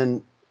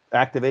then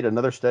activate.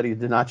 Another study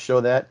did not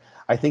show that.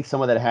 I think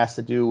some of that has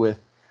to do with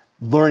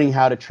learning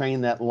how to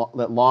train that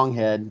long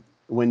head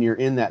when you're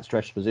in that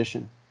stretched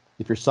position.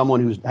 If you're someone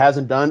who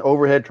hasn't done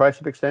overhead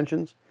tricep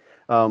extensions,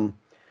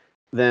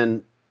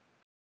 then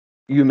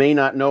you may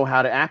not know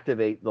how to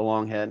activate the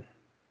long head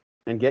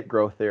and get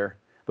growth there.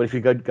 But if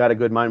you've got a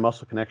good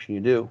mind-muscle connection,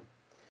 you do.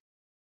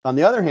 On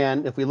the other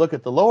hand, if we look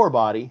at the lower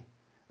body,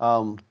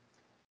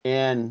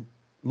 and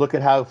look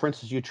at how, for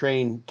instance, you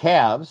train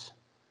calves,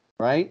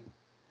 right?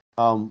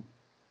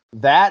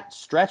 That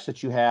stretch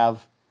that you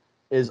have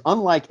is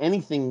unlike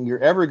anything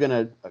you're ever going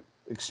to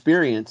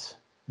experience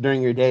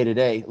during your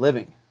day-to-day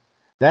living.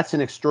 That's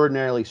an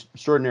extraordinary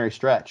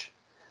stretch.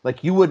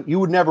 Like you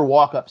would never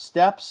walk up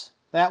steps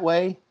that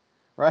way,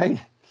 right?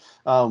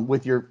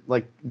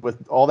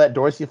 With all that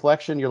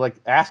dorsiflexion, you're like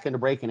asking to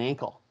break an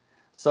ankle.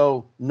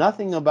 So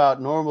nothing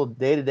about normal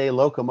day-to-day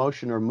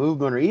locomotion or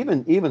movement or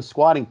even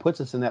squatting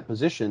puts us in that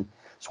position.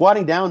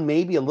 Squatting down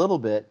maybe a little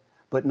bit,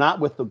 but not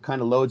with the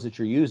kind of loads that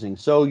you're using.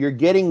 So you're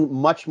getting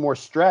much more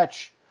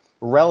stretch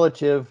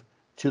relative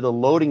to the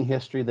loading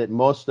history that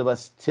most of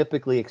us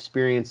typically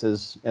experience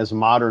as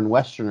modern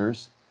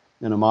Westerners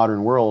in a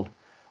modern world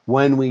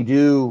when we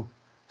do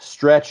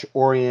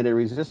stretch-oriented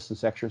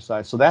resistance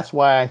exercise. So that's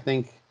why I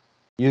think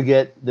you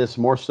get this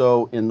more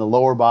so in the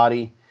lower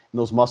body,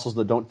 those muscles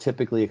that don't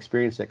typically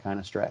experience that kind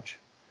of stretch.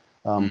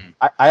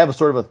 I have a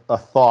sort of a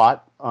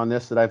thought on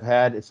this that I've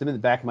had. It's in the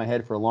back of my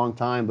head for a long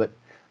time, but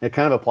it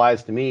kind of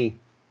applies to me,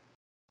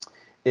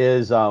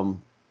 is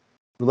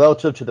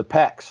relative to the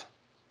pecs.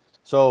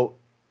 So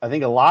I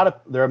think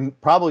there are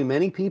probably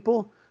many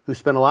people who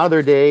spend a lot of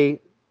their day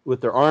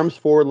with their arms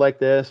forward like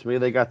this. Maybe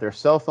they got their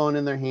cell phone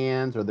in their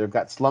hands, or they've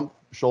got slumped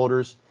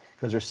shoulders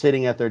because they're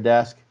sitting at their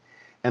desk,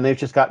 and they've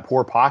just got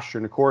poor posture.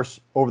 And of course,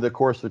 over the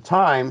course of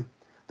time,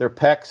 their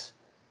pecs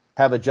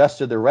have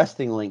adjusted their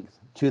resting length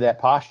to that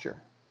posture.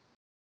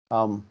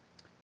 Of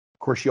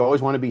course, you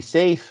always want to be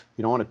safe.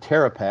 You don't want to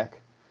tear a pec.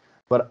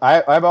 But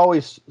I've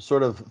always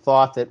sort of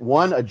thought that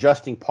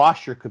adjusting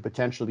posture could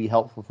potentially be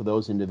helpful for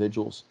those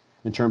individuals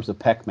in terms of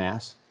pec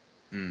mass.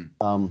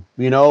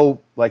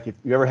 Like if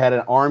you ever had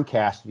an arm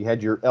cast, you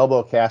had your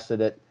elbow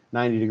casted at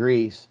 90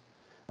 degrees,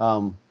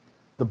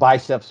 the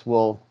biceps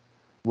will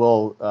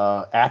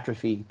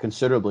atrophy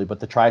considerably, but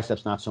the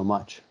triceps not so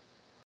much.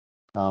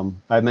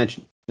 I've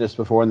mentioned this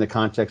before in the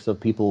context of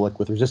people like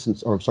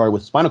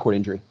with spinal cord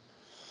injury.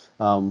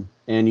 And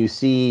you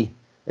see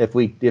if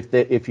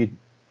you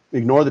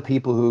ignore the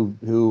people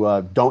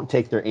who don't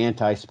take their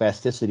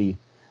anti-spasticity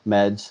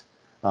meds,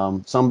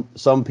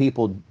 some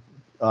people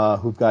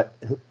who've got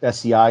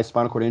SCI,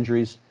 spinal cord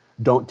injuries,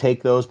 don't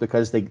take those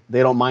because they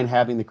don't mind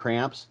having the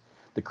cramps.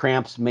 The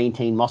cramps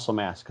maintain muscle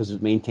mass because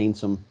it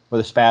maintains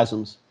the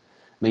spasms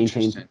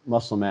maintain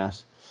muscle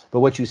mass.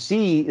 But what you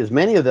see is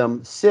many of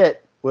them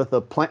sit in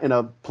a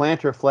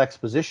plantar flex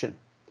position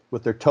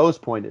with their toes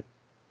pointed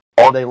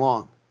all day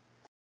long.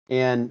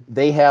 And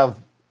they have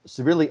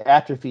severely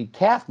atrophied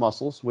calf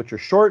muscles, which are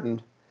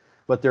shortened,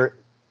 but their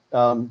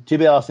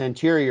tibialis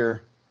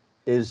anterior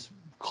is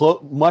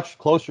much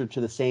closer to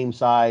the same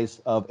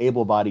size of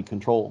able-bodied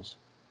controls.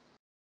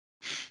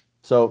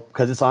 So,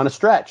 because it's on a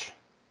stretch,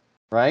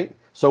 right?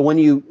 So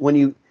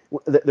when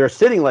they're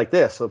sitting like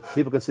this, so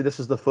people can see this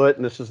is the foot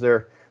and this is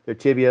their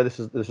tibia, this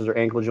is their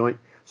ankle joint.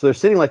 So they're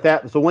sitting like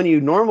that. So when you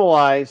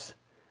normalize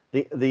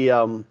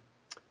the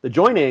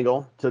joint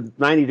angle to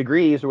 90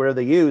 degrees or whatever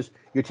they use,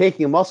 you're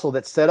taking a muscle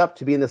that's set up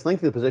to be in this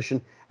lengthy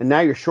position, and now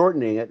you're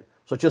shortening it.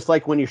 So just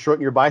like when you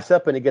shorten your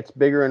bicep and it gets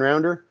bigger and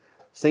rounder,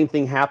 same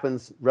thing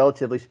happens,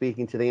 relatively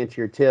speaking, to the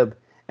anterior tib,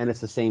 and it's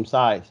the same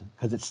size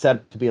because it's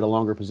set to be at a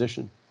longer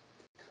position.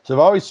 So I've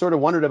always sort of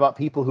wondered about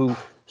people who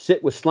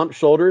sit with slumped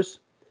shoulders,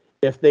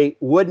 if they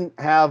wouldn't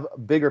have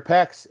bigger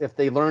pecs if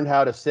they learned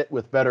how to sit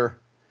with better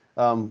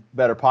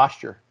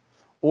posture.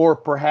 or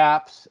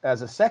perhaps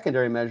as a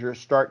secondary measure,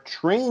 start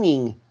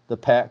training the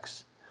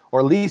pecs, or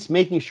at least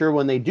making sure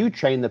when they do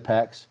train the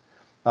pecs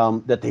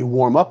that they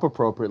warm up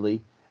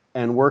appropriately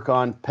and work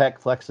on pec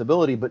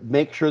flexibility, but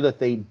make sure that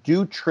they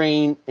do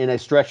train in a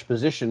stretch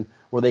position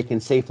where they can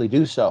safely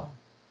do so.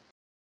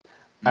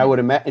 I would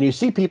imagine, and you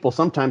see people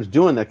sometimes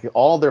doing that.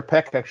 All their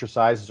pec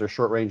exercises are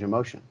short range of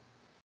motion,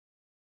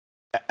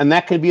 and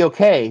that can be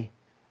okay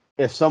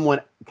if someone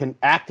can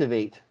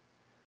activate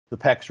the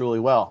pecs really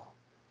well.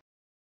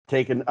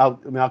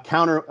 I'll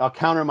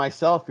counter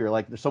myself here.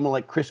 Like there's someone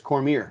like Chris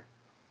Cormier.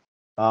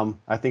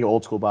 I think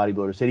old school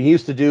bodybuilder said he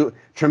used to do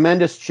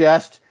tremendous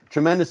chest,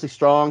 tremendously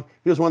strong.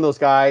 He was one of those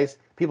guys.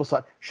 People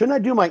thought, shouldn't I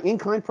do my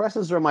incline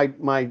presses or my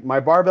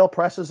barbell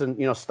presses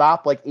and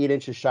stop like 8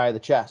 inches shy of the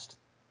chest?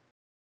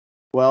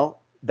 Well,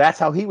 that's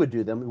how he would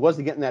do them. He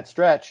wasn't getting that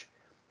stretch,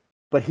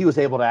 but he was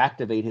able to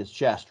activate his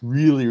chest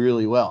really,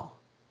 really well.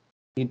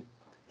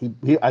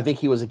 I think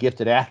he was a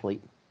gifted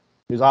athlete.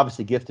 He was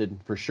obviously gifted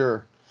for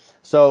sure.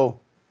 So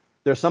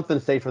there's something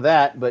to say for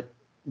that. But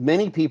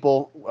many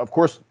people, of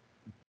course,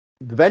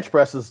 the bench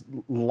press's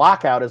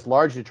lockout is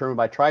largely determined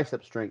by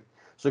tricep strength.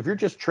 So if you're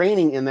just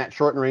training in that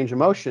shortened range of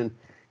motion,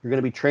 you're going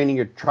to be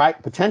training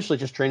potentially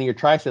just training your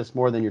triceps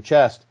more than your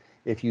chest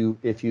if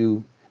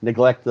you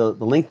neglect the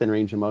lengthened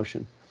range of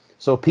motion.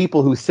 So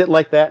people who sit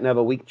like that and have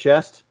a weak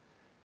chest,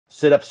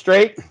 sit up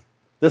straight.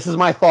 This is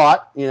my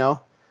thought. I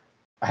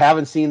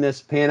haven't seen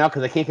this pan out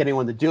because I can't get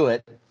anyone to do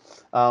it.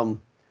 But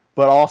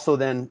also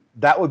then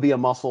that would be a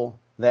muscle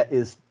that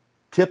is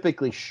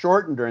typically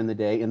shortened during the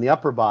day in the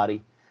upper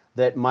body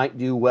that might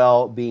do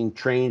well being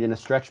trained in a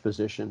stretch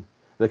position,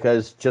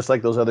 because just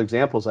like those other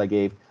examples I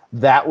gave,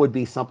 that would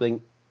be something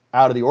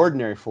out of the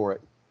ordinary for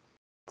it.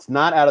 It's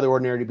not out of the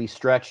ordinary to be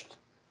stretched,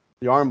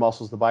 the arm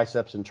muscles, the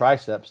biceps and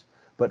triceps,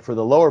 but for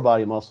the lower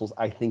body muscles,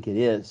 I think it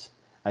is.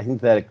 I think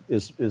that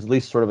is at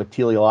least sort of a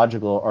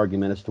teleological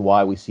argument as to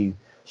why we see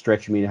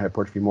stretch median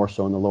hypertrophy more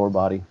so in the lower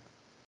body.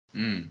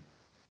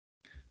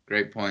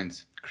 Great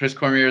points. Chris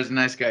Cormier is a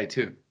nice guy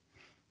too.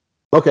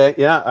 Okay,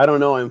 yeah, I don't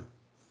know him.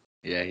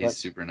 Yeah, he's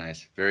super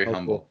nice, very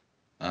humble.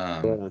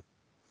 Cool.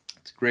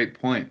 It's a great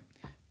point.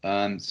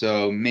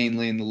 So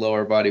mainly in the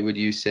lower body, would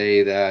you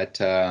say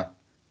that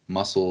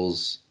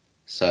muscles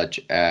such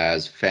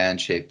as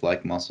fan-shaped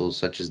like muscles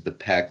such as the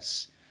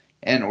pecs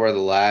and or the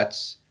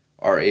lats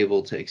are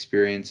able to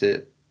experience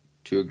it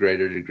to a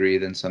greater degree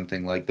than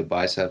something like the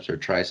biceps or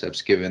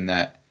triceps, given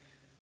that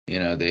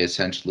they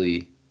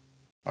essentially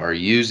are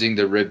using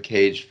the rib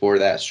cage for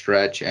that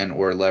stretch and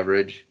or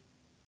leverage?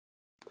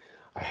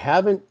 I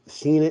haven't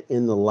seen it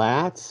in the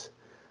lats,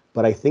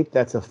 but I think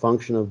that's a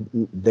function of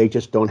they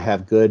just don't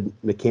have good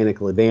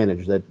mechanical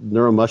advantage. That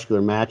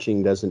neuromuscular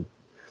matching doesn't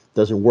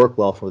work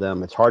well for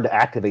them. It's hard to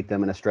activate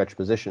them in a stretch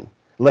position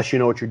unless you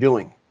know what you're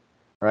doing,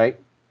 right?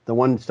 The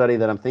one study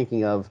that I'm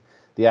thinking of,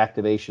 the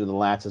activation of the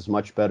lats is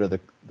much better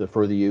the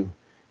further you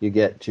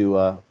get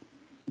to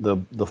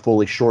the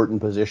fully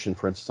shortened position,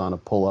 for instance, on a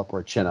pull-up or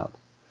a chin-up,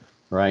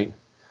 right?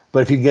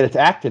 But if you get it to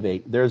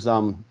activate, there's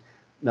now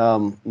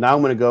I'm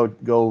going to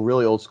go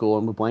really old school.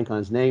 I'm going to blank on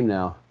his name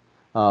now.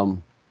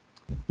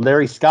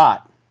 Larry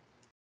Scott,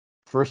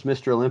 first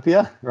Mr.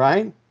 Olympia,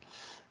 right?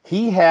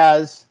 He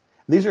has,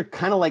 these are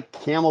kind of like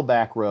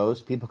camelback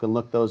rows. People can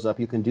look those up.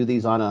 You can do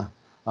these on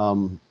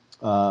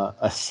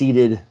a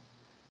seated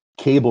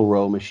cable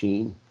row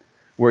machine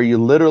where you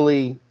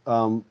literally,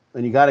 and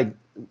you got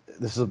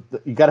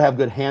to have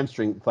good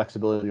hamstring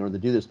flexibility in order to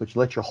do this, but you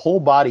let your whole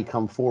body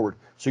come forward.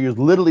 So you're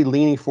literally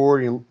leaning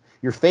forward and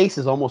your face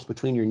is almost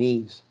between your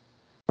knees,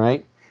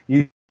 right?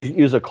 You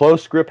use a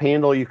close grip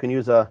handle. You can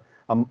use a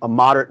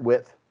moderate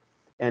width,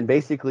 and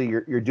basically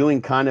you're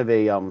doing kind of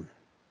a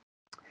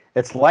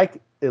it's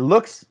like it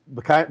looks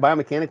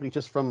biomechanically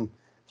just from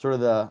sort of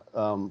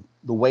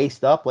the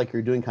waist up, like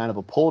you're doing kind of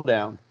a pull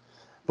down.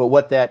 But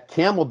what that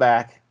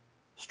camelback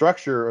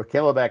structure or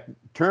camelback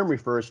term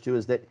refers to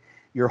is that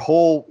your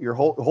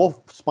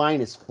whole spine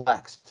is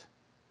flexed,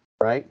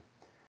 right?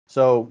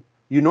 So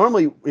you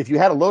normally, if you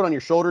had a load on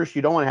your shoulders,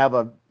 you don't want to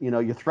have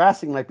your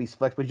thoracic might be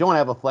flexed, but you don't want to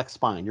have a flexed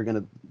spine. You're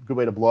good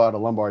way to blow out a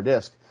lumbar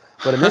disc.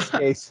 But in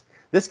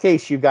this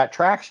case, you've got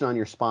traction on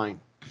your spine,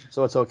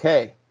 so it's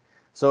okay.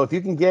 So if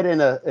you can get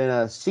in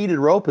a seated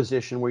row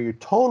position where you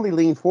totally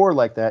lean forward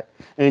like that,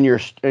 and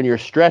you're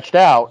stretched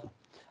out,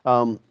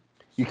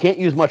 you can't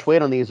use much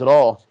weight on these at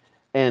all,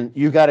 and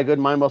you've got a good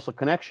mind-muscle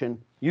connection,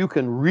 you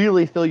can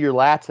really feel your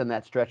lats in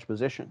that stretch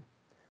position.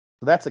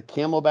 So that's a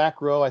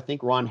camelback row. I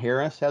think Ron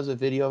Harris has a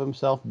video of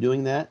himself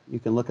doing that. You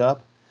can look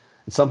up.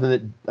 It's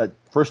something that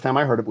first time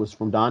I heard it was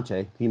from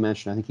Dante. He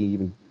mentioned, I think he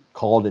even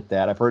called it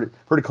that. I've heard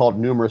it called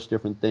numerous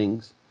different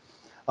things.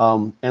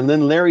 And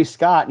then Larry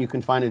Scott, you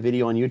can find a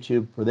video on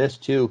YouTube for this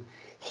too.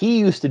 He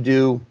used to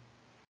do,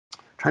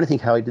 I'm trying to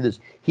think how he did this.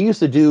 He used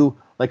to do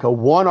like a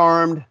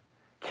one-armed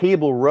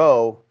cable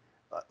row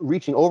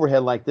reaching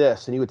overhead like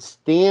this. And he would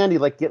stand,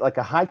 he'd get like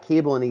a high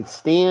cable and he'd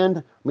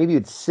stand, maybe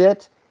he'd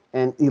sit,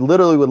 and he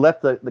literally would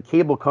let the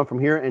cable come from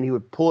here and he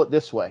would pull it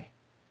this way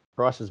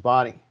across his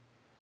body.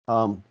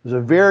 It was a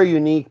very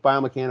unique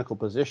biomechanical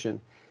position.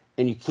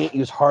 and you can't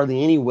use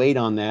hardly any weight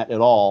on that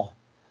at all.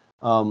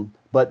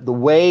 But the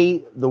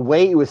way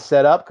it was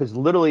set up, because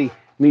literally, I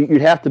mean,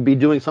 you'd have to be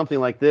doing something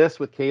like this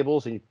with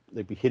cables, and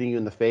they'd be hitting you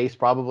in the face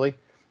probably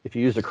if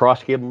you used a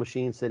cross cable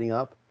machine sitting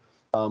up.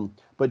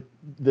 But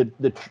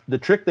the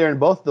trick there in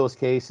both of those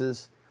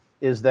cases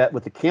is that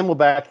with the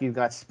Camelback, you've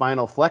got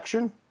spinal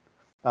flexion,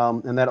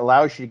 and that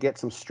allows you to get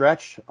some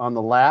stretch on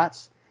the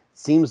lats.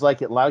 Seems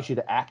like it allows you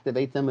to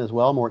activate them as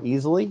well more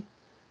easily.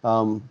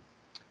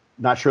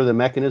 Not sure the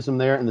mechanism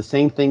there. And the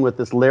same thing with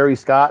this Larry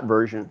Scott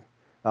version.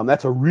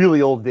 That's a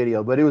really old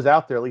video, but it was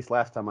out there at least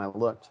last time I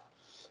looked.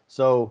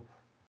 So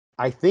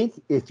I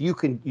think if you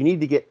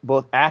need to get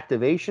both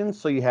activation,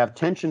 so you have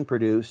tension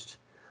produced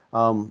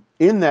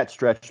in that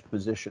stretched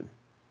position,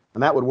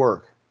 and that would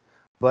work.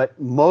 But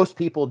most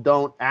people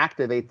don't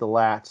activate the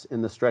lats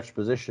in the stretched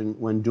position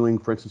when doing,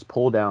 for instance,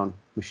 pull-down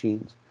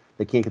machines.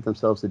 They can't get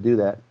themselves to do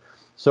that.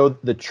 So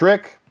the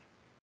trick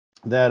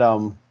that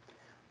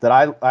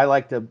I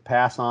like to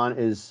pass on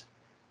is,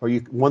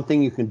 one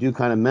thing you can do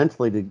kind of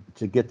mentally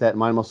to get that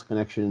mind-muscle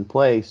connection in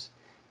place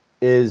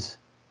is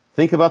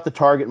think about the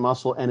target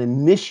muscle and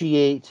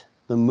initiate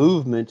the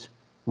movement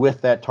with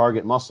that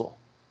target muscle.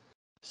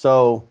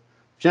 So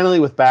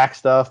generally with back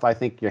stuff, I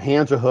think your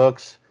hands are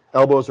hooks,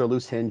 elbows are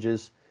loose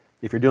hinges.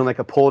 If you're doing like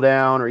a pull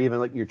down, or even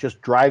like you're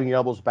just driving your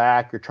elbows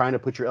back, you're trying to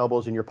put your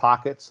elbows in your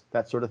pockets,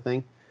 that sort of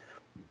thing.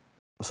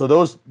 So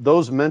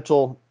those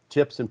mental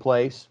tips in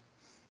place.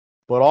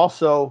 But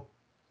also,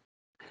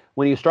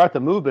 when you start the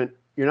movement,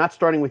 you're not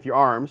starting with your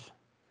arms.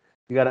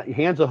 Your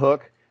hands a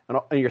hook, and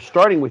you're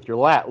starting with your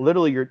lat.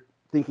 Literally, you're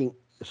thinking,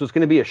 so it's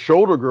going to be a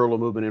shoulder girdle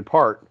movement in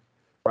part,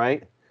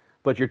 right?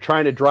 But you're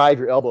trying to drive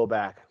your elbow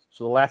back.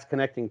 So the lat's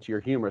connecting to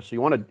your humerus.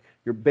 So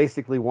you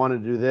basically want to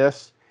do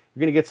this.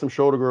 You're going to get some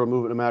shoulder girdle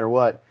movement no matter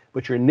what,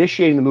 but you're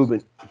initiating the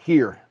movement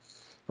here,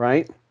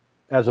 right?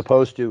 As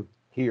opposed to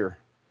here.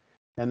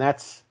 And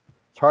it's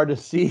hard to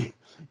see.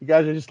 You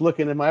guys are just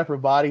looking at my upper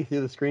body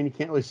through the screen. You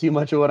can't really see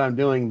much of what I'm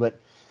doing,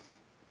 but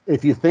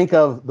if you think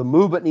of the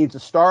movement needs to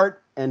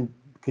start and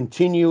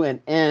continue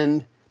and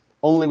end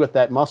only with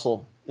that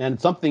muscle, and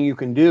something you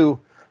can do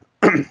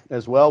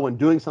as well when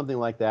doing something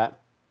like that,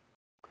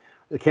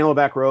 the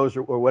Camelback rows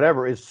or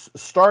whatever, is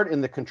start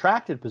in the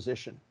contracted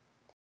position.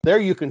 There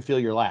you can feel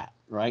your lat,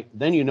 right?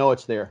 Then you know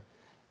it's there.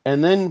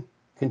 And then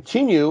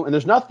continue, and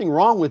there's nothing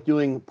wrong with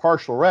doing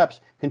partial reps.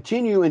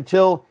 Continue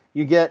until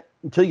you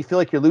feel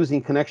like you're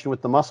losing connection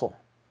with the muscle.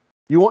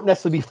 You won't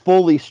necessarily be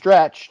fully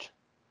stretched,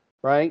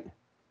 right?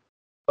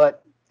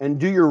 And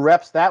do your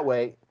reps that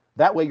way.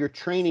 That way you're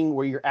training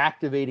where you're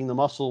activating the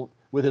muscle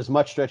with as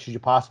much stretch as you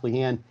possibly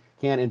can.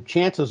 And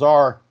chances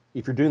are,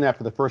 if you're doing that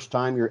for the first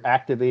time, you're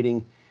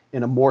activating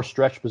in a more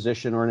stretched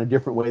position or in a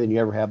different way than you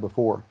ever have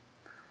before.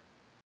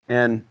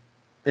 And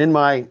in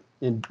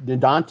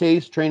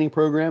Dante's training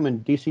program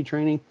and DC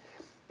training,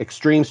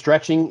 extreme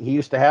stretching, he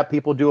used to have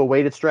people do a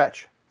weighted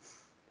stretch.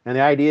 And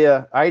the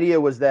idea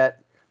was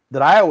that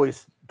I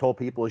always told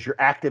people is you're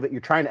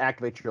trying to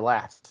activate your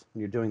lats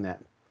when you're doing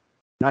that.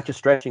 Not just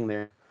stretching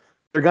there.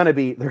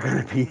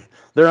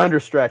 They're under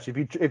stretch.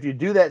 If you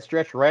do that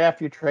stretch right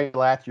after you train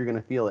lats, you're going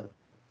to feel it.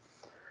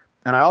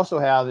 And I also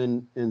have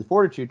in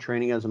fortitude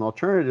training as an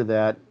alternative to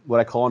that, what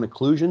I call an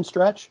occlusion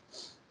stretch.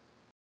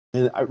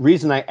 And the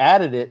reason I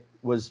added it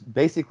was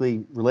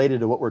basically related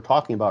to what we're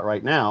talking about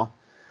right now,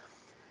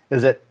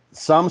 is that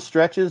some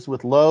stretches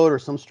with load or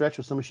some stretch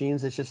with some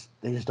machines, they just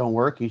don't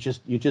work. You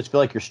just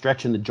feel like you're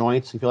stretching the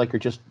joints. You feel like you're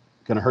just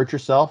going to hurt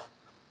yourself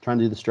trying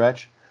to do the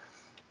stretch.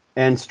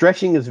 And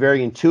stretching is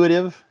very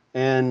intuitive,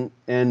 but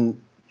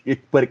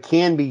it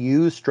can be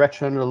used.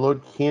 Stretch under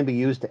load can be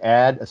used to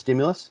add a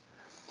stimulus.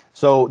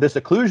 So this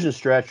occlusion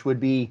stretch would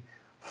be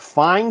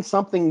find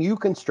something you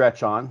can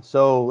stretch on.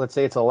 So let's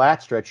say it's a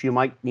lat stretch. You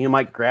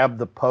might grab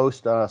the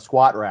post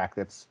squat rack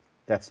that's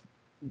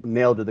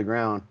nailed to the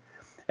ground,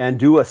 and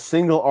do a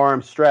single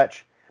arm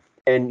stretch.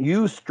 And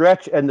you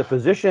stretch and the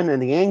position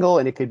and the angle,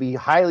 and it could be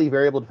highly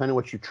variable depending on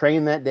what you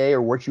trained that day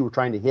or what you were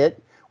trying to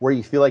hit, where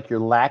you feel like you're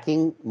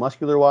lacking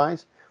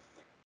muscular-wise.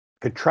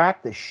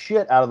 Contract the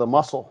shit out of the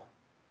muscle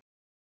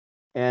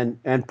and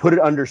put it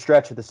under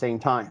stretch at the same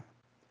time.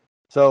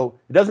 So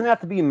it doesn't have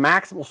to be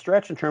maximal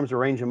stretch in terms of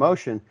range of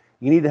motion.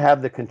 You need to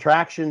have the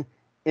contraction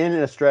in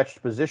a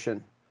stretched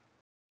position.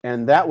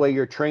 And that way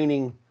you're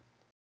training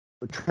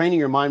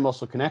your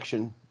mind-muscle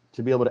connection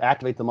to be able to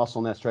activate the muscle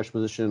in that stretched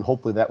position. And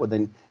hopefully that would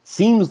then,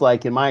 seems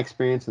like in my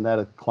experience and that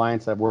of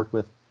clients I've worked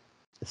with,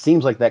 it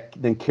seems like that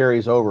then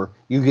carries over.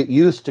 You get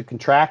used to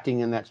contracting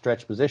in that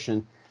stretched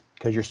position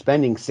because you're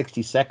spending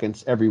 60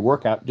 seconds every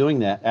workout doing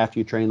that after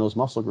you train those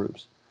muscle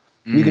groups.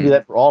 Mm-hmm. You can do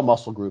that for all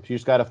muscle groups. You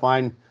just got to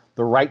find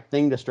the right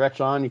thing to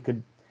stretch on. You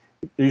could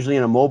usually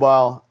in a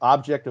mobile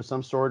object of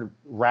some sort,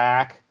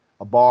 rack,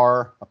 a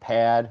bar, a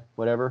pad,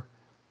 whatever,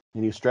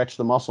 and you stretch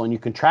the muscle and you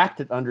contract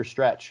it under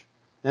stretch.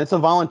 And it's a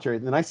voluntary.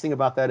 The nice thing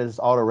about that is it's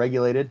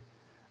auto-regulated.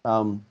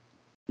 You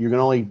can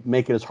only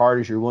make it as hard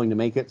as you're willing to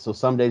make it. So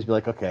some days be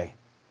like, okay,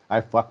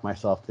 I fucked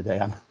myself today.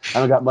 I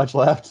don't got much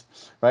left,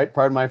 right?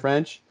 Pardon my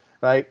French.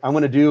 right? I'm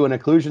going to do an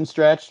occlusion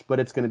stretch, but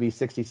it's going to be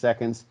 60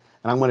 seconds.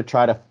 And I'm going to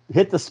try to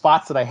hit the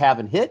spots that I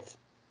haven't hit.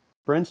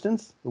 For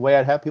instance, the way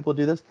I'd have people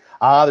do this,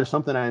 there's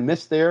something I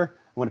missed there.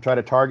 I want to try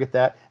to target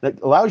that. And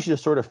it allows you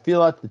to sort of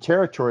feel out the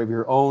territory of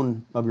your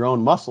own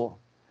muscle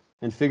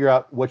and figure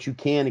out what you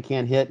can and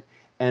can't hit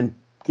and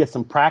get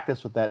some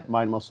practice with that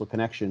mind-muscle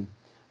connection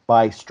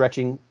by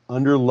stretching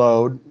under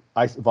load,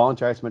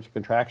 voluntary isometric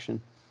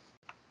contraction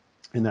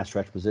in that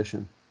stretch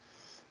position.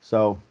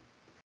 So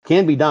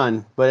can be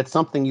done, but it's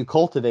something you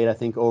cultivate, I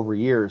think, over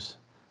years.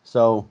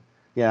 So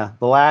yeah,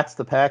 the lats,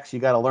 the pecs, you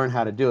got to learn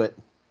how to do it,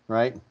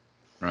 right?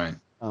 Right.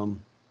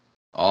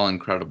 All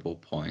incredible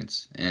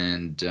points.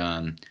 And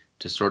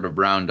to sort of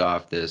round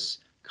off this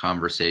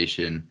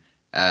conversation,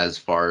 as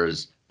far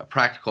as a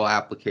practical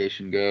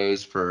application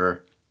goes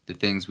for the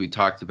things we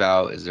talked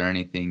about, is there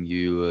anything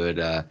you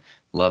would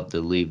love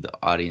to leave the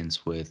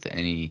audience with?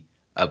 Any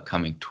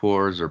upcoming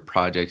tours or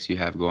projects you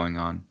have going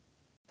on?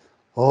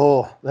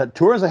 Oh, the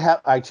tours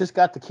I just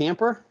got the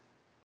camper.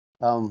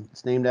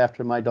 It's named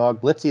after my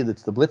dog Blitzy.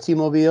 That's the Blitzy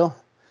Mobile.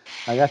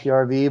 I got the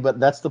RV, but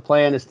that's the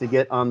plan, is to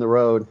get on the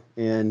road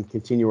and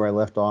continue where I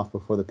left off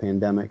before the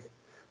pandemic.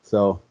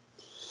 So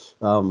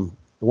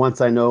once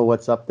I know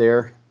what's up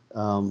there,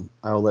 I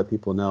will let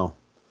people know.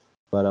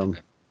 But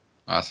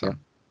Awesome.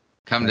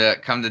 yeah.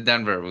 Come to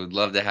Denver. We'd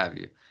love to have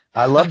you.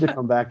 I love to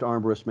come back to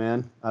Armbrust,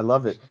 man. I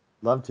love it.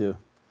 Love to.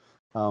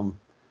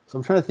 So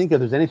I'm trying to think if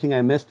there's anything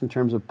I missed in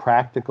terms of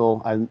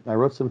practical. I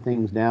wrote some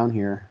things down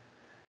here.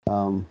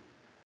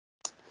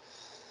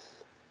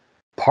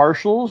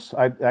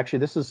 Partials.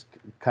 This is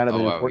kind of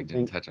an important we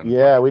didn't thing. touch on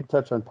Yeah, we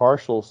touched on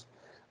partials.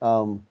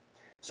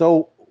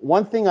 So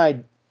one thing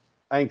I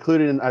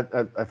included in,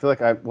 I feel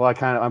like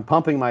I'm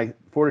pumping my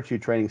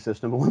fortitude training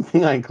system, but one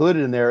thing I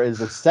included in there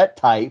is a set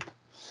type,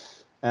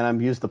 and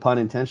I'm used the pun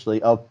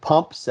intentionally, of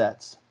pump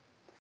sets.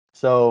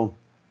 So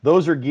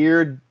those are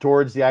geared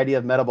towards the idea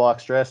of metabolic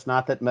stress.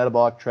 Not that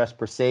metabolic stress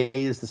per se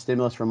is the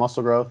stimulus for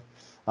muscle growth,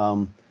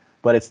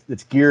 but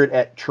it's geared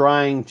at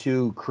trying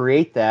to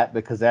create that,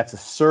 because that's a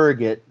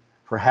surrogate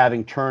for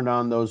having turned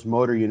on those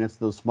motor units,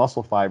 those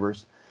muscle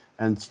fibers,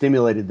 and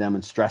stimulated them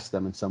and stressed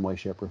them in some way,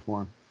 shape, or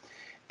form.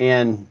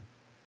 And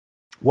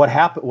what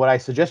I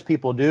suggest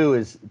people do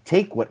is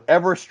take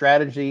whatever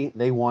strategy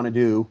they want to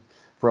do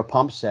for a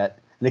pump set,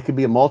 and it could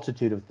be a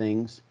multitude of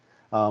things.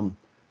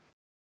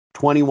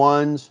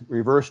 21s,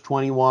 reverse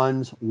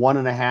 21s,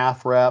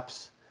 1.5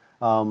 reps,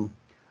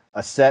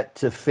 a set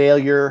to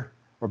failure,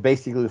 or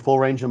basically the full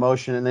range of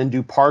motion, and then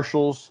do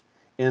partials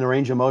in a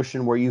range of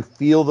motion where you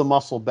feel the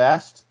muscle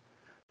best.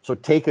 So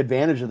take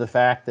advantage of the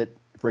fact that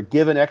for a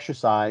given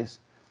exercise,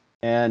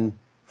 and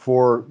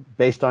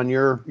based on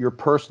your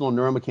personal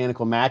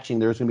neuromechanical matching,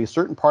 there's going to be a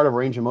certain part of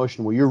range of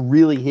motion where you're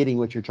really hitting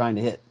what you're trying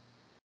to hit,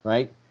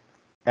 right?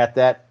 At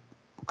that,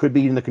 could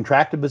be in the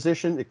contracted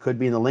position, it could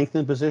be in the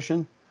lengthened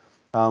position.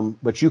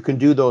 But you can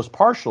do those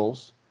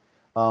partials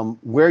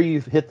where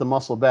you've hit the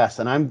muscle best.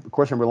 And I'm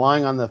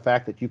relying on the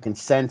fact that you can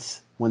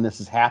sense when this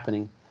is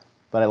happening.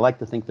 But I like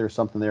to think there's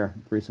something there,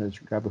 the reason I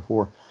described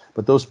before.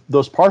 But those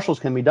partials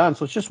can be done.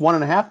 So it's just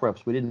 1.5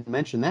 reps. We didn't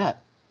mention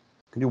that.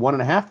 You can do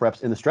 1.5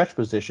 reps in the stretch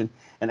position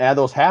and add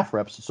those half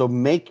reps. So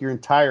make your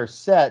entire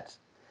set,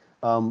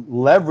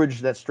 leverage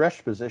that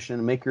stretch position,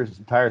 and make your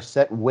entire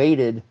set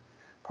weighted,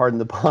 pardon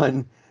the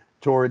pun,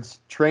 towards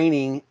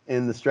training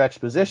in the stretch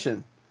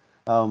position.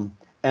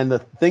 And the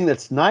thing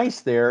that's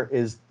nice there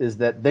is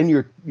that then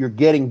you're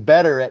getting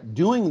better at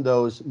doing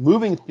those,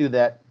 moving through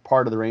that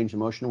part of the range of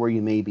motion where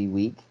you may be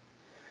weak.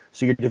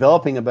 So you're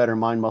developing a better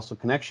mind-muscle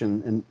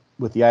connection, and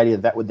with the idea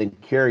that would then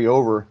carry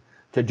over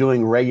to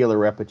doing regular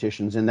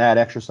repetitions in that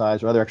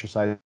exercise or other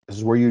exercises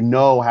where you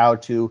know how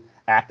to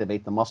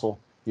activate the muscle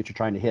that you're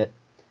trying to hit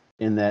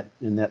in that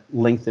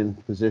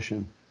lengthened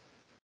position.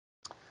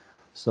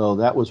 So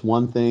that was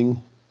one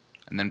thing.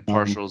 And then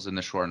partials in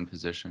the shortened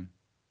position.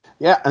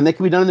 Yeah, and they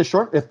can be done in the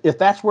short. If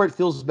that's where it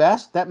feels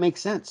best, that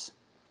makes sense.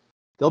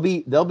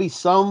 There'll be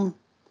some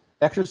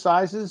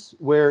exercises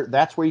where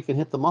that's where you can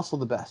hit the muscle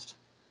the best,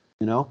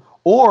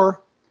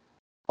 Or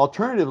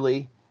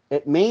alternatively,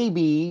 it may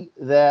be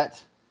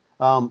that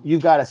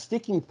you've got a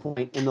sticking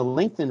point in the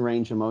lengthened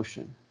range of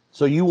motion.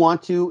 So you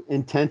want to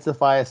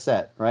intensify a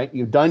set, right?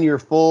 You've done your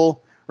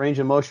full range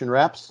of motion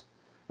reps,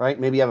 right?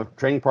 Maybe you have a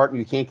training partner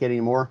you can't get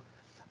anymore,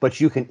 but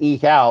you can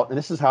eke out. And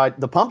this is how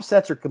the pump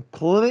sets are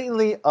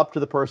completely up to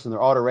the person.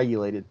 They're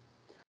auto-regulated.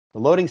 The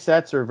loading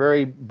sets are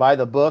very by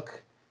the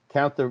book,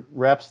 count the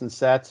reps and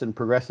sets, and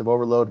progressive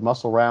overload.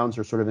 Muscle rounds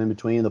are sort of in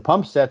between. The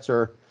pump sets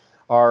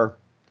are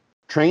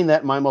train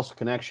that mind-muscle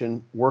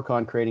connection, work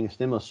on creating a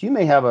stimulus. You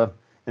may have an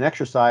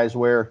exercise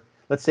where,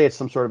 let's say it's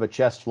some sort of a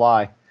chest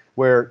fly,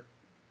 where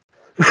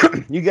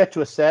you get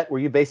to a set where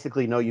you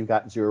basically know you've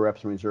got 0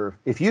 reps in reserve.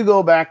 If you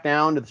go back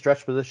down to the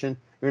stretch position,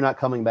 you're not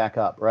coming back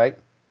up, right?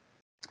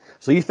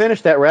 So you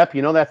finish that rep,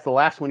 that's the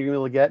last one you're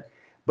going to get,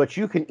 but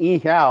you can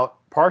eke out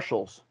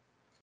partials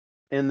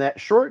in that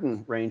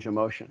shortened range of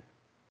motion.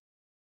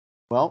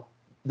 Well,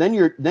 then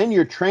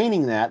you're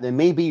training that. That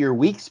may be your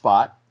weak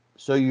spot.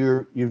 So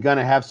you're going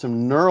to have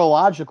some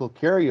neurological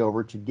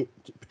carryover to get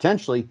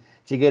potentially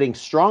to getting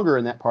stronger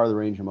in that part of the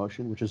range of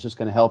motion, which is just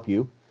going to help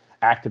you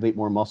activate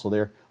more muscle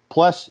there.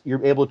 Plus,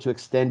 you're able to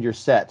extend your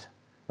set,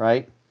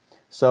 right?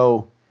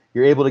 So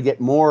you're able to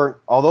get more.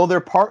 Although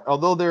they're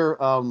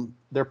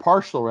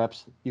partial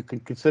reps, you can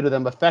consider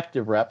them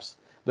effective reps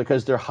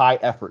because they're high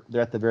effort.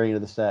 They're at the very end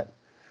of the set.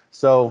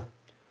 So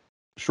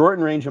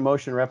shortened range of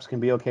motion reps can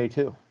be okay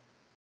too.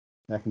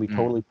 That can be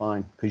totally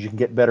fine because you can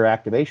get better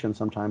activation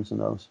sometimes in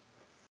those.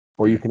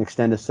 Or you can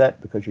extend a set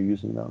because you're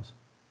using those.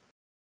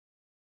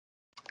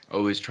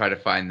 Always try to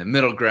find the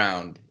middle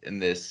ground in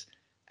this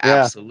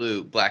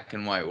absolute black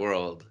and white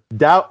world.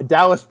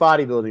 Taoist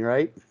bodybuilding,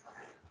 right?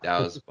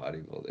 Dallas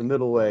bodybuilding. The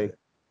middle way.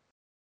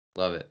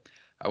 Love it.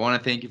 I want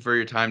to thank you for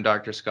your time,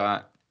 Dr.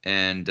 Scott,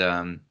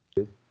 and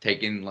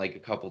taking like a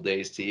couple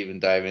days to even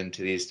dive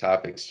into these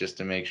topics just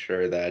to make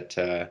sure that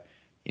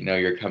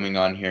you're coming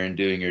on here and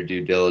doing your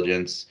due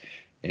diligence.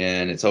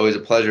 And it's always a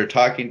pleasure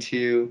talking to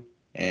you.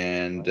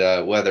 And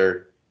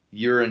whether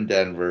you're in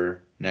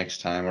Denver next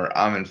time or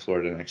I'm in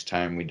Florida next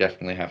time, we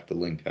definitely have to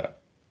link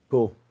up.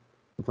 Cool.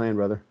 The plan,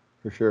 brother,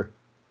 for sure.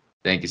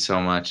 Thank you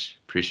so much.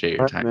 Appreciate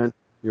your time. Man.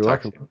 You're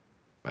welcome.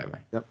 Bye-bye.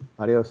 Yep.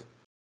 Adios.